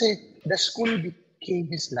 kasi the school became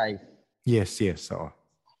his life. Yes, oo.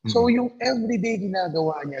 So yung everyday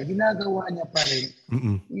ginagawa niya pa rin.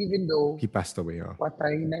 Even though he passed away.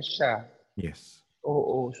 Patay na siya. Yes.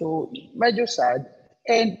 Oo. So medyo sad.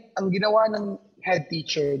 And ang ginawa ng head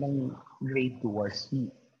teacher ng grade 2 was he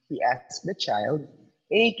asked the child,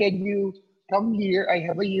 "Hey, can you come here? I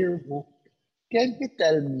have a yearbook. Can you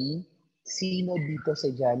tell me sino dito sa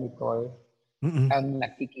janitor ang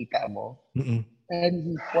nakikita mo?" And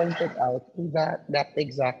he pointed out to that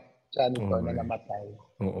exact janitor na namatay.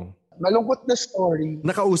 Oo. Malungkot na story.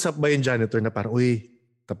 Nakausap ba yung janitor na parang, uy,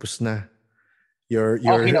 tapos na. Your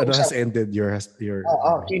has ended. Your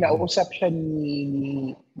kinausap siya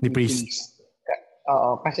ni priest.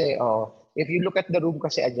 Kasi if you look at the room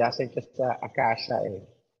kasi adjacent siya sa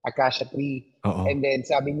Acacia tree. And then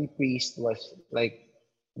sabi ni priest was like,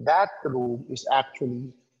 that room is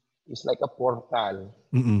like a portal.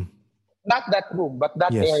 Not that room, but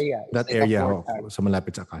that area. That like area sa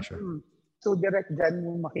malapit sa Acacia. So direct dyan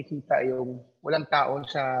mo makikita yung walang tao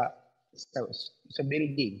sa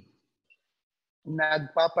building.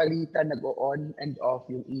 Nagpapalitan, nag-on and off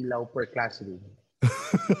yung ilaw per classroom.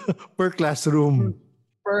 Per classroom?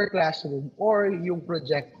 Per classroom. Or yung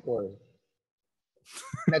projector.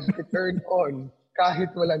 Nag-turn on kahit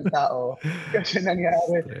walang tao. Kasi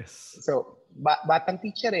nangyari. Yes. So, batang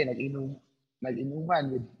teacher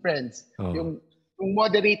nag-inuman with friends. Yung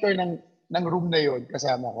moderator ng room na yon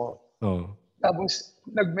kasama ko. Tapos,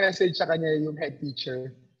 nag-message sa kanya yung head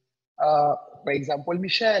teacher. For example,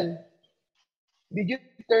 Michelle, did you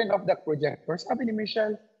turn off the projector? Sabi ni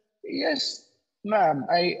Michelle, yes, ma'am.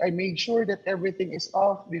 I made sure that everything is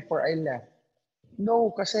off before I left.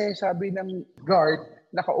 No, kasi sabi ng guard,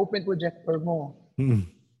 naka-open projector mo.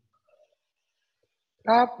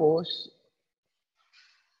 Tapos,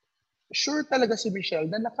 sure talaga si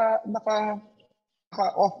Michelle na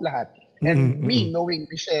naka-off lahat. And me,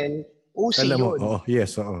 knowing Michelle, OC yun.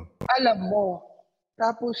 Yes. Alam mo.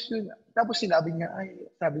 Tapos sinabi niya,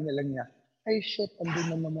 sabi na lang niya, ay shit, andun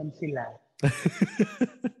na naman sila.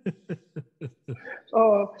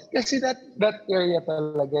 Kasi that area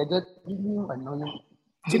talaga, yung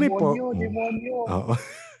demonyo.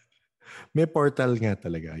 May portal nga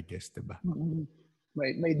talaga, I guess, diba?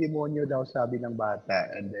 May demonyo daw, sabi ng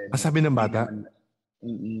bata. And then, sabi ng bata?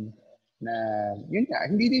 Na, yun nga,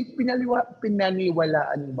 hindi din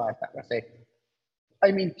pinaniwalaan ng bata kasi, I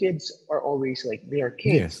mean, kids are always like, they are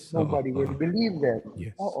kids. Yes. Nobody will believe them.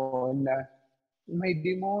 Yes. Na may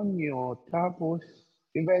demonyo. Tapos,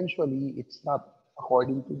 eventually, it's not,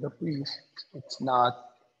 according to the priest, it's not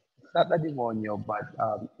a demonyo, but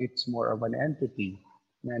it's more of an entity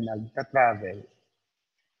na nagta-travel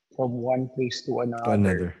from one place to another. To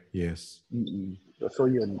another, yes. So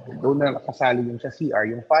yun, doon na kasali yung sa CR.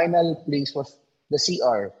 Yung final place was the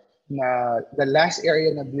CR, na the last area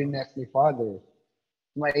na blinet ni Father.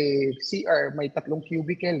 may CR, may 3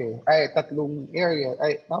 cubicle ay 3 area,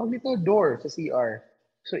 ay tawag dito door sa CR.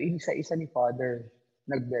 So isa-isa ni Father,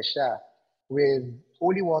 nag-bless siya with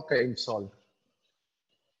holy water and salt.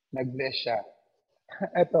 Nag-bless siya.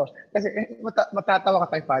 Ito, kasi matatawa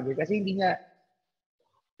ka kay Father kasi hindi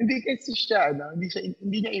kasi siya,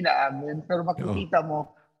 hindi niya inaamin, pero makikita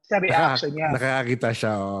mo sa reaction niya. Nakakakita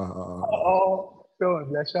siya. Oo. So,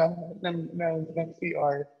 bless siya ng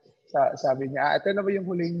CR. Sabi niya, ito na ba yung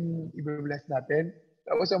huling i-bless natin?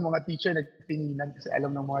 Tapos ang mga teacher nagtinginan kasi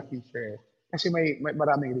alam ng mga teacher. Kasi may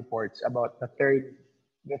maraming reports about the third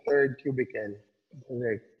cubicle.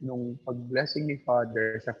 Nung pag-blessing ni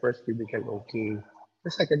Father sa first cubicle, okay. The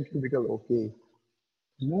second cubicle, okay.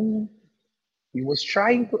 Nung he was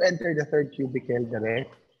trying to enter the third cubicle direct,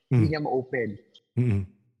 hindi niya ma-open. Hindi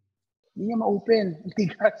niya ma-open.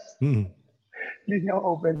 Hindi niya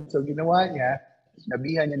ma-open. So, ginawa niya,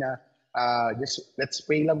 nabihan niya na, just let's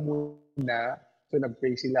pray lang muna. So,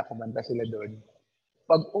 nag-pray sila, kumanta sila doon.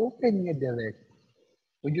 Pag-open niya direct,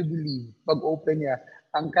 would you believe, pag-open niya,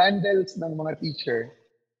 ang candles ng mga teacher,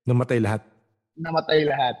 namatay lahat.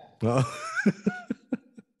 Oo.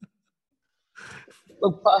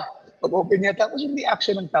 Pag-open niya, tapos yung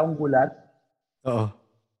reaction ng taong gulat.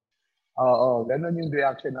 Oo, ganun yung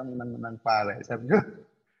reaction ng pare. Sabi ko,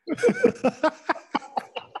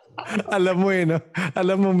 alam mo no?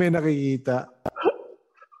 Alam mo may nakikita.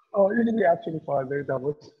 Yun yung reaction ni Father.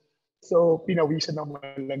 Tapos, so, pinawisan ng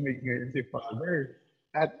malamig ngayon si Father.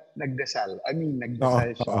 At nagdasal.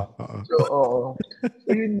 Nagdasal siya. So,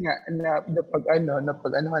 So, yun nga, napag-anuhan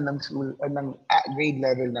ng school, ng grade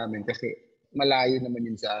level namin kasi malayo naman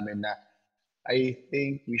yun sa amin na I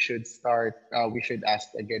think we should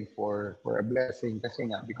ask again for a blessing kasi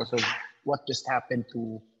nga, because of what just happened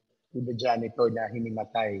to the janitor na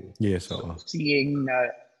hinimatay. Yes, so, seeing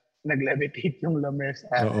na nag-levitate yung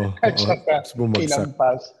lamesa at saka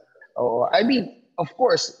kinampas. Of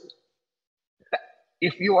course,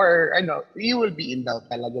 if you are, you will be in doubt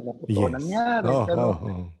talaga na totoo nangyari. Pero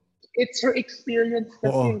it's her experience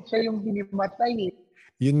kasi siya yung hinimatay.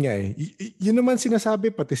 Yun nga yun naman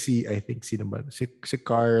sinasabi pati si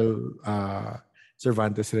Carl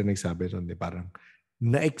Cervantes rin nagsabi ron parang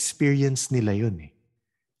na-experience nila yun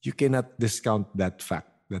You cannot discount that fact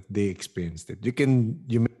that they experienced it.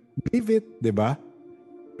 You may believe it, diba?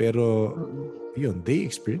 Pero yun, they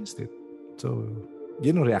experienced it. So,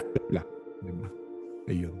 yun ang reaction lang. Diba?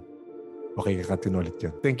 Ayun. Okay, kakatin ulit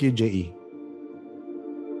yun. Thank you, J.E.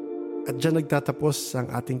 At dyan nagtatapos ang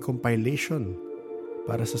ating compilation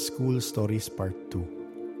para sa School Stories Part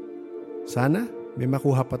 2. Sana may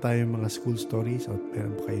makuha pa tayong mga school stories at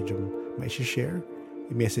meron pa kayo dyan ma-share.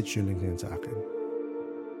 I-message nyo lang yan sa akin.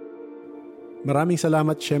 Maraming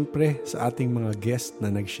salamat syempre sa ating mga guest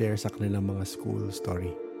na nag-share sa kanilang mga school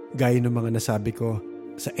story. Gaya ng mga nasabi ko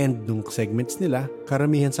sa end ng segments nila,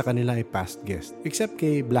 karamihan sa kanila ay past guest. Except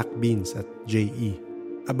kay Black Beans at J.E.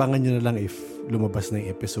 Abangan nyo na lang if lumabas na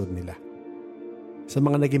yung episode nila. Sa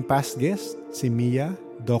mga naging past guest, si Mia,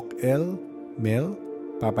 Doc L, Mel,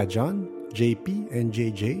 Papa John, JP, and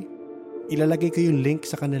JJ, ilalagay ko yung link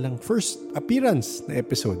sa kanilang first appearance na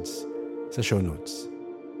episodes sa show notes.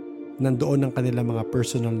 Nandoon ang kanilang mga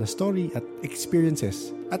personal na story at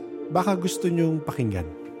experiences at baka gusto nyong pakinggan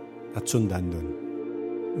at sundan doon.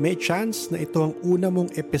 May chance na ito ang una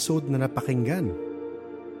mong episode na napakinggan.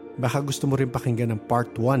 Baka gusto mo rin pakinggan ng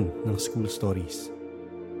part 1 ng School Stories.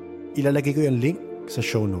 Ilalagay ko yung link sa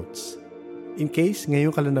show notes. In case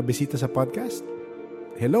ngayon ka lang nabisita sa podcast,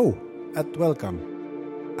 hello at welcome.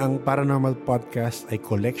 Ang Paranormal Podcast ay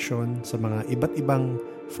collection sa mga iba't ibang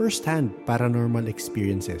first-hand paranormal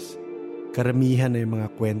experiences. Karamihan ay mga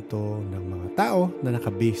kwento ng mga tao na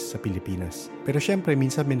nakabase sa Pilipinas. Pero syempre,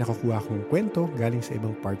 minsan may nakukuha akong kwento galing sa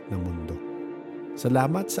ibang part ng mundo.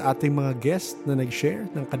 Salamat sa ating mga guest na nag-share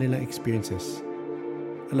ng kanilang experiences.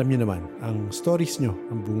 Alam niyo naman, ang stories nyo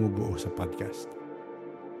ang bumubuo sa podcast.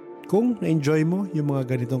 Kung na-enjoy mo yung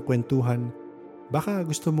mga ganitong kwentuhan, baka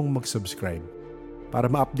gusto mong mag-subscribe para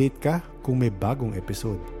ma-update ka kung may bagong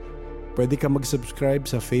episode. Pwede ka mag-subscribe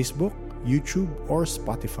sa Facebook, YouTube, or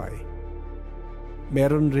Spotify.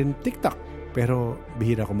 Meron rin TikTok, pero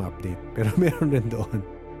bihira ko ma-update. Pero meron rin doon.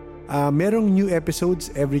 Merong new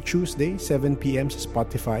episodes every Tuesday, 7 p.m. sa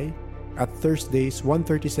Spotify at Thursdays,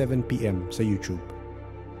 1:37 p.m. sa YouTube.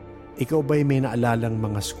 Ikaw ba'y may naalalang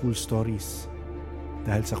mga school stories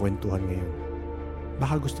dahil sa kwentuhan ngayon?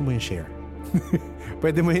 Baka gusto mo yung share.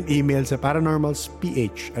 Pwede mo yung email sa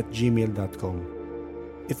paranormalsph@gmail.com.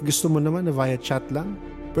 If gusto mo naman na via chat lang,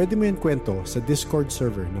 pwede mo yung kwento sa Discord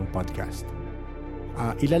server ng podcast.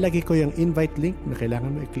 Ilalagay ko yung invite link na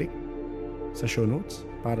kailangan mo i-click. sa show notes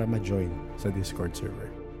para ma-join sa Discord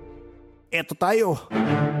server. Eto tayo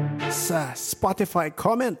sa Spotify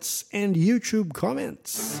comments and YouTube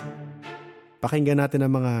comments. Pakinggan natin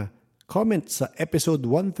ang mga comments sa episode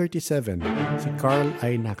 137. Si Carl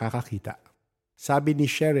ay nakakakita. Sabi ni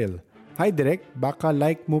Cheryl, "Hi Direk, baka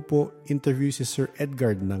like mo po interview si Sir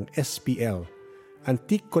Edgar ng SPL.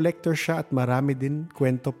 Antique collector siya at marami din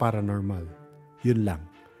kwento paranormal. Yun lang.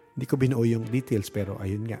 Hindi ko binuo yung details pero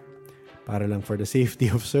ayun nga. Para lang for the safety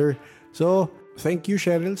of Sir." So, thank you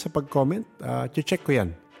Cheryl sa pag-comment. Check ko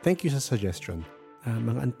yan. Thank you sa suggestion.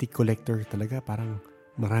 Mga antique collector talaga parang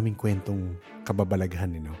maraming kwentong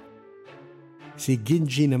kababalaghan. Si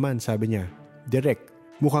Ginji naman sabi niya, "Direk,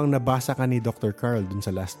 mukhang nabasa ka ni Dr. Carl dun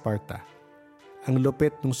sa last part. Ang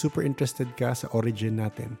lupit nung super interested ka sa origin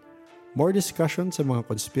natin. More discussion sa mga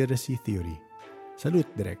conspiracy theory. Salute,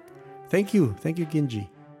 Direk." Thank you Ginji.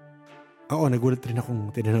 Oo, nagulat rin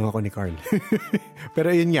akong tinanong ako ni Carl.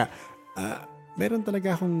 Pero yun nga, meron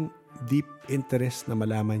talaga akong deep interest na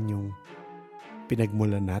malaman yung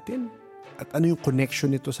pinagmulan natin at ano yung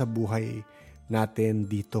connection nito sa buhay natin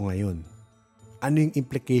dito ngayon. Ano yung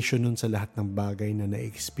implication nun sa lahat ng bagay na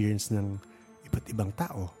na-experience ng iba't ibang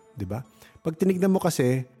tao, di ba? Pag tinignan mo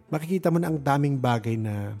kasi, makikita mo na ang daming bagay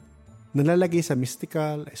na nalalagay sa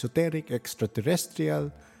mystical, esoteric, extraterrestrial.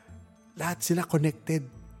 Lahat sila connected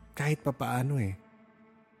kahit papaano eh.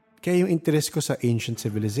 Kaya yung interest ko sa ancient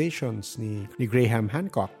civilizations ni Graham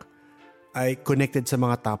Hancock ay connected sa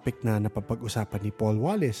mga topic na napapag-usapan ni Paul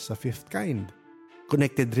Wallace sa Fifth Kind.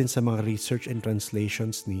 Connected rin sa mga research and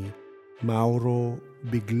translations ni Mauro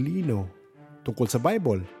Biglino tungkol sa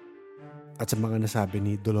Bible at sa mga nasabi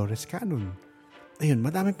ni Dolores Cannon. Ayun,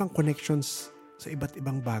 madami pang connections sa iba't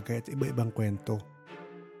ibang bagay at iba-ibang kwento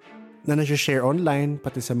na nasi-share online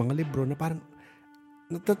pati sa mga libro na parang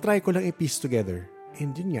natatry ko lang i-piece together.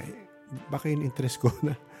 And yun nga, baka yung interest ko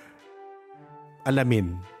na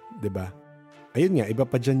alamin, diba? Ayun nga, iba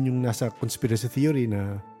pa dyan yung nasa conspiracy theory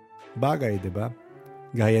na bagay, diba?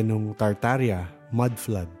 Gaya nung Tartaria, mud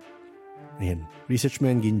flood. Ayan, research mo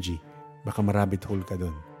yan, Ginji. Baka marabit hole ka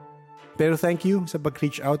dun. Pero thank you sa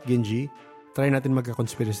pag-reach out, Ginji. Try natin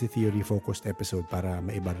magka-conspiracy theory focused episode para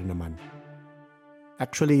maiba rin naman.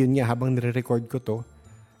 Actually, yun nga, habang nire-record ko to,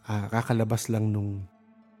 kakalabas lang nung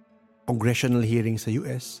congressional hearing sa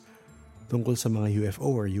US tungkol sa mga UFO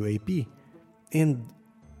or UAP. And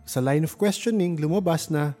sa line of questioning, lumabas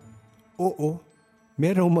na, oo,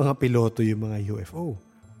 merong mga piloto yung mga UFO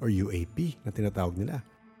or UAP na tinatawag nila.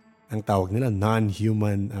 Ang tawag nila,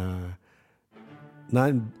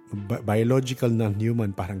 biological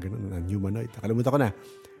non-human, parang ganun, non-humanoid. Nakalimutan ko na.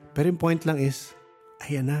 Pero yung point lang is,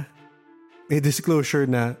 ayan na. May disclosure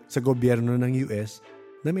na sa gobyerno ng US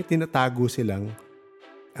na may tinatago silang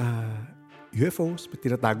UFOs, may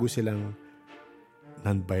tinatago silang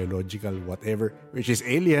non-biological whatever, which is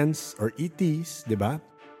aliens or ETs, di ba?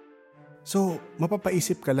 So,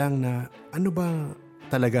 mapapaisip ka lang na ano ba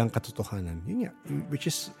talaga ang katotohanan? Yun nga,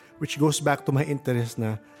 which goes back to my interest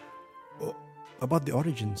na about the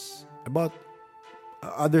origins, about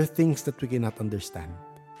other things that we cannot understand.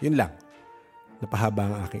 Yun lang. Napahaba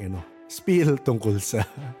ang aking spiel tungkol sa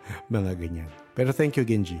mga ganyan. Pero thank you,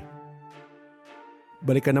 Genji.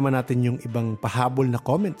 Balikan naman natin yung ibang pahabol na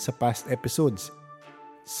comment sa past episodes.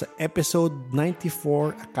 Sa episode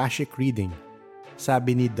 94, Akashic Reading,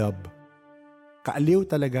 sabi ni Dub, "Kaaliw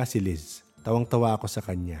talaga si Liz. Tawang-tawa ako sa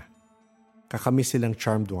kanya. Kakami silang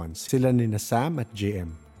charmed ones. Sila ni na Sam at JM.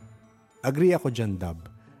 Agree ako dyan, Dub.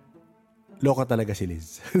 Loka talaga si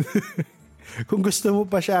Liz." Kung gusto mo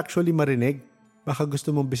pa siya actually marinig, baka gusto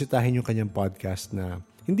mong bisitahin yung kanyang podcast na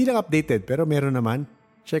hindi lang updated pero meron naman.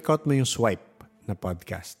 Check out mo yung Swipe na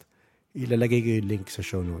podcast. Ilalagay ko yung link sa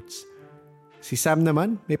show notes. Si Sam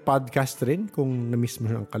naman, may podcast rin kung na-miss mo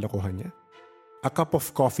ang kalokohan niya. A Cup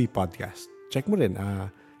of Coffee podcast. Check mo rin.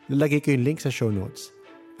 Ilalagay ko yung link sa show notes.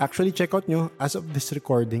 Actually, check out nyo. As of this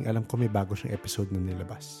recording, alam ko may bago siyang episode na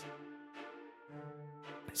nilabas.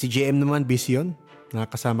 Si JM naman, busy yun.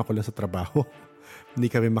 Nakakasama ko lang sa trabaho. Hindi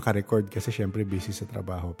kami makarecord kasi syempre busy sa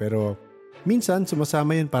trabaho. Pero minsan,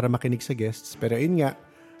 sumasama yun para makinig sa guests. Pero yun nga,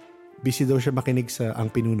 busy daw siya makinig sa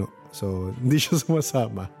Ang Pinuno. So, hindi siya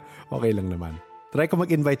sumasama. Okay lang naman. Try ko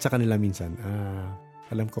mag-invite sa kanila minsan.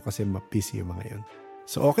 Alam ko kasi busy yung mga yun.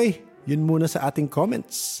 So, okay. Yun muna sa ating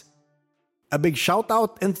comments. A big shout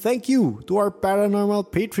out and thank you to our paranormal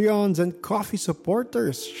Patreons and coffee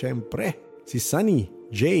supporters. Syempre, si Sunny,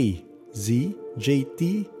 J, Z,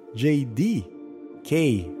 JT, JD, K,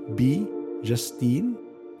 B, Justine,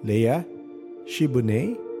 Leah,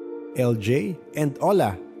 Shibune, LJ, and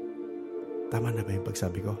Ola. Tama na ba yung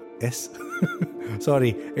pagsabi ko? S?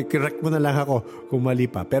 Sorry, correct mo na lang ako kung mali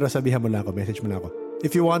pa. Pero sabihan mo lang ako, message mo lang ako.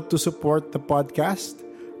 If you want to support the podcast,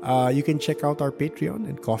 you can check out our Patreon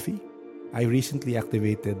and Ko-fi. I recently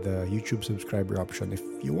activated the YouTube subscriber option. If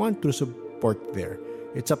you want to support there,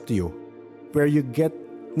 it's up to you. Where you get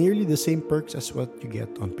nearly the same perks as what you get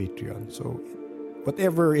on Patreon. So,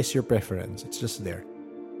 whatever is your preference, it's just there.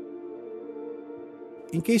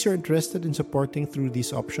 In case you're interested in supporting through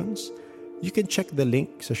these options, you can check the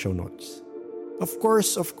link sa show notes. Of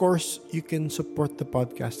course, you can support the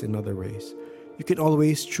podcast in other ways. You can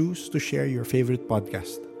always choose to share your favorite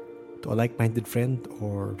podcast to a like-minded friend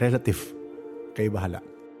or relative. Kayo bahala.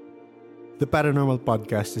 The Paranormal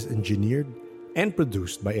Podcast is engineered and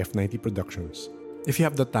produced by F90 Productions. If you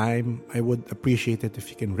have the time, I would appreciate it if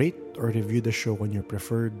you can rate or review the show on your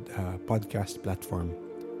preferred podcast platform.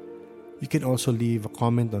 You can also leave a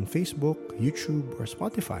comment on Facebook, YouTube, or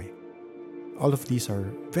Spotify. All of these are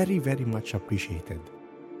very, very much appreciated.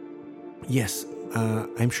 Yes,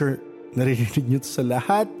 I'm sure naririnig nyo sa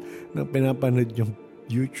lahat ng pinapanood yung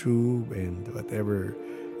YouTube and whatever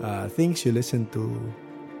things you listen to.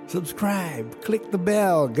 Subscribe, click the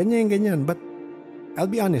bell, ganyan. But I'll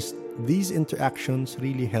be honest, these interactions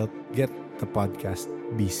really help get the podcast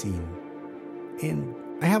be seen. And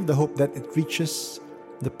I have the hope that it reaches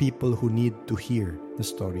the people who need to hear the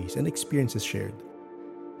stories and experiences shared.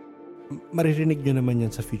 Maririnig nyo naman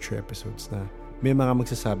yan sa future episodes na may mga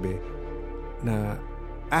magsasabi na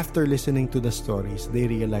after listening to the stories, they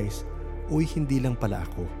realize, uy, hindi lang pala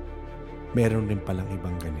ako. Meron rin palang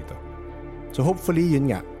ibang ganito. So hopefully,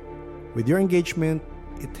 yun nga. With your engagement,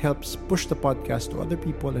 it helps push the podcast to other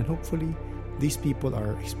people, and hopefully, these people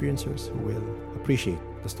are experiencers who will appreciate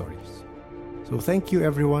the stories. So thank you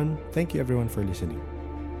everyone. Thank you everyone for listening.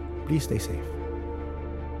 Please stay safe.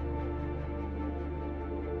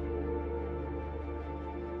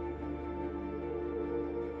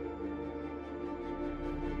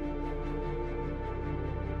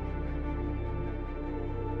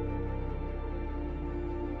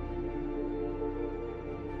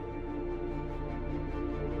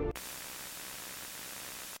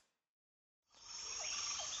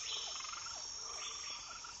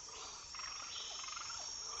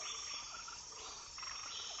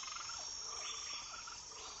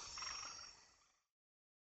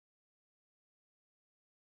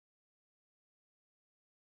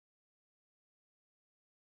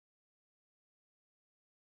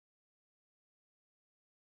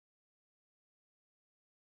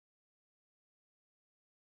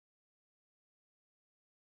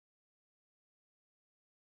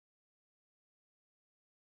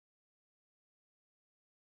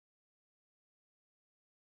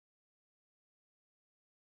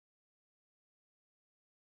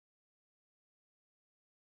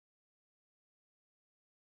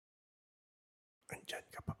 Andyan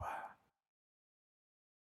ka pa ba?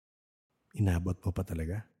 Inabot mo pa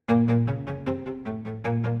talaga?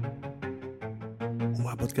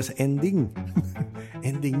 Umabot ka sa ending.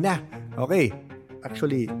 Ending na. Okay.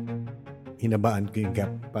 Actually, hinabaan ko yung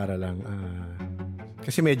gap para lang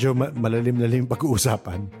kasi medyo malalim-lalim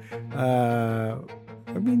pag-uusapan.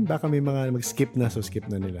 I mean, baka may mga mag-skip na, so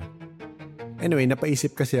skip na nila. Anyway,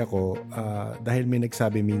 napaisip kasi ako dahil may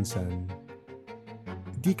nagsabi minsan,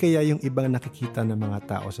 di kaya yung ibang nakikita ng mga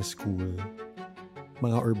tao sa school,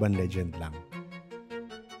 mga urban legend lang.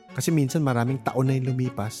 Kasi minsan maraming taon na yung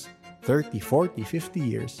lumipas, 30, 40, 50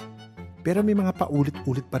 years, pero may mga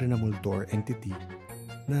paulit-ulit pa rin na multo or entity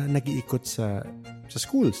na nag-iikot sa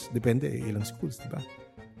schools. Depende, ilang schools, di ba?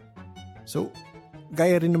 So,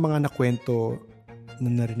 gaya rin ng mga nakwento na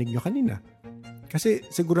narinig nyo kanina. Kasi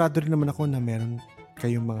sigurado rin naman ako na meron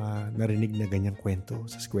kayong mga narinig na ganyang kwento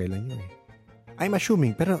sa eskwela nyo eh. I'm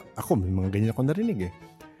assuming, pero ako, may mga ganyan ako narinig eh.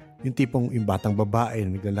 Yung tipong yung batang babae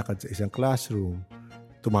na naglalakad sa isang classroom,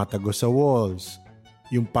 tumatagos sa walls,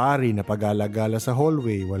 yung pari na pag-alagala sa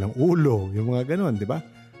hallway, walang ulo, yung mga ganon, di ba?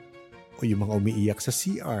 O yung mga umiiyak sa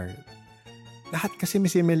CR. Lahat kasi may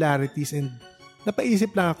similarities and napaisip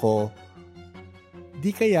lang ako, di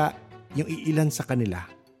kaya yung iilan sa kanila,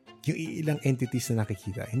 yung iilang entities na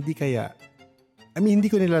nakikita, hindi kaya, hindi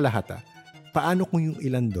ko nila lahat paano kung yung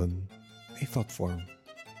ilan doon ay thought form?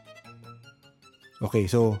 Okay,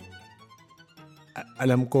 so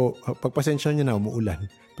alam ko, pagpasensya nyo na umuulan,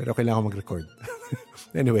 pero kailangan ko mag-record.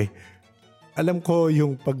 Anyway, alam ko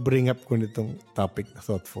yung pag-bring up ko nitong topic na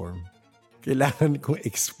thought form. Kailangan kong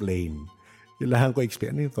explain.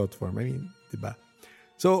 Ano yung thought form? Diba?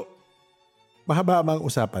 So, mahaba ang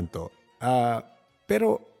usapan to.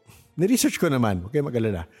 Pero, ni-research ko naman. Okay,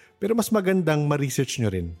 mag-alala. Pero mas magandang ma-research nyo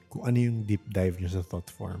rin kung ano yung deep dive nyo sa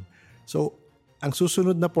thought form. So, ang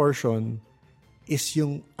susunod na portion, is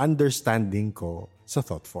yung understanding ko sa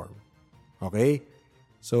thought form. Okay?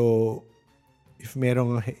 So, if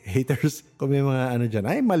merong haters, kung may mga ano dyan,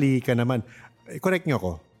 ay, mali ka naman. Correct nyo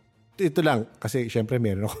ko. Ito lang, kasi syempre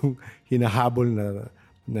meron akong hinahabol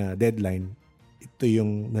na deadline. Ito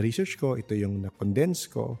yung na-research ko, ito yung na-condense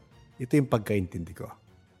ko, ito yung pagkaintindi ko.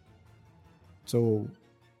 So,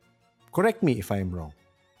 correct me if I'm wrong.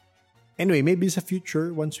 Anyway, maybe sa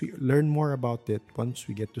future, once we learn more about it, once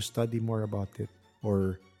we get to study more about it,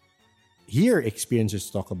 or hear experiences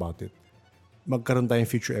talk about it, magkaroon tayong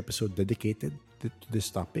future episode dedicated to this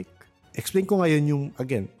topic. Explain ko ngayon yung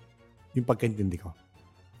pagkaintindi ko.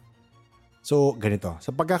 So, ganito. Sa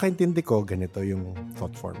pagkakaintindi ko, ganito yung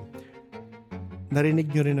thought form. Narinig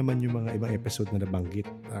nyo rin naman yung mga ibang episode na nabanggit.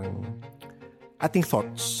 Ang ating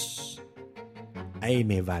thoughts ay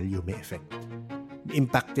may value, may effect. May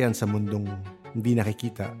impact yan sa mundong hindi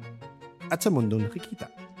nakikita at sa mundong nakikita.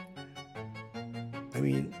 I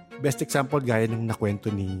mean, best example gaya ng nakwento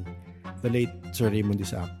ni the late Sir Raymond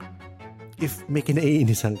Isaac. If may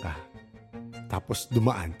kinaiinisan ka, tapos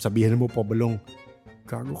dumaan, sabihin mo pa balong,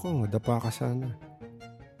 gago ka, madapa ka sana.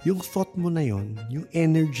 Yung thought mo na yon, yung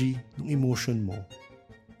energy, yung emotion mo,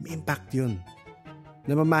 may impact yun.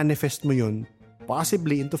 Na ma-manifest mo yun,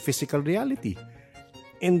 possibly into physical reality.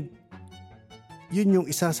 And yun yung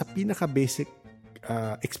isa sa pinaka-basic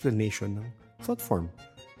explanation ng thought form.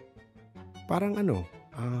 Parang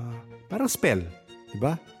parang spell, di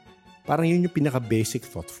ba? Parang yun yung pinaka-basic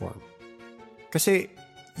thought form. Kasi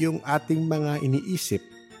yung ating mga iniisip,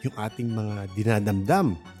 yung ating mga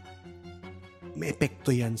dinadamdam, may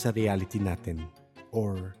epekto yan sa reality natin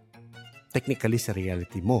or technically sa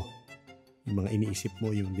reality mo. Yung mga iniisip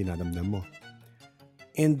mo, yung dinadamdam mo.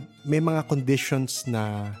 And may mga conditions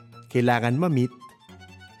na kailangan ma-meet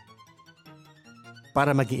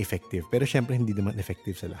para maging effective. Pero syempre, hindi naman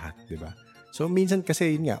effective sa lahat, di ba? So, minsan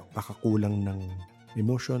kasi yun nga, baka kulang ng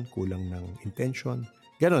emotion, kulang ng intention.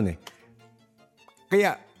 Ganon eh.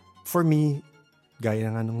 Kaya, for me, gaya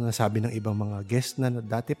nga nung nasabi ng ibang mga guest na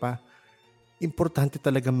dati pa, importante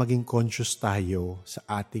talaga maging conscious tayo sa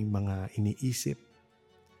ating mga iniisip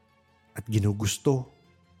at ginugusto.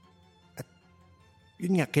 At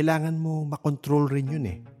yun nga, kailangan mo makontrol rin yun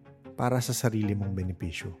eh para sa sarili mong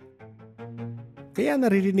benepisyo. Kaya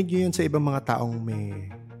naririnig nyo yun sa ibang mga taong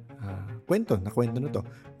may kwento na to.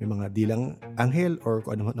 May mga dilang anghel or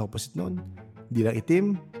kung ano man opposite noon, dilang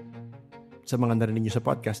itim. Sa mga narinig nyo sa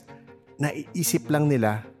podcast, naiisip lang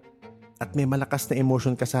nila at may malakas na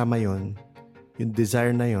emotion kasama yon, yung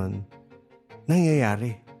desire na yon,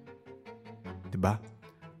 nangyayari. Diba?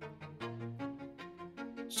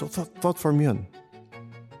 So, thought form yun.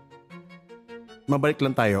 Mabalik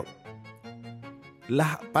lang tayo.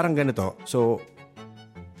 Parang ganito. So,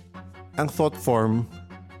 ang thought form,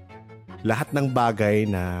 lahat ng bagay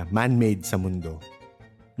na man-made sa mundo,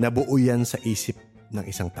 nabuo yan sa isip ng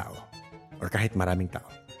isang tao. Or kahit maraming tao.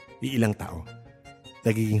 Iilang tao.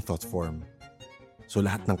 Nagiging thought form. So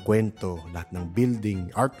lahat ng kwento, lahat ng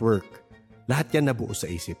building, artwork, lahat yan nabuo sa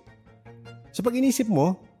isip. So pag inisip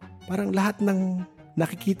mo, parang lahat ng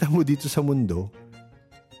nakikita mo dito sa mundo,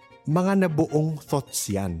 mga nabuong thoughts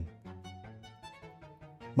yan.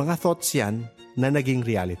 Mga thoughts yan na naging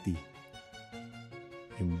reality.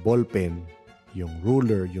 Yung ballpen, yung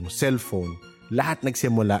ruler, yung cellphone, lahat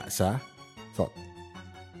nagsimula sa thought.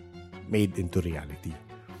 Made into reality.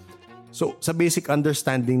 So, sa basic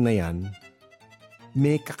understanding na yan,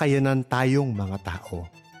 may kakayanan tayong mga tao,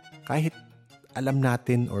 kahit alam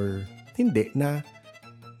natin or hindi, na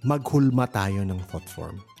maghulma tayo ng thought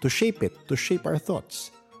form. To shape it, to shape our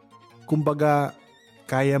thoughts. Kumbaga,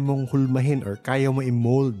 kaya mong hulmahin or kaya mo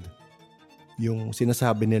i-mold yung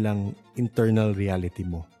sinasabi nilang internal reality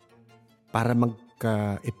mo para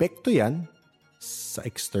magka-epekto yan sa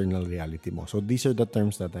external reality mo. So, these are the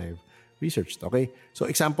terms that I've researched. Okay? So,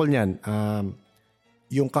 example niyan,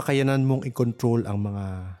 yung kakayanan mong i-control ang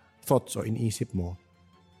mga thoughts o iniisip mo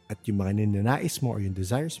at yung mga ninanais mo or yung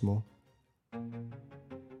desires mo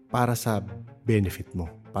para sa benefit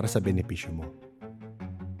mo, para sa benepisyo mo.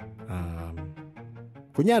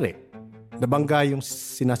 Kunyari, nabangga yung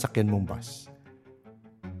sinasakyan mong bus.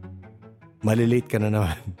 Malilate ka na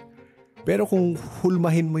naman. Pero kung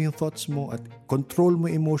hulmahin mo yung thoughts mo at control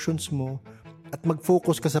mo emotions mo at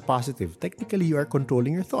mag-focus ka sa positive, technically you are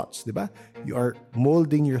controlling your thoughts, di ba? You are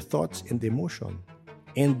molding your thoughts and emotion.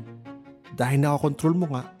 And dahil nakakontrol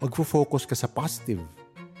mo nga, mag-focus ka sa positive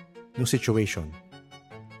ng situation.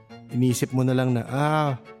 Iniisip mo na lang na,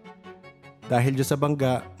 dahil dyan sa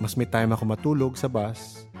bangga, mas may time ako matulog sa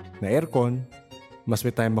bus, na aircon, mas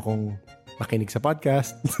may time akong makinig sa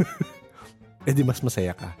podcast, edi mas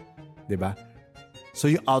masaya ka. Diba? So,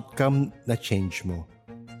 yung outcome na change mo.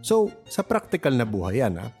 So, sa practical na buhay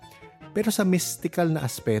yan, Pero sa mystical na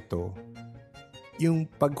aspeto, yung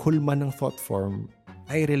paghulma ng thought form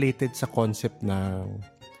ay related sa concept ng,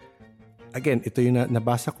 again, ito yung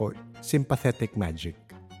nabasa ko, sympathetic magic.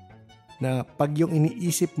 Na pag yung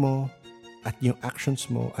iniisip mo at yung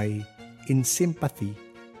actions mo ay in sympathy,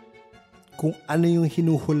 kung ano yung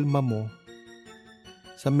hinuhulma mo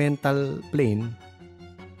sa mental plane,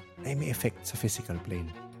 ay may effect sa physical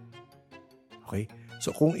plane. Okay?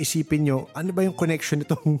 So kung isipin nyo, ano ba yung connection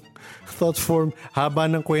nitong thought form? Haba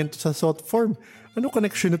ng kwento sa thought form. Ano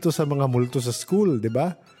connection nito sa mga multo sa school, di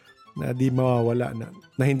ba? Na di mawawala,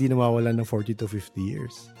 na hindi nawawala ng 40 to 50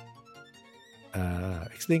 years.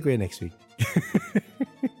 Explain ko yan next week.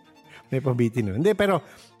 May pabitin nun. Hindi, pero,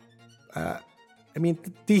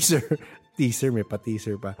 teaser, may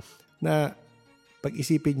pa-teaser pa. Na,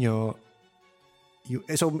 pag-isipin nyo,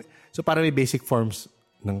 so parang may basic forms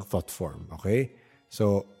ng thought form, okay?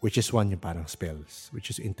 So, which is one yung parang spells,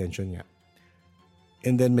 which is intention niya.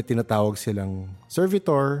 And then, may tinatawag silang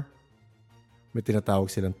servitor, may tinatawag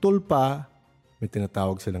silang tulpa, may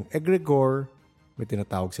tinatawag silang egregor, may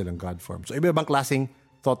tinatawag silang God form. So, iba-ibang klaseng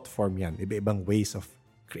thought form yan. Iba-ibang ways of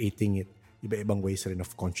creating it. Iba-ibang ways rin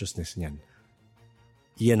of consciousness niyan.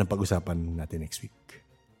 Iyan ang pag-usapan natin next week.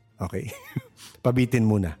 Okay? Pabitin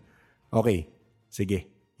muna. Okay. Sige.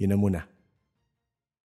 Yun na muna.